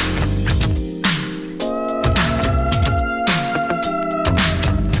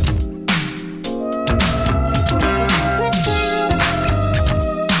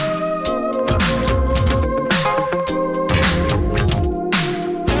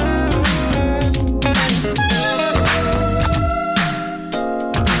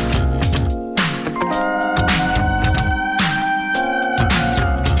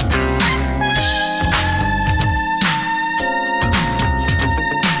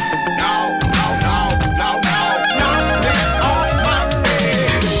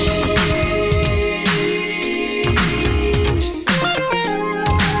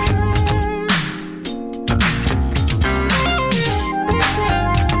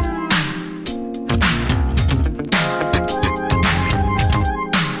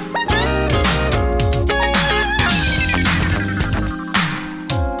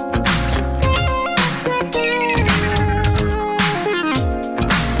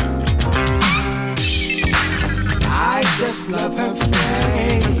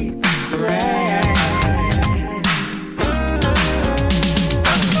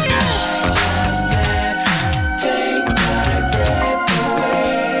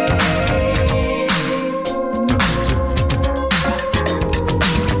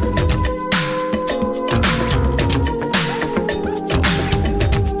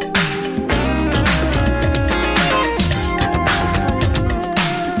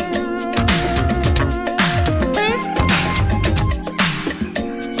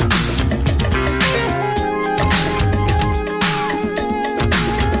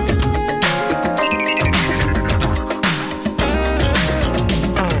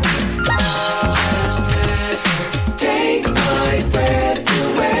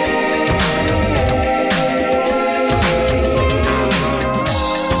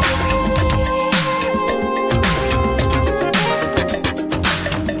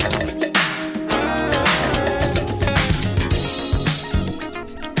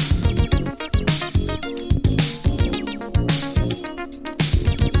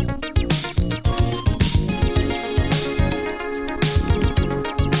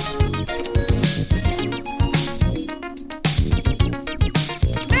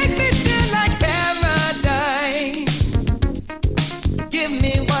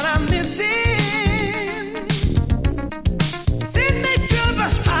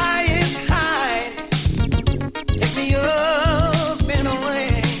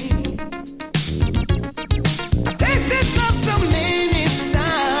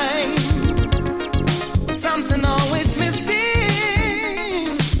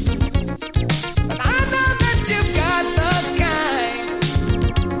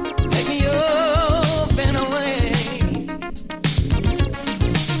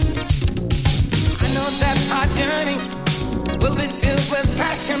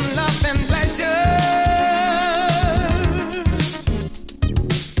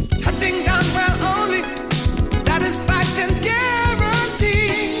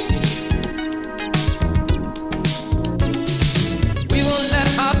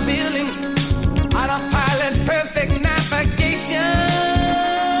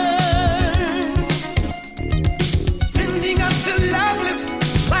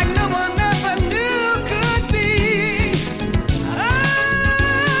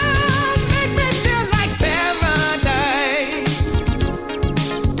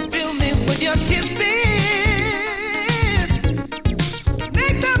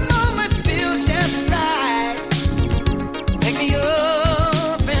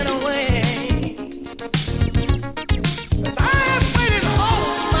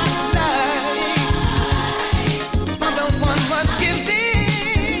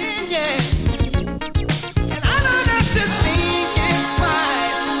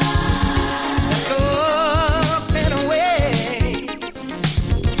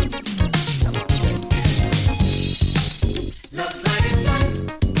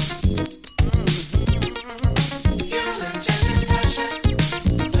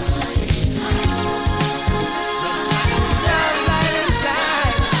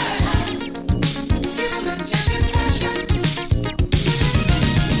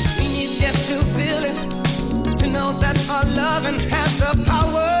 the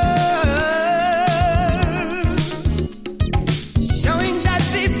power, showing that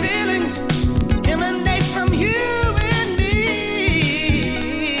these feelings emanate from you and me.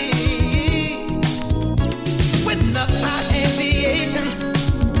 With the high aviation,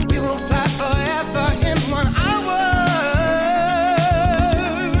 we will fly forever in 1 hour,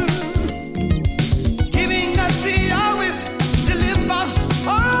 giving us the hours to live out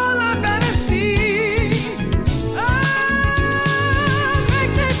all our fantasies. Oh,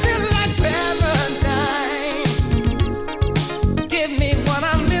 make me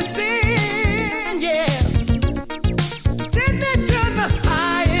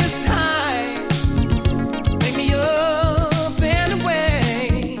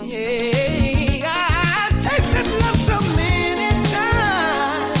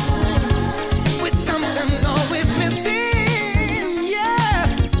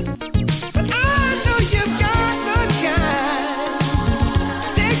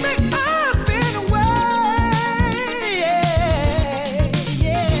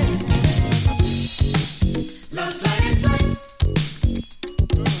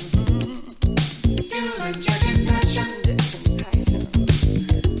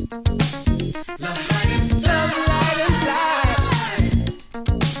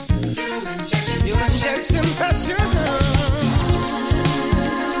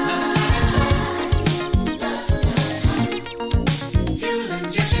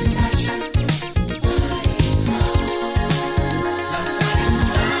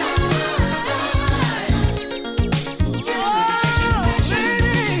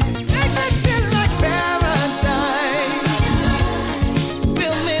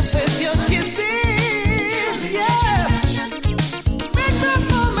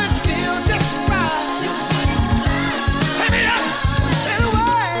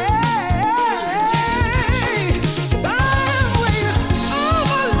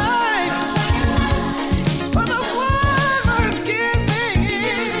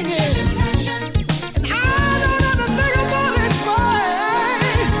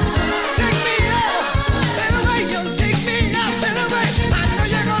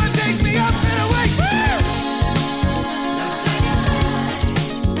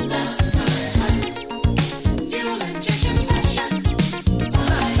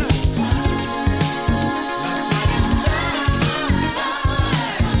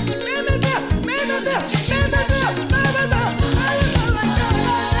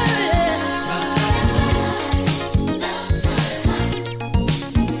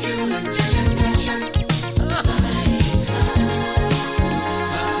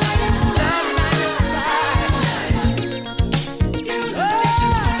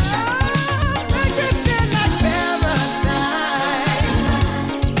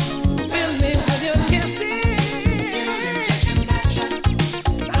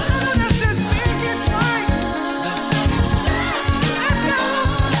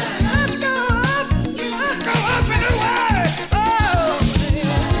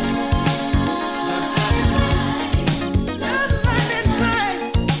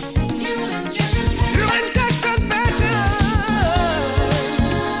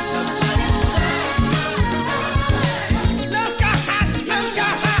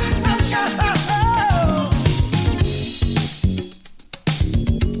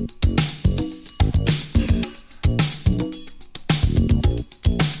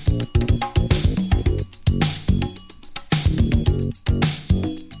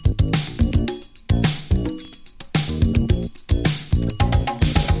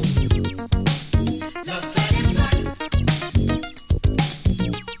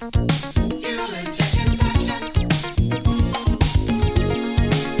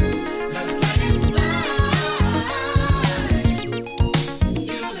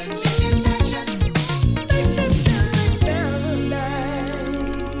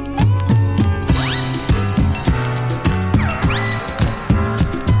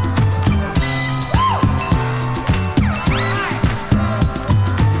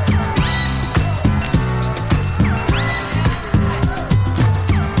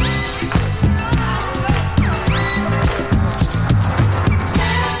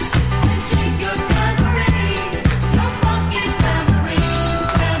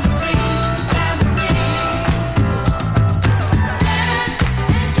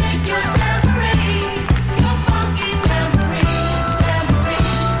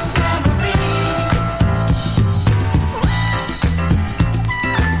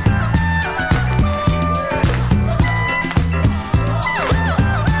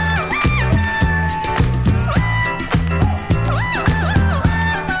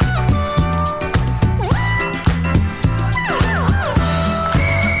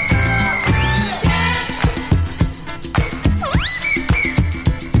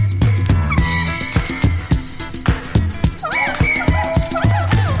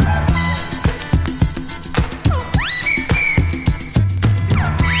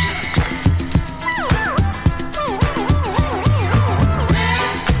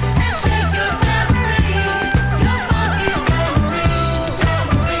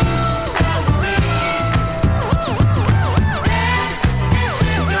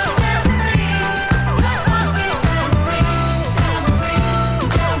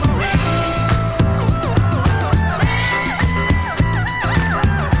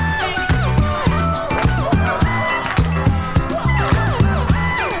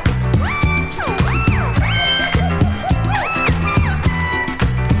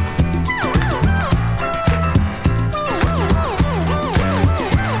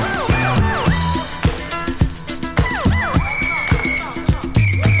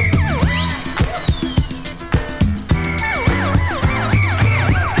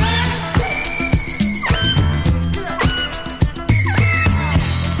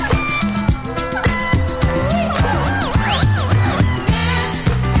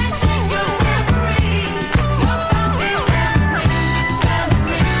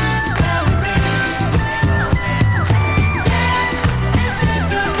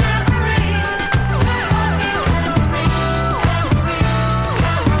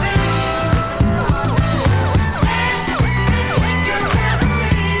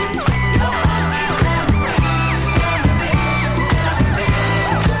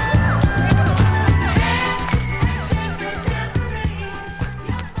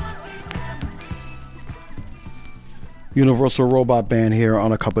Universal Robot Band here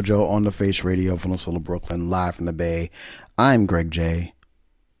on a Cup of Joe on the Face Radio from Little Brooklyn, live from the Bay. I'm Greg J.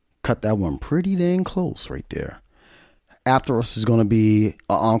 Cut that one pretty dang close right there. After us is going to be an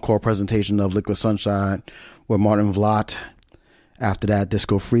encore presentation of Liquid Sunshine with Martin Vlad. After that,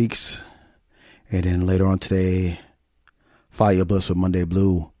 Disco Freaks. And then later on today, Fire Bliss with Monday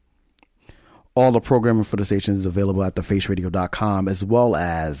Blue. All the programming for the station is available at thefaceradio.com, as well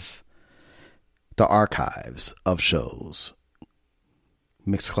as the archives of shows.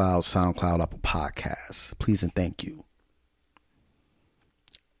 Mixcloud, SoundCloud, Apple Podcasts. Please and thank you.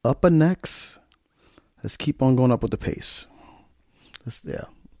 Up and next, let's keep on going up with the pace. Let's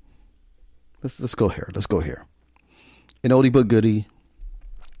go here. Let's go here. An oldie but goodie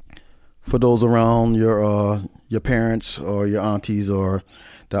for those around your parents or your aunties or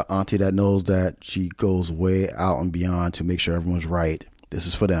the auntie that knows that she goes way out and beyond to make sure everyone's right. This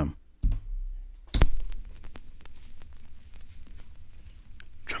is for them.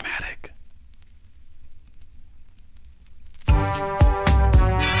 Dramatic.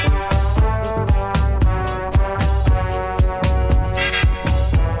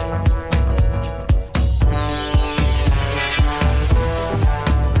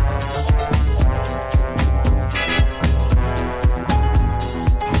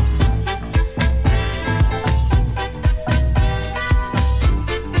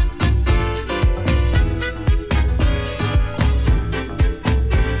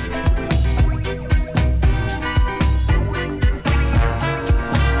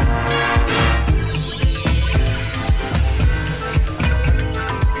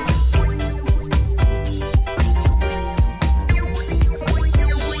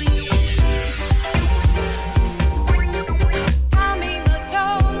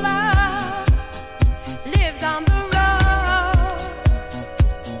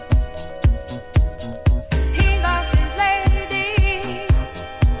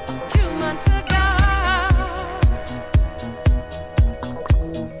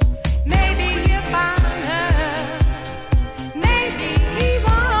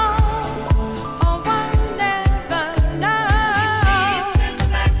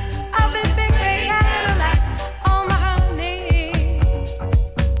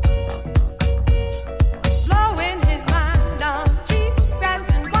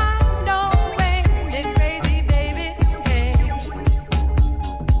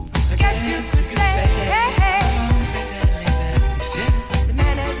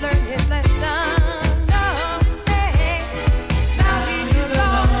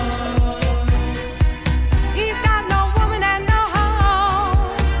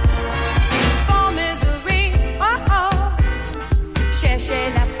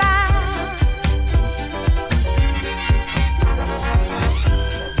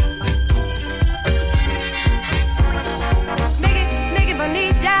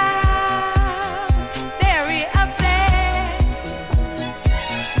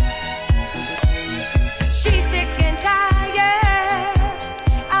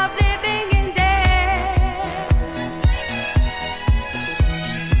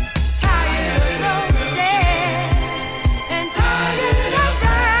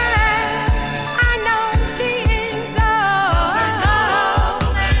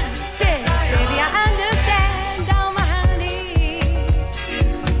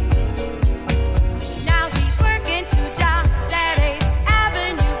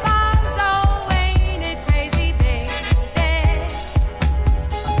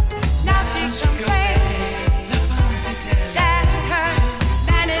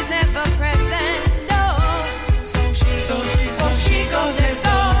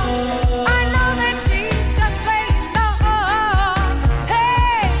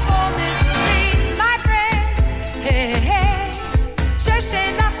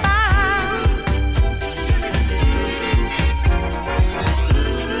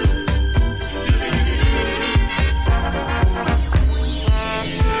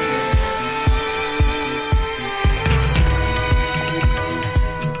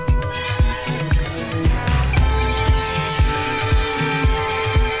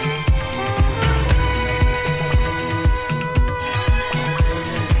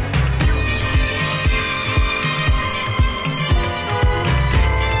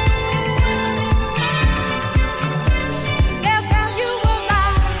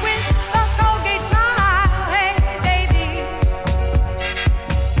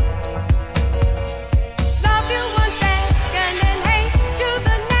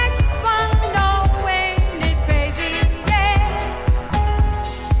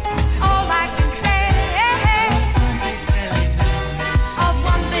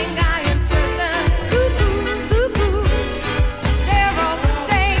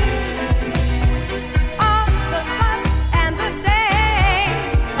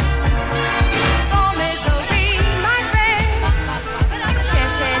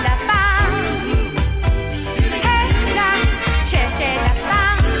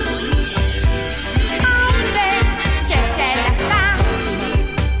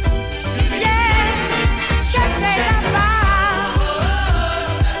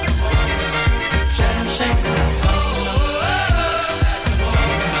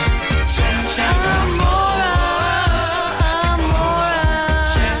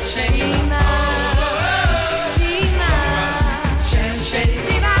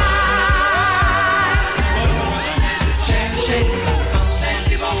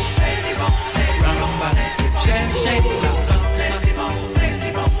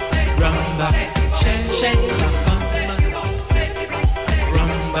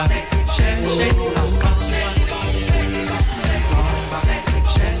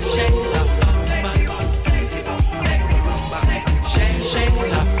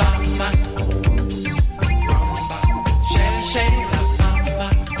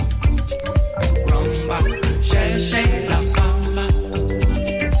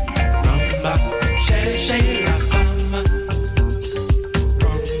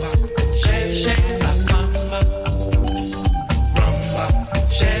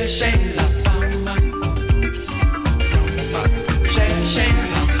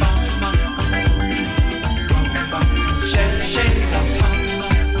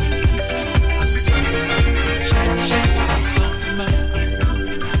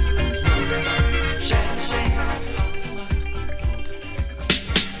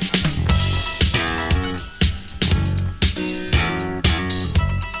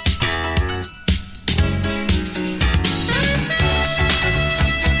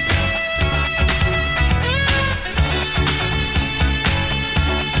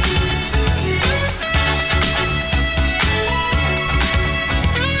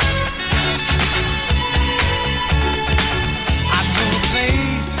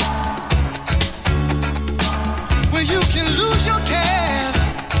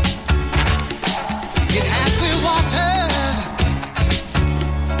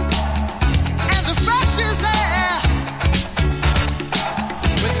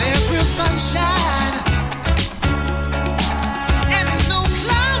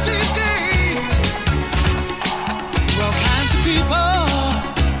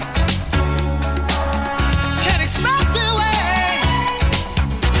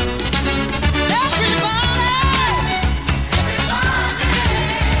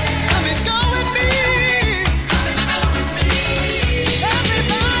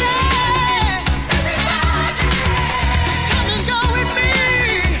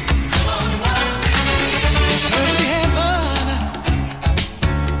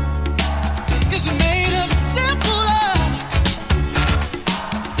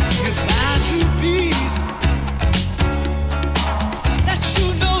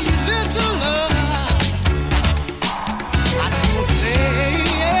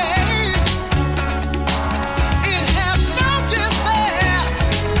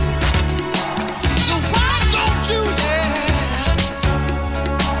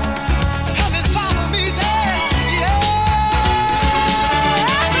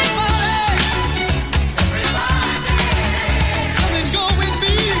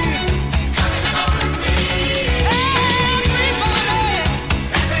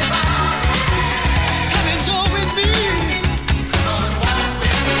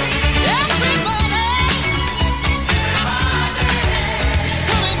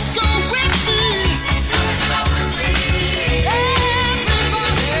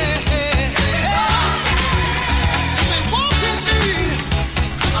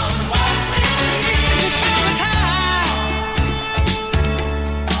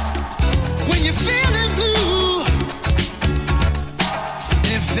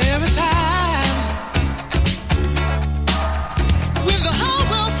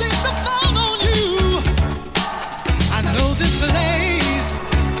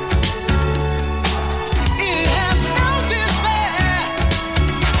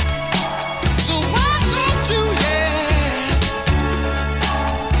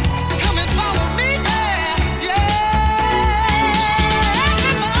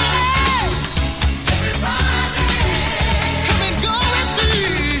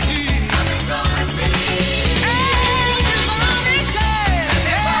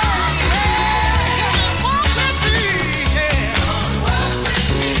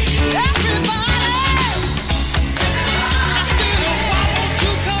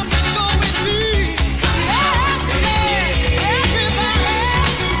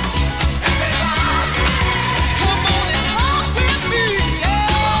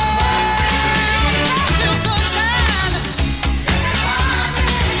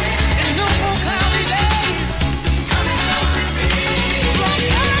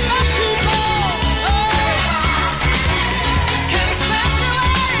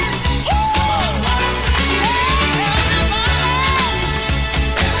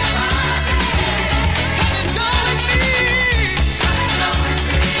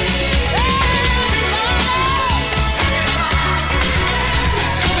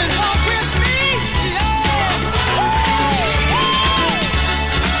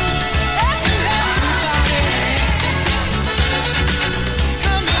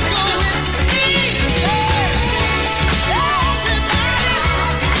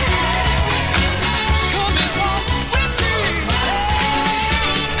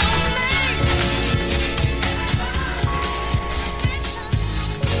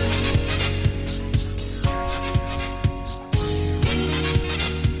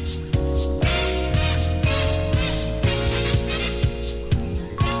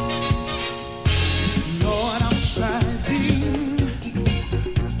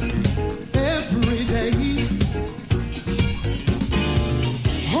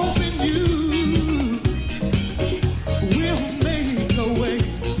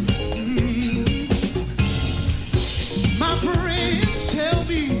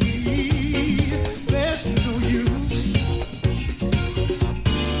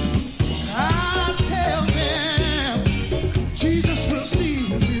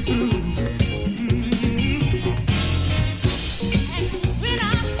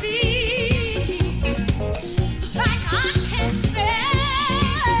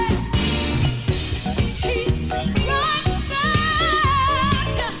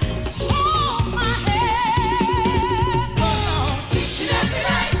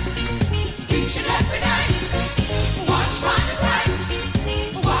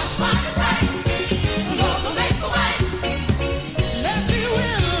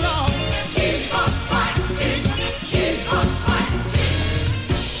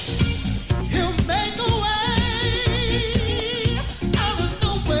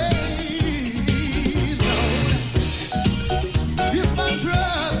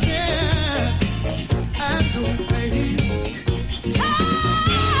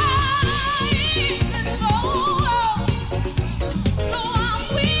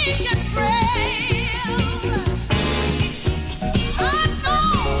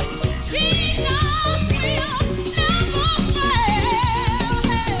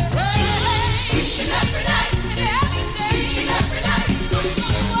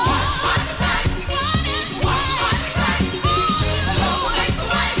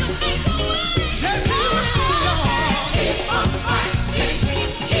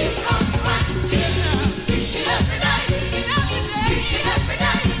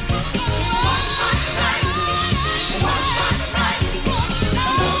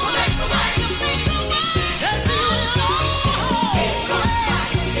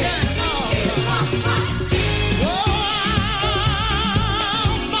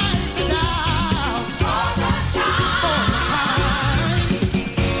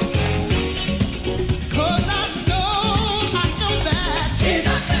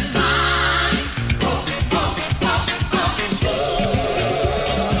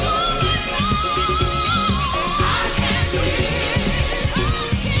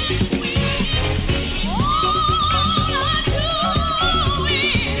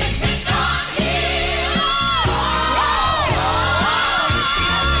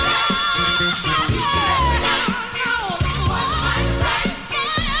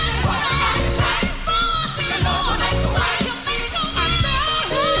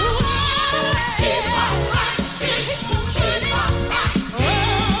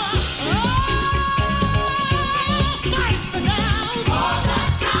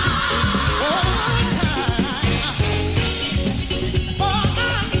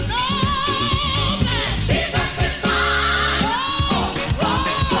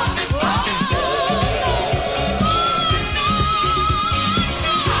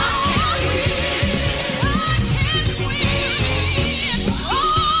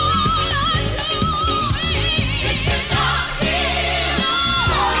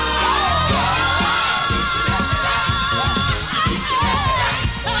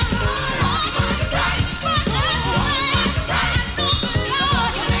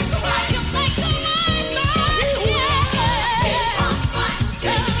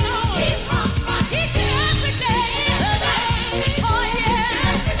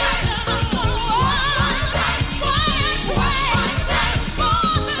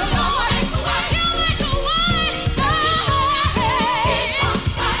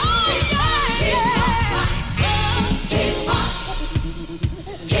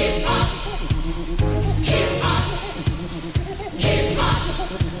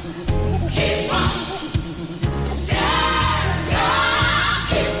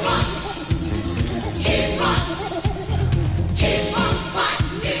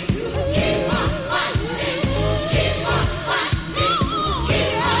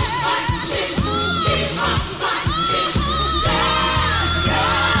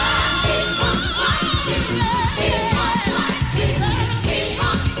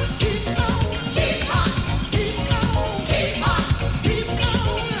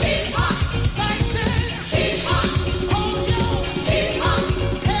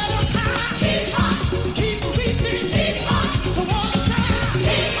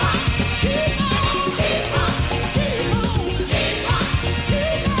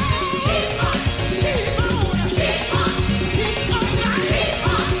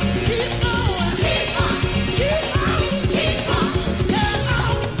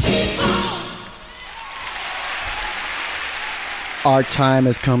 Our time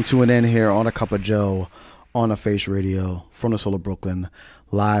has come to an end here on A Cup of Joe on the Face Radio from the soul of Brooklyn,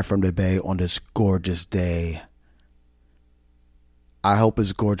 live from the Bay on this gorgeous day. I hope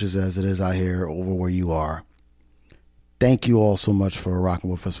it's gorgeous as it is out here over where you are. Thank you all so much for rocking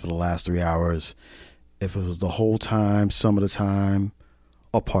with us for the last 3 hours. If it was the whole time, some of the time,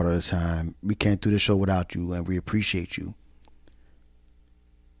 or part of the time, we can't do the show without you, and we appreciate you.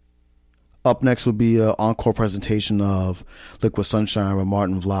 Up next will be an encore presentation of Liquid Sunshine with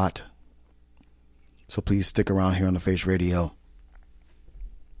Martin Vlatt. So please stick around here on the Face Radio.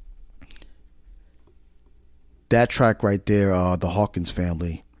 That track right there, the Hawkins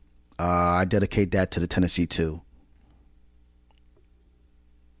Family, I dedicate that to the Tennessee 2.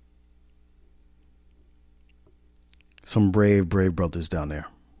 Some brave, brave brothers down there.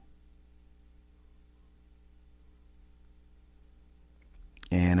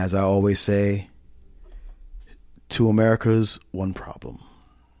 And as I always say, 2 Americas, 1 problem.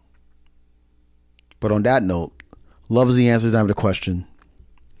 But on that note, love is the answer to the question.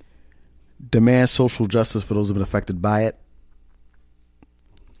 Demand social justice for those who have been affected by it.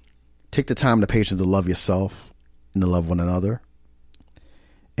 Take the time and the patience to love yourself and to love one another.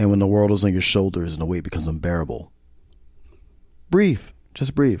 And when the world is on your shoulders and the weight becomes unbearable, breathe.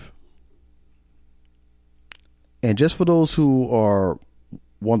 Just breathe. And just for those who are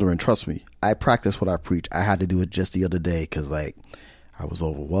wondering, trust me, I practice what I preach. I had to do it just the other day because I was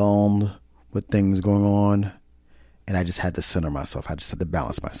overwhelmed with things going on, and I just had to center myself. I just had to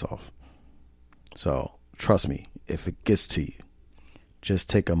balance myself. So trust me, if it gets to you, just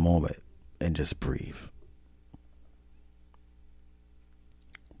take a moment and just breathe.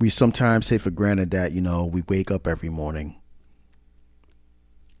 We sometimes take for granted that, we wake up every morning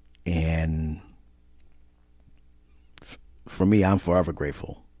and for me, I'm forever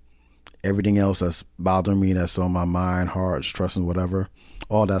grateful. Everything else that's bothering me, that's on my mind, heart, stressing, whatever,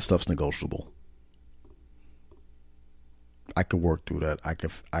 all that stuff's negotiable. I can work through that. I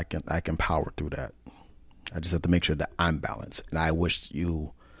can power through that. I just have to make sure that I'm balanced, and I wish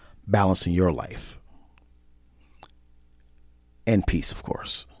you balance in your life and peace, of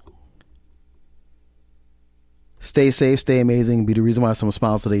course. Stay safe, stay amazing. Be the reason why someone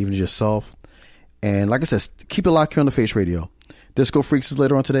smiles today, even yourself. And like I said, keep it locked here on the Face Radio. Disco Freaks is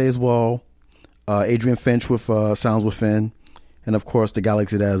later on today as well. Adrian Finch with Sounds Within. And of course, the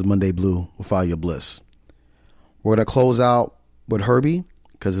Galaxy that has Monday Blue with Follow Your Bliss. We're going to close out with Herbie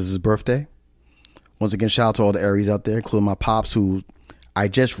because it's his birthday. Once again, shout out to all the Aries out there, including my pops, who I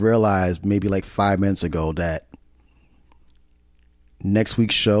just realized maybe like 5 minutes ago that next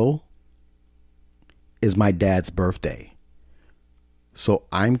week's show is my dad's birthday. So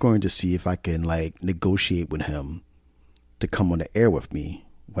I'm going to see if I can negotiate with him to come on the air with me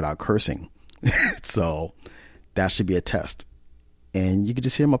without cursing. So that should be a test. And you can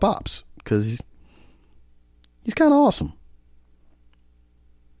just hear my pops because he's kind of awesome.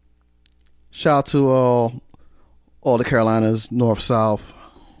 Shout out to all the Carolinas, North, South,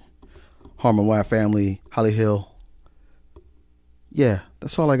 Harmon Wyatt family, Holly Hill. Yeah,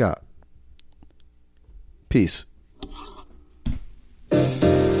 that's all I got. Peace.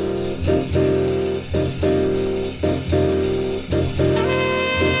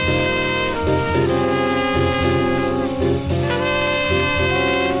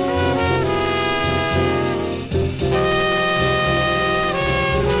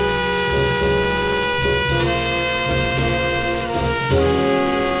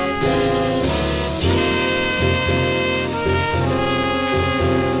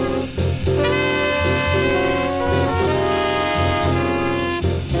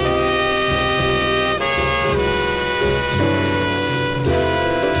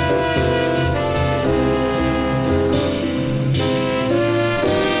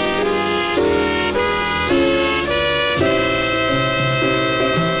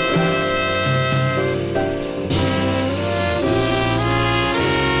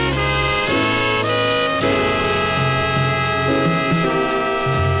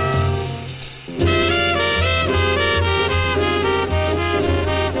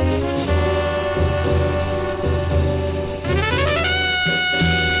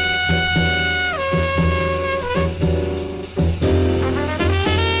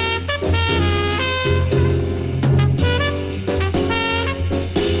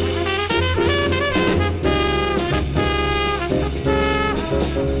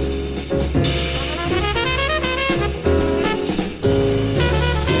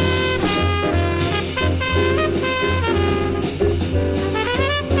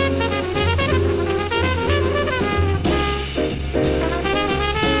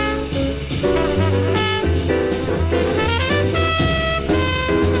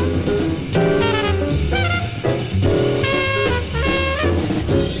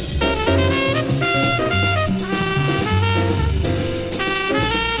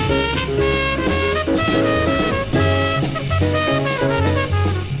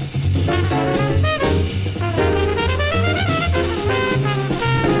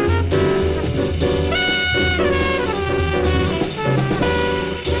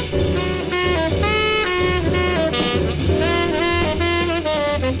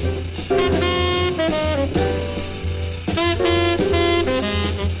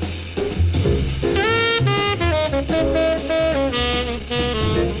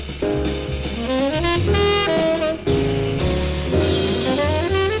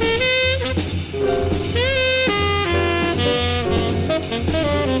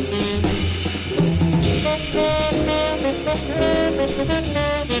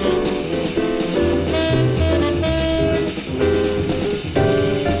 Thank you.